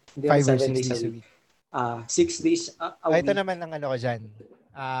 7, hindi 5 or 7 6 days a days a week. week. 6 days a Ito week. naman ang ano ko dyan.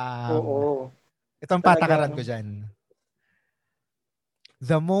 Oo. Itong patakaran ko dyan.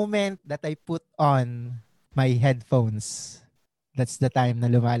 The moment that I put on my headphones, that's the time na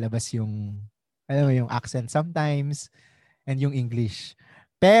lumalabas yung, alam mo, yung accent sometimes and yung English.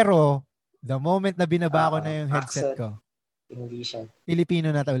 Pero, the moment na binaba ko na yung headset ko, English.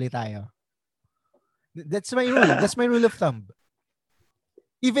 Filipino na ulit tayo. That's my rule. That's my rule of thumb.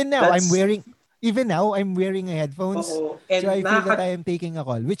 Even now, I'm wearing a headphones. So I feel that I am taking a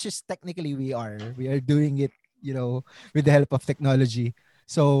call, which is technically we are doing it, with the help of technology.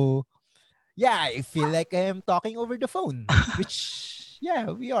 So yeah, I feel like I am talking over the phone, which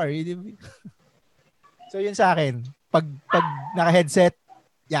yeah, we are. So yun sa akin, pag naka-headset,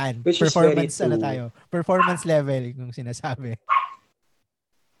 yan, which performance tayo. Performance level yung sinasabi.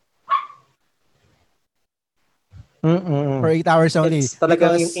 For 8 hours only. It's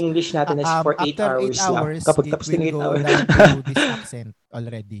talagang yung English natin is for 8 hours lang. Kapag tapos ng 8 hours lang. Down to this accent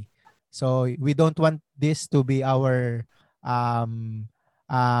already. So, we don't want this to be our, I'm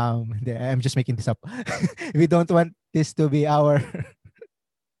just making this up. We don't want this to be our...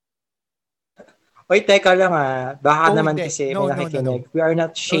 Oy, teka lang Baka naman kasi may nakikinig. We are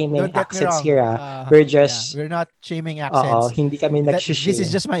not shaming accents here We're just... we're not shaming accents. Hindi kami nag-shame. This is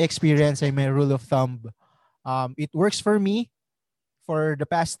just my experience and my rule of thumb. It works for me for the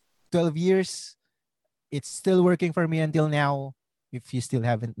past 12 years. It's still working for me until now. If you still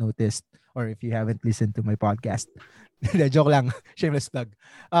haven't noticed or if you haven't listened to my podcast. Joke lang. Shameless plug.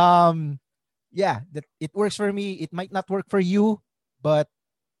 That it works for me. It might not work for you, but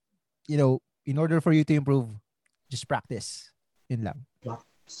in order for you to improve, just practice. Yun lang. All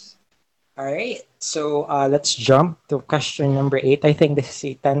right. So let's jump to question number 8. I think this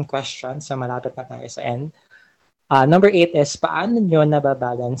is a 10 questions. So malapit na tayo sa end. Number 8 is, paano nyo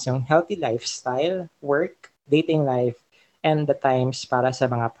nababalance yung healthy lifestyle, work, dating life, and the times para sa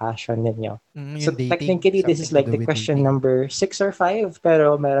mga passion ninyo? So dating, technically, this is like the question dating. Number 6 or 5,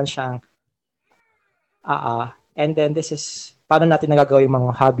 pero meron siyang and then this is, paano natin nagagawa yung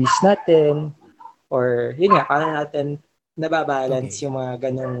mga hobbies natin, or yun nga, paano natin nababalance yung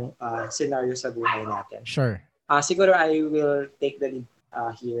mga ganong scenario sa buhay natin. Sure. Siguro I will take the lead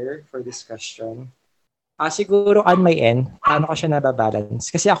here for this question. Siguro on my end, paano ko siya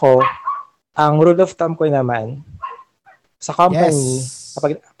nababalance? Kasi ako, ang rule of thumb ko naman, sa company,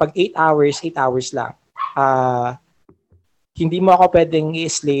 pag 8 hours lang, hindi mo ako pwedeng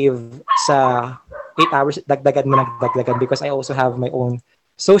i-slave sa 8 hours, dagdagan because I also have my own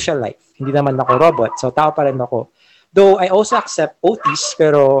social life. Hindi naman ako robot, so tao pa rin ako. Though I also accept OTs,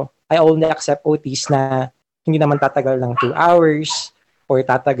 pero I only accept OTs na hindi naman tatagal ng 2 hours or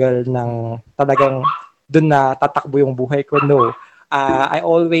tatagal ng talagang doon na tatakbo yung buhay ko. No. I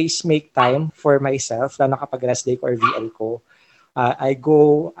always make time for myself, lalo na kapag rest day ko or VL ko. I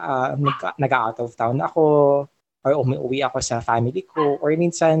go, nag-out of town ako, or umuwi ako sa family ko, or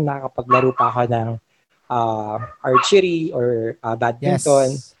minsan nakapaglaro pa ako ng archery or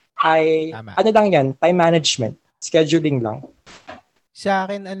badminton. Ano lang yan, time management, scheduling lang. Sa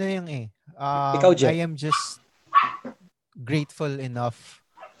akin, Ikaw, Jeff? I am just grateful enough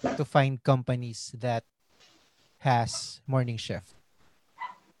to find companies that has morning shift.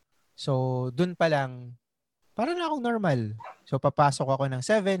 So, dun pa lang, parang na akong normal. So, papasok ako ng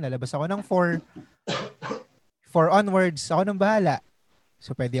 7, lalabas ako ng 4. 4 onwards, ako nang bahala.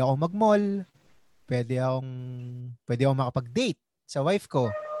 So, pwede akong mag-mall. Pwede akong makapag-date sa wife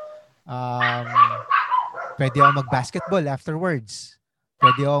ko. Pwede akong mag-basketball afterwards.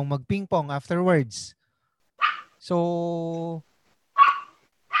 Pwede akong mag-ping-pong afterwards. So,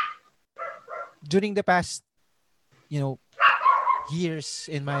 during the past years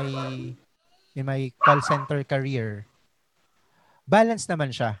in my call center career, balance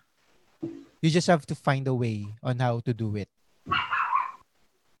naman siya. You just have to find a way on how to do it.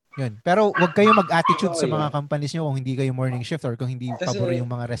 Yun. Pero wag kayo mag-attitude sa mga companies nyo kung hindi kayo morning shift or kung hindi pabor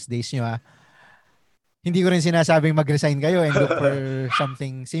yung mga rest days nyo. Hindi ko rin sinasabing mag-resign kayo and look for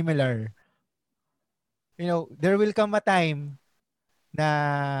something similar. There will come a time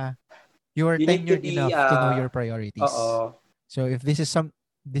na you are tenured enough to know your priorities. So if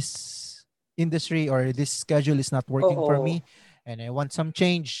industry or this schedule is not working for Oo. me and I want some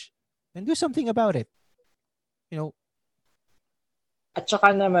change, then do something about it. You know, At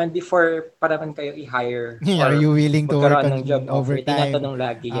saka naman, before pa naman kayo i-hire are or you willing to work magkaroon ng job on offer, overtime, tinatanong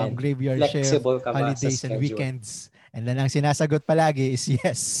lagi yan, graveyard shift, flexible ka ba sa holidays and schedule? weekends? And then ang sinasagot palagi is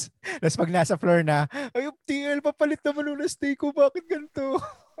yes. Tapos pag nasa floor na, ay, TL, papalit naman nung stay ko, bakit ganito?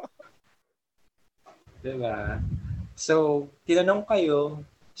 Diba? So, tinanong kayo,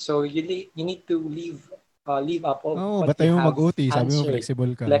 so you need to leave up of what ba't you tayo have mag-OT? Sabi mo, answered.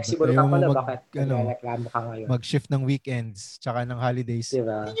 flexible ka. Flexible Ba't ka ayaw pala, mo bakit nagreklamo ka ngayon? mag-shift ng weekends tsaka ng holidays.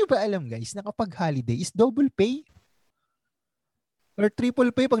 Diba? Hindi nyo ba alam, guys, na kapag holiday is double pay? Or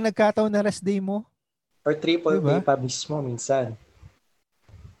triple pay pag nagkataon na rest day mo? Or triple Diba? pay pa mismo minsan.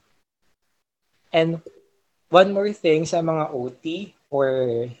 And one more thing sa mga OT or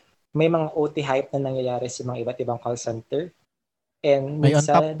may mga OT hype na nangyayari sa mga iba't ibang call center. And May on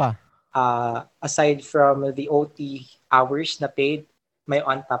top minsan, pa. aside from the OT hours na paid, may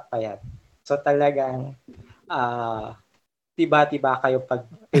on top pa yan. So talagang tiba-tiba kayo pag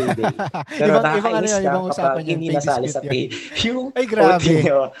payday. Pero nakakainis lang kapag hindi nasali sa pay. Yung ay, grabe. OT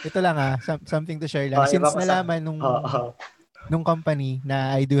nyo. Ito lang something to share lang. Since nalaman nung company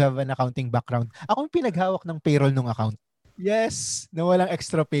na I do have an accounting background, ako yung pinaghawak ng payroll nung account. Yes, na walang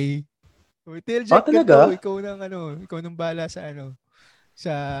extra pay. Tell Jack, talaga? Ikaw nang bala sa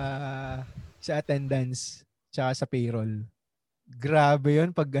sa attendance tsaka sa payroll. Grabe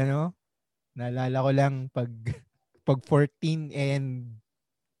 'yon pag naalala ko lang pag 14 and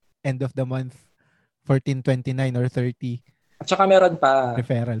end of the month 14.29 or 30. At saka meron pa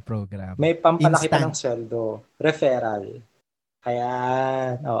referral program. May pampalaki pa ng sweldo, referral.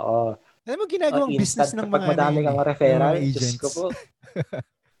 Ayan, oo. Alam mo ginagawang business ng mga madami kang referral, agents. Diyos ko po.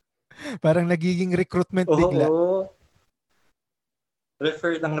 Parang nagiging recruitment bigla. Oo.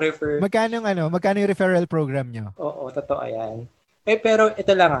 Refer. Magkano yung referral program nyo? Oo, totoo yan. Pero ito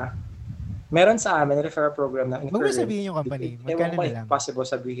lang meron sa amin referral program na Huwag mo sabihin yung company. Magkano na lang? Possible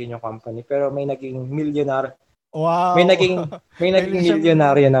sabihin yung company, pero may naging millionaire. Wow! May naging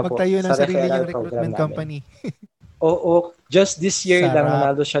milyonaryo na po magtayo ng sa sarili referral yung recruitment company. Oo, just this year Sarap. lang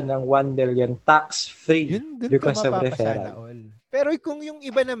nanalo siya ng 1 million tax-free because of referral. Pero kung yung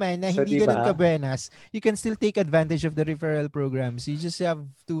iba naman na hindi diba? ganun kabenas, you can still take advantage of the referral programs. You just have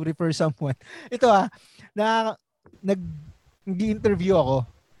to refer someone. Ito nag-interview ako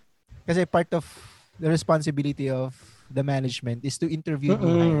kasi part of the responsibility of the management is to interview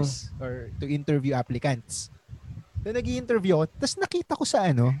new hires or to interview applicants. So nag-i-interview ako, tapos nakita ko sa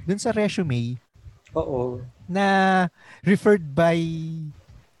dun sa resume, na referred by,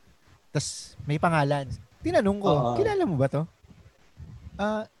 tas may pangalan. Tinanong ko, kilala mo ba to?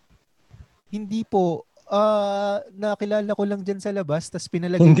 Hindi po. Nakilala ko lang dyan sa labas, tas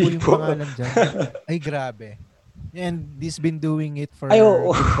pinalagay ko yung pangalan dyan. Ay, grabe. And he's been doing it for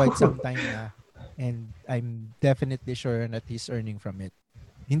quite some time na. And I'm definitely sure that he's earning from it.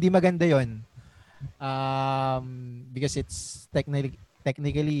 Hindi maganda yon. Because it's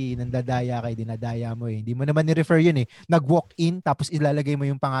technically nandadaya kay dinadaya mo eh. Hindi mo naman ni-refer yun eh. Nag-walk in tapos ilalagay mo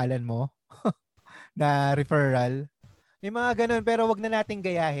yung pangalan mo na referral. May mga ganun pero wag na nating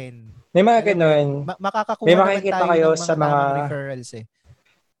gayahin. May mga ganun. Makakakuha may naman makikita tayo kayo ng sa mga referrals eh.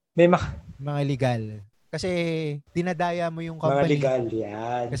 May mga legal. Kasi dinadaya mo yung company. Mga legal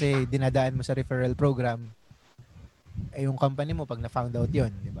yan. Kasi dinadaan mo sa referral program. Eh yung company mo pag na-found out yun,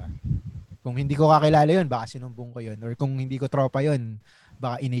 di ba? Kung hindi ko kakilala yun, baka sinumbong ko yun. Or kung hindi ko tropa yun,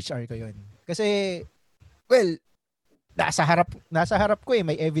 baka in-HR ko yun. Kasi, well, nasa harap ko eh.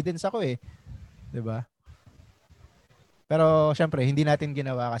 May evidence ako eh. Diba? Pero, syempre, hindi natin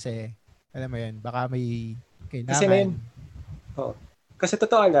ginawa kasi, alam mo yun, baka may kailangan. Kasi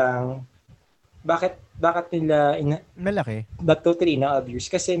totoo lang, bakit nila malaki? Not totally na-abuse.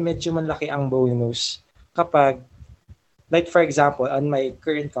 Kasi medyo malaki ang bonus kapag, like for example, on my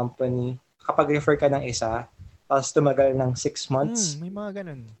current company, kapag refer ka ng isa, tapos tumagal ng 6 months. May mga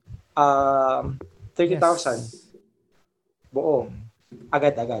ganun. 30,000. Yes. Buo.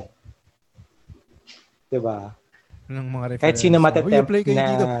 Agad-agad. Diba? Ng mga referrals. Kahit sino matetempt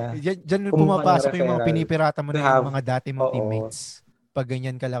na Diyan pumapasok yung mga pinipirata mo na yung mga dati mong teammates. Pag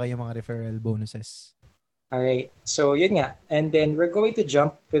ganyan kalaki yung mga referral bonuses. Alright. So, yun nga. And then, we're going to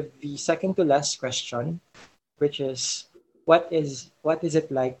jump with the second to last question, which is, what is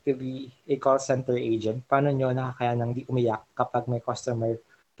it like to be a call center agent? Paano nyo nakakayanang di umiyak kapag may customer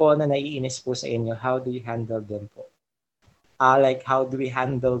po na naiinis po sa inyo? How do you handle them po? Like, how do we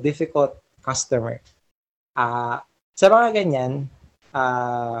handle difficult customer? Sa mga ganyan,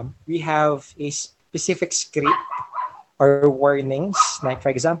 we have a specific script or warnings. Like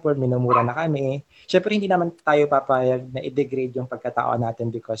for example, minumura na kami. Syempre hindi naman tayo papayag na i-degrade yung pagkatao natin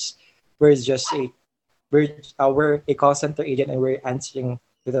because we're just we're a call center agent and we're answering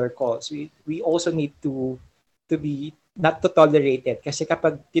with our calls. We also need to be not to tolerate it kasi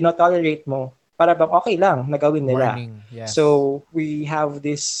kapag tinotolerate mo, para bang okay lang nagawin nila. Warning, yes. So we have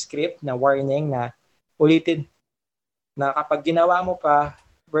this script na warning na ulitin na kapag ginawa mo pa,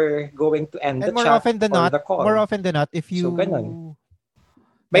 we're going to end And the chat or the call. More often than not, if you So, ganun.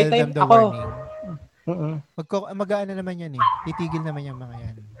 By By them time the ako, warning, mag-aano naman yan eh. Titigil naman yung mga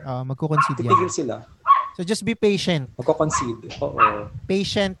yan. Magko-concede yan. titigil sila. So just be patient. Magko-concede. Oo.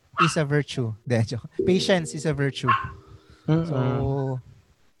 Patient is a virtue. Patience is a virtue. So,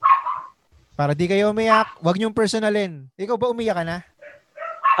 para di kayo umiyak, wag niyong personalin. Ikaw ba umiyak ka na?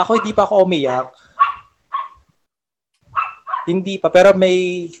 Ako hindi pa ako umiyak. Hindi pa. Pero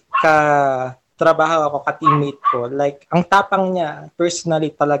may trabaho ako, ka-teammate ko. Like, ang tapang niya, personally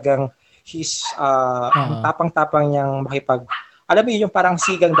talagang, ang tapang-tapang niyang alam mo yun, yung parang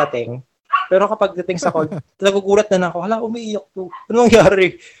sigang dating. Pero kapag dating sa call, nagugulat na ako, hala, umiiyak to. Anong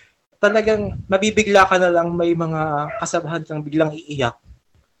nangyari? Talagang mabibigla ka na lang, may mga kasabahan kang biglang iiyak.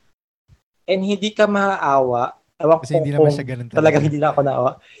 And hindi ka maaawa. Ewan Kasi hindi naman siya ganun talagang hindi na ako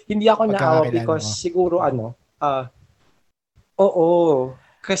naawa. Hindi ako naawa because siguro oo.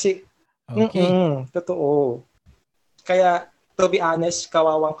 Kasi, totoo. Kaya, to be honest,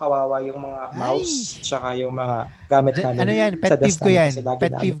 kawawang-kawawa yung mga mouse tsaka yung mga gamit namin. Ano yan? Pet peeve ko yan.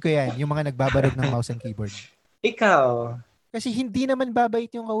 Pet namin. peeve ko yan. Yung mga nagbabarog ng mouse and keyboard. Ikaw. Kasi hindi naman babait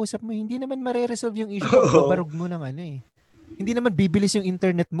yung kausap mo. Hindi naman mareresolve yung issue pag babarog mo ng Hindi naman bibilis yung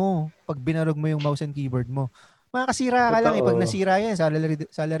internet mo pag binarog mo yung mouse and keyboard mo. Makakasira ka lang pag nasira yan,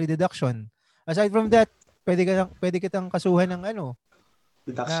 salary deduction. Aside from that, pwede kitang kasuhan ng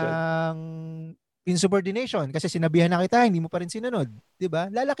Deduction. ng insubordination kasi sinabihan na kita, hindi mo pa rin sinunod. 'Di ba?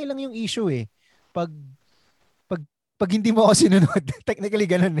 Lalaki lang yung issue eh. Pag hindi mo ako sinunod, technically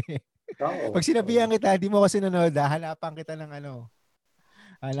ganun eh. Pag sinabihan kita, hindi mo ako sinunod, hahanapan kita ng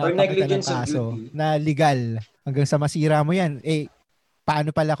hanapan kita ng kaso na legal hanggang sa masira mo yan. Paano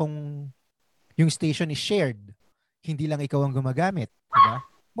pala kung yung station is shared? Hindi lang ikaw ang gumagamit. Diba?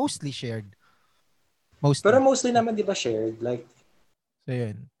 Mostly shared. Pero mostly naman di ba shared? Like, so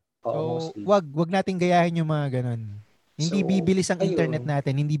yun. So, wag nating gayahin yung mga ganun. Hindi bibilis ang internet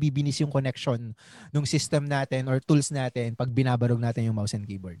natin, hindi bibilis yung connection ng system natin or tools natin pag binabarog natin yung mouse and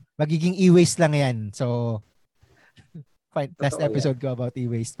keyboard. Magiging e-waste lang yan. So, fine. Last episode ko about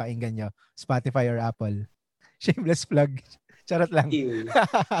e-waste. Pakinggan nyo. Spotify or Apple. Shameless plug. Charot lang.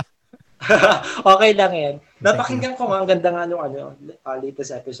 Okay lang yan. Napakinggan ko nga. Ang ganda nga nung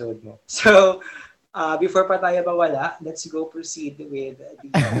latest episode mo. So, before pa tayo mawala, let's go proceed with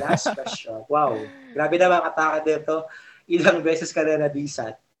the last question. Wow. Grabe naman kataka dito. Ilang beses ka na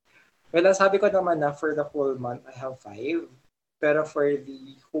na-DSAT. Well, ang sabi ko naman na for the whole month, I have 5. Pero for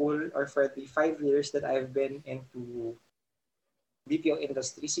the 5 years that I've been into BPO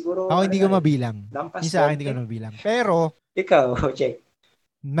industry, siguro... Ako hindi ko mabilang. Isa hindi ko mabilang. Pero... Ikaw, check.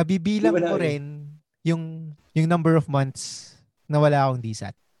 Mabibilang ko rin yung number of months na wala akong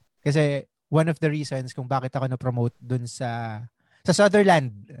DSAT. Kasi one of the reasons kung bakit ako na-promote dun sa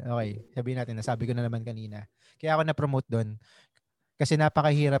Sutherland. Okay, sabihin natin, nasabi ko na naman kanina. Kaya ako na-promote dun kasi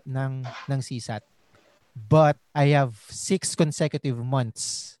napakahirap ng CSAT. But I have 6 consecutive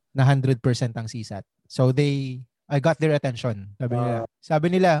months na 100% ang CSAT. So I got their attention.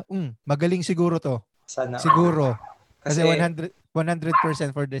 Sabi nila, magaling siguro to. Sana. Siguro. Kasi 100%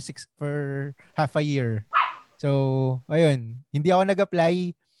 for half a year. So, ayun. Hindi ako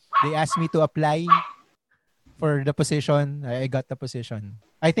nag-apply. They asked me to apply for the position. I got the position.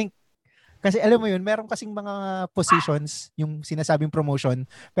 I think, kasi alam mo yun, meron kasing mga positions, yung sinasabing promotion,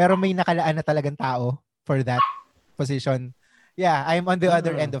 pero may nakalaan na talagang tao for that position. Yeah, I'm on the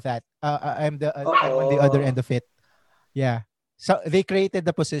other end of that. I'm on the other end of it. Yeah. So, they created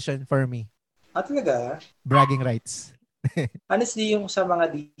the position for me. Talaga? Bragging rights. Honestly, yung sa mga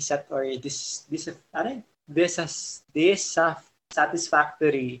DSAT or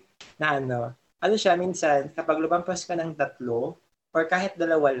dissatisfactory na siya minsan, kapag lumampas ka ng 3 or kahit 2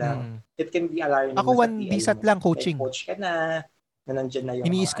 lang, it can be alarming. Ako 1 DSAT lang, coaching. Coach ka na nandyan na yung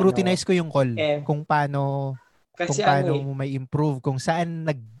ini-scrutinize ko yung call. Kung paano may improve, kung saan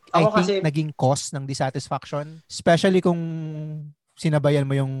naging cause ng dissatisfaction. Especially kung sinabayan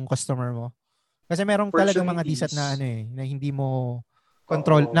mo yung customer mo. Kasi meron talagang mga DSAT na na hindi mo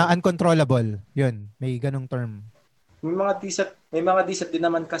na uncontrollable. Yun, may ganong term. May mga DSAT din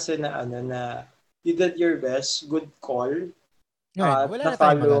naman kasi na na you did your best, good call, Yun, wala na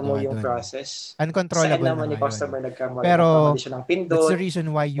tayong na-follow mo magagawa yung doon. process. Sa end Uncontrollable na naman ni ngayon. customer Pero nagkamali siya ng that's the pindot, reason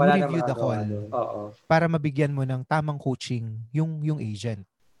why you wala na review the magagawa call doon. Oo. para mabigyan mo ng tamang coaching yung agent.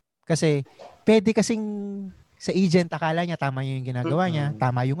 Kasi pwede kasing sa agent akala niya tama yung ginagawa niya,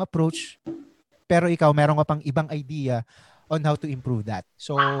 tama yung approach, pero ikaw meron ka pang ibang idea on how to improve that.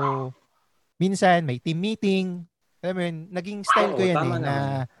 So minsan may team meeting, alam mo yun, naging style ko yan tama na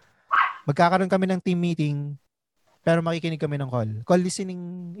naman. magkakaroon kami ng team meeting pero makikinig kami ng call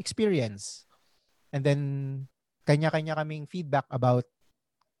listening experience, and then kanya-kanya kaming feedback about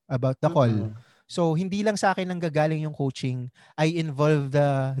the call. So hindi lang sa akin lang gagaling yung coaching, I involve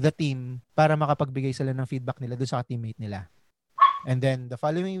the team para makapagbigay sila ng feedback nila doon sa teammate nila. And then the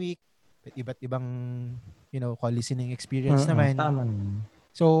following week, iba't ibang call listening experience naman. Tama naman.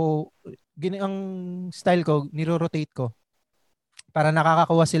 So ang style ko, niro-rotate ko para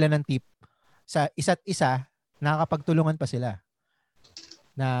nakakakuha sila ng tip sa isa't isa, nakakapagtulungan pa sila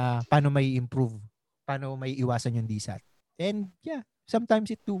na paano may improve, paano may iwasan yung DSAT. And yeah, sometimes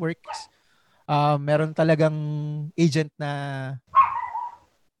it too works. Meron talagang agent na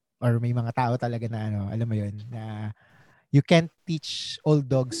or may mga tao talaga na alam mo yun, na you can't teach old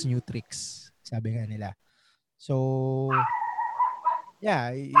dogs new tricks, sabi nga nila. So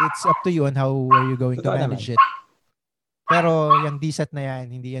yeah, it's up to you on how are you going to manage it. Pero yung DSAT na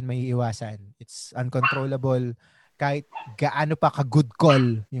yan, hindi yan may iwasan. It's uncontrollable. Kahit gaano pa ka-good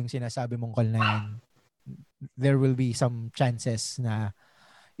call yung sinasabi mong call na yan, there will be some chances na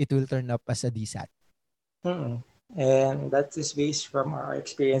it will turn up as a DSAT. And that is based from our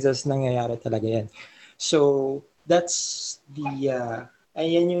experiences, nangyayari talaga yan. So, that's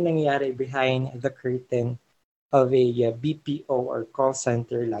ayan yung nangyayari behind the curtain of a BPO or call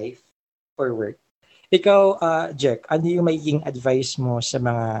center life or work. Ikaw, Jack, ano yung magiging advice mo sa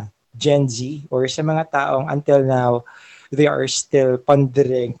mga Gen Z or sa mga taong until now, they are still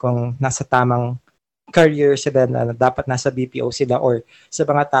pondering kung nasa tamang career sila na dapat nasa BPO sila, or sa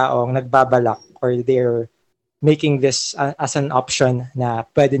mga taong nagbabalak or they're making this as an option na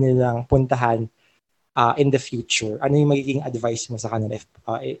pwede nilang puntahan in the future? Ano yung magiging advice mo sa kanila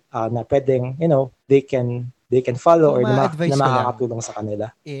na pwedeng, they can follow or na makakatulong sa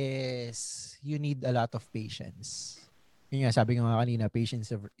kanila? Is you need a lot of patience. Yun nga, sabi ko nga kanina, patience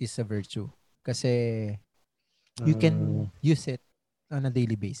is a virtue. Kasi you can use it on a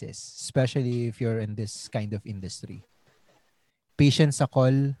daily basis, especially if you're in this kind of industry. Patience sa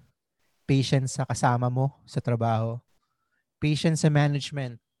call, patience sa kasama mo sa trabaho, patience sa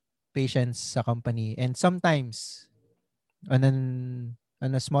management, patience sa company, and sometimes, on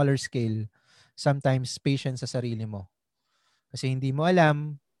a smaller scale, sometimes patience sa sarili mo. Kasi hindi mo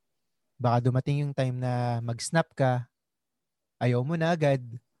alam, baka dumating yung time na mag-snap ka, ayaw mo na agad,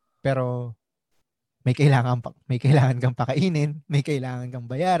 pero may kailangan kang pakainin, may kailangan kang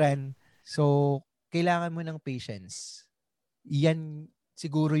bayaran. So, kailangan mo ng patience. Iyan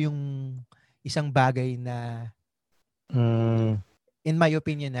siguro yung isang bagay na in my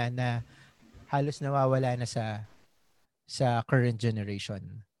opinion na halos nawawala na sa current generation,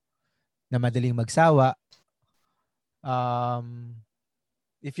 na madaling magsawa.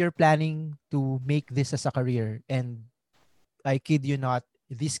 If you're planning to make this as a career, and I kid you not,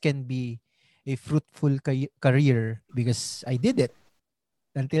 this can be a fruitful career because I did it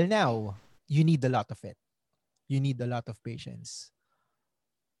until now, you need a lot of it. You need a lot of patience.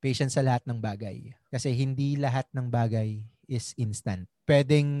 Patience sa lahat ng bagay. Kasi hindi lahat ng bagay is instant.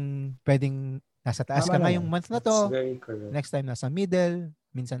 Pwedeng nasa taas ka ngayong month na to, next time nasa middle,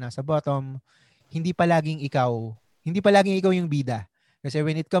 minsan nasa bottom. Hindi palaging ikaw yung bida. Kasi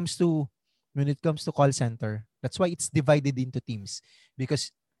when it comes to call center, that's why it's divided into teams,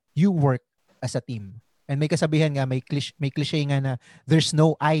 because you work as a team. And may kasabihan nga, may cliche nga na there's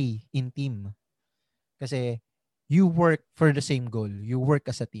no I in team. Kasi you work for the same goal. You work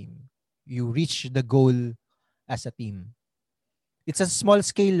as a team. You reach the goal as a team. It's a small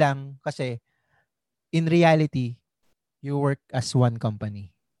scale lang kasi in reality, you work as one company.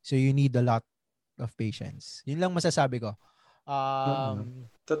 So you need a lot of patience. Yun lang masasabi ko.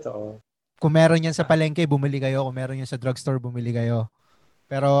 Totoo. Kung meron yan sa palengke, bumili kayo. Kung meron yan sa drugstore, bumili kayo.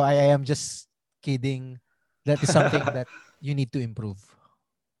 Pero I am just kidding. That is something that you need to improve.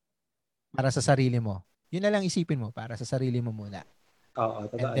 Para sa sarili mo. Yun na lang isipin mo. Para sa sarili mo muna.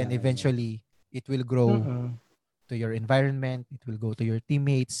 Oo, and then eventually, it will grow to your environment. It will go to your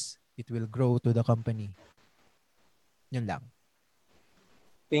teammates. It will grow to the company. Yun lang.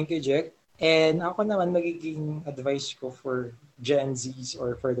 Thank you, Jack. And ako naman, magiging advice ko for Gen Zs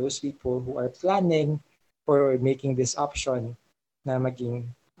or for those people who are planning for making this option na maging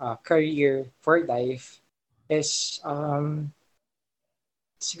career for life is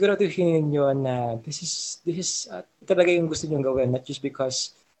siguraduhin niyo na this is talaga yung gusto niyo gawin, not just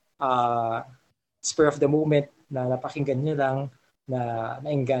because spur of the moment na napakinggan niyo lang na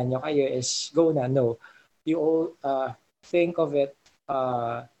naengganyo kayo is go na. No, you all think of it,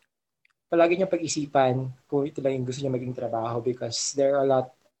 palagi niyo pag-isipan kung ito lang yung gusto niyo maging trabaho, because there are a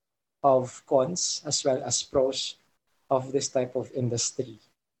lot of cons as well as pros of this type of industry.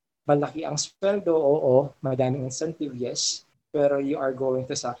 Malaki ang sweldo, oo, madaming incentive, yes, pero you are going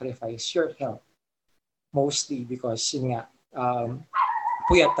to sacrifice your health. Mostly because, yun nga,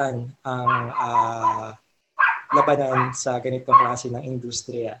 puyatan ang labanan sa ganitong klase ng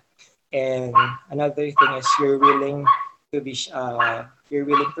industriya. And another thing is you're willing to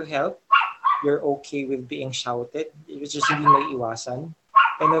help. You're okay with being shouted. It's just hindi may iwasan.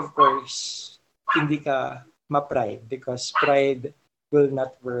 And of course, hindi ka ma-pride, because pride will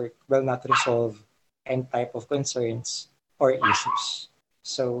not resolve any type of concerns or issues.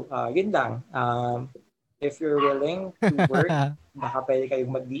 So, yun lang. If you're willing to work, baka pwede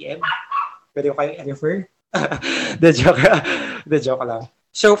kayong mag-DM. Pwede kayong refer. The joke lang.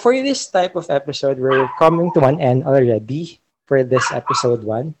 So, for this type of episode, we're coming to an end already for this episode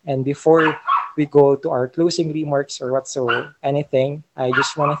 1. And before we go to our closing remarks or whatsoever, anything, I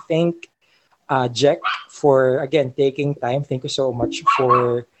just want to thank Jack for, again, taking time. Thank you so much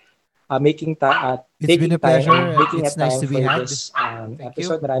for making time. It's been a pleasure. It's nice to be had. This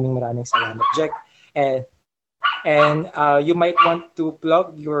episode. Maraming salamat, Jack. And you might want to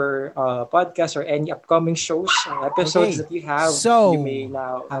plug your podcast or any upcoming shows or episodes that you have. So, you may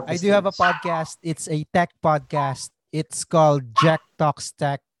now have I do have a podcast. It's a tech podcast. It's called Jack Talks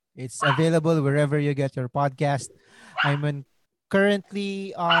Tech. It's available wherever you get your podcast. I'm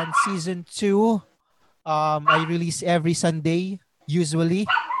currently on season 2. I release every Sunday, usually.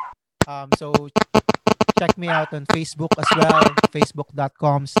 So check me out on Facebook as well,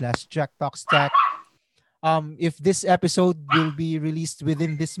 facebook.com/JackTalksTech. If this episode will be released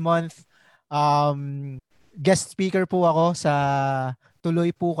within this month, guest speaker po ako sa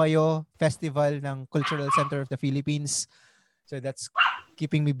Tuloy Po Kayo Festival ng Cultural Center of the Philippines. So that's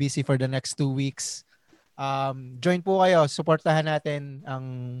keeping me busy for the next 2 weeks. Join po kayo, supportahan natin ang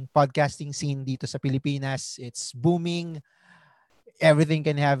podcasting scene dito sa Pilipinas. It's booming. Everything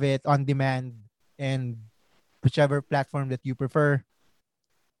can have it on demand and whichever platform that you prefer.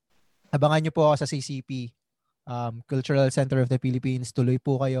 Abangan nyo po ako sa CCP, Cultural Center of the Philippines. Tuloy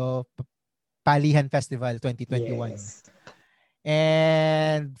Po Kayo Palihan Festival 2021. Yes.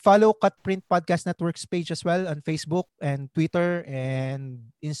 And follow Cutprint Podcast Network's page as well on Facebook and Twitter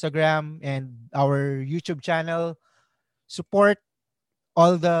and Instagram and our YouTube channel. Support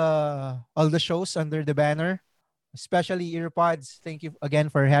all the shows under the banner, especially Earpods. Thank you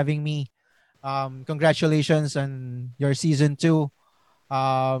again for having me. Congratulations on your season 2.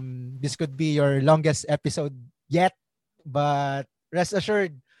 This could be your longest episode yet, but rest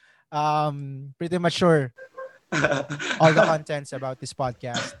assured, pretty much sure all the contents about this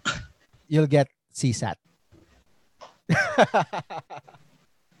podcast you'll get CSAT.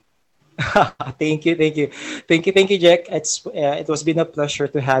 Thank you, Jack. It was been a pleasure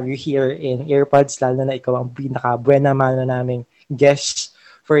to have you here in Earpods, lalo na ikaw ang pinaka-buena mano naming guest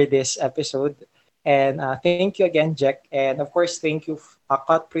for this episode. And thank you again, Jack. And of course, thank you,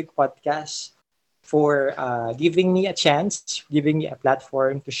 Cutprint Podcast, for giving me a chance, giving me a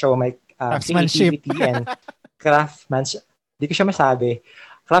platform to show my creativity and craftsmanship. Di ko siya masabi.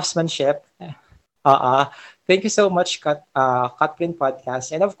 Craftsmanship. Thank you so much, Cutprint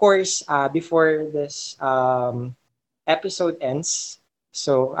Podcast. And of course, before this episode ends,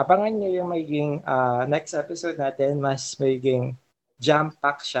 so abangan nyo yung magiging next episode natin. Mas magiging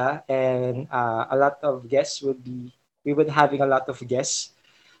jam-pack siya, and we would having a lot of guests.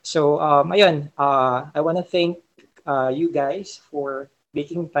 So, ayun, I want to thank you guys for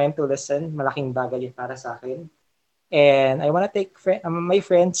making time to listen. Malaking bagay para sa akin. And I want to thank my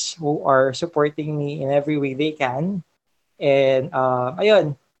friends who are supporting me in every way they can. And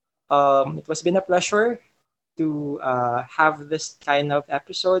ayun, it was been a pleasure to have this kind of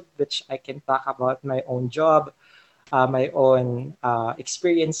episode, which I can talk about my own job, my own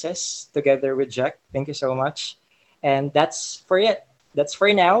experiences together with Jack. Thank you so much. And that's for it. That's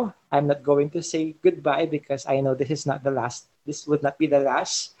for now. I'm not going to say goodbye because I know this is not the last. This would not be the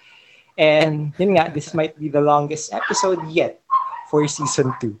last. And yun nga, this might be the longest episode yet for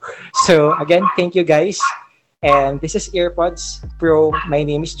season 2. So again, thank you guys. And this is Earpods Pro. My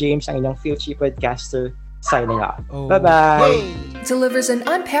name is James, ang inyong Filchi podcaster, signing off. Bye-bye. Delivers an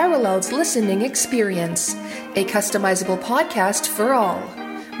unparalleled listening experience. A customizable podcast for all.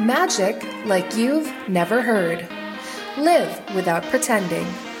 Magic like you've never heard. Live without pretending.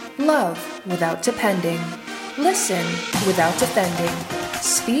 Love without depending. Listen without defending.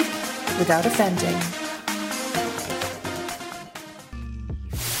 Speak without offending.